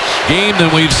game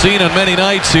than we've seen on many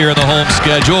nights here in the home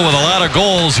schedule with a lot of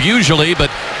goals usually, but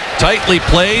tightly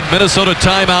played. Minnesota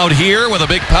timeout here with a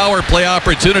big power play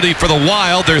opportunity for the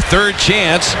Wild, their third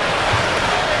chance.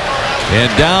 And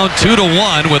down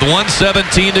 2-1 with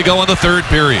 1:17 to go in the third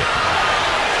period.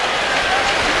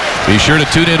 Be sure to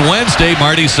tune in Wednesday.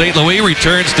 Marty St. Louis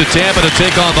returns to Tampa to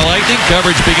take on the Lightning.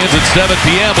 Coverage begins at 7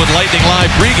 p.m. with Lightning Live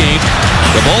pregame.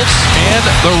 The Bolts and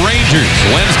the Rangers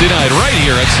Wednesday night right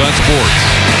here at Sun Sports.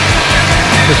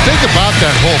 The thing about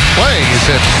that whole play is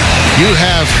that you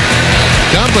have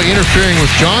Dumba interfering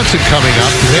with Johnson coming up,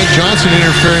 and then Johnson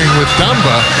interfering with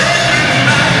Dumba.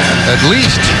 At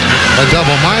least a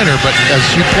double minor, but as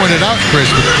you pointed out, Chris,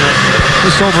 with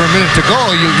just over a minute to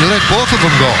go, you let both of them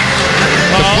go.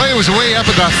 The play was way up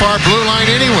at that far blue line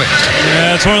anyway.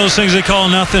 Yeah, it's one of those things they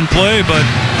call nothing play, but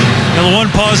the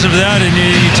one positive of that, and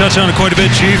you touch on it quite a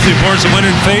bit, Chief, the importance of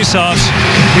winning faceoffs.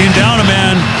 Being down a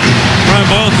man, Brian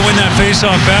Boyle can win that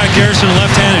faceoff back. Garrison, a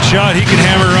left-handed shot, he can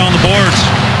hammer it around the boards.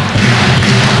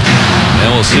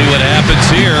 And we'll see what happens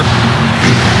here.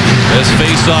 This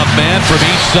face-off man from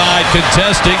each side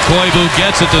contesting. Koivu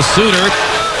gets it to Suter.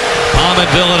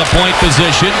 Pominville in a point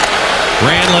position.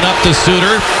 Granlund up to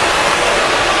Suter.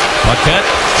 Paquette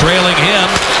trailing him.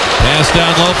 Pass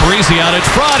down low. Parisi out in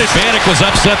front. Vanek was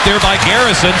upset there by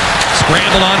Garrison.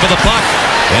 Scrambled on for the puck.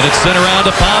 And it's sent around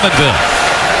to Pominville.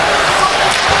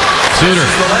 Suter.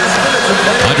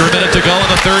 Under a minute to go in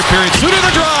the third period. Suter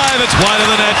the drive. It's wide of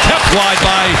the net. Kept wide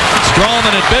by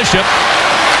Strawman and Bishop.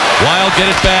 Wild get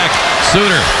it back.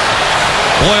 Suter.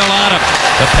 Boyle on him.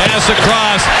 The pass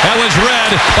across. That was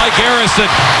read by Garrison.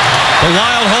 The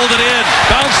Wild hold it in.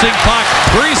 Bouncing puck.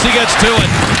 Parisi gets to it.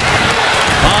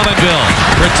 Pominville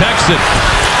protects it.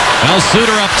 Now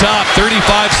Suter up top.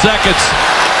 35 seconds.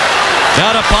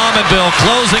 Now to Pominville.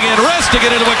 Closing in. Resting it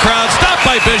into a crowd. Stopped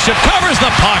by Bishop. Covers the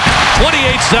puck. 28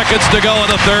 seconds to go in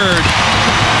the third.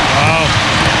 Wow.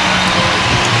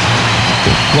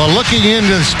 Well, looking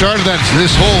into the start of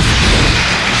this whole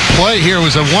play here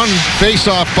was a one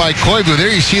face-off by Koivu. There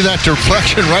you see that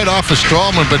deflection right off of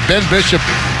Strawman, but Ben Bishop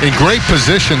in great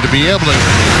position to be able to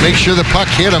make sure the puck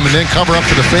hit him and then cover up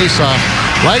for the face-off.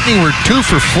 Lightning were 2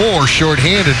 for 4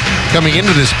 shorthanded coming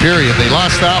into this period. They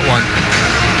lost that one.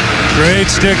 Great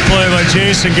stick play by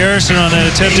Jason Garrison on that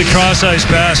attempted cross-ice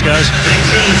pass, guys.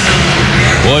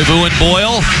 Koivu and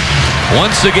Boyle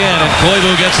once again, and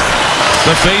Koivu gets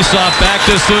the face-off back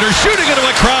to Suter, shooting into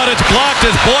a crowd. It's blocked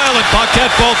as Boyle and Paquette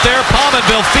both there.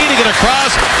 Pominville feeding it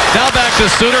across. Now back to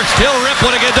Suter. He'll rip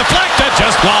one again. Deflected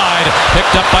just wide.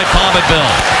 Picked up by Pominville.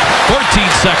 14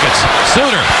 seconds.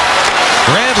 Suter.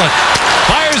 Granlund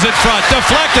fires in front.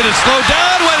 Deflected and slowed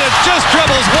down when it just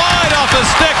dribbles wide off the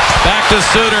stick. Back to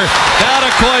Suter. Now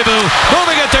to Koivu.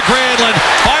 Moving it to Granlund.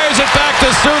 Fires it back to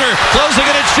Suter. Closing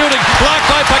it and shooting. Blocked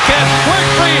by Paquette. Work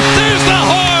free. There's the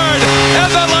horn.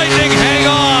 And the Lightning hang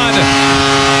on.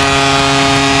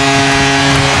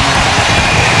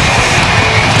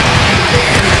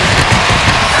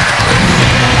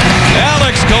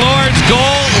 Alex Killorn's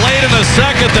goal late in the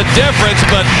second, the difference,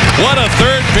 but what a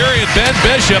third period. Ben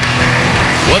Bishop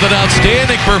with an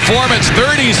outstanding performance.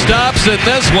 30 stops in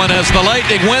this one as the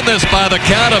Lightning win this by the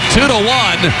count of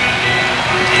 2-1.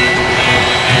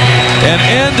 And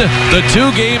end the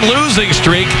 2-game losing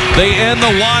streak. They end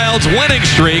the Wild's winning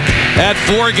streak at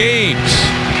 4 games.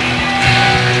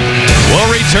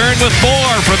 We'll return with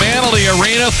more from Amalie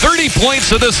Arena. 30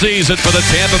 points of the season for the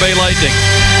Tampa Bay Lightning.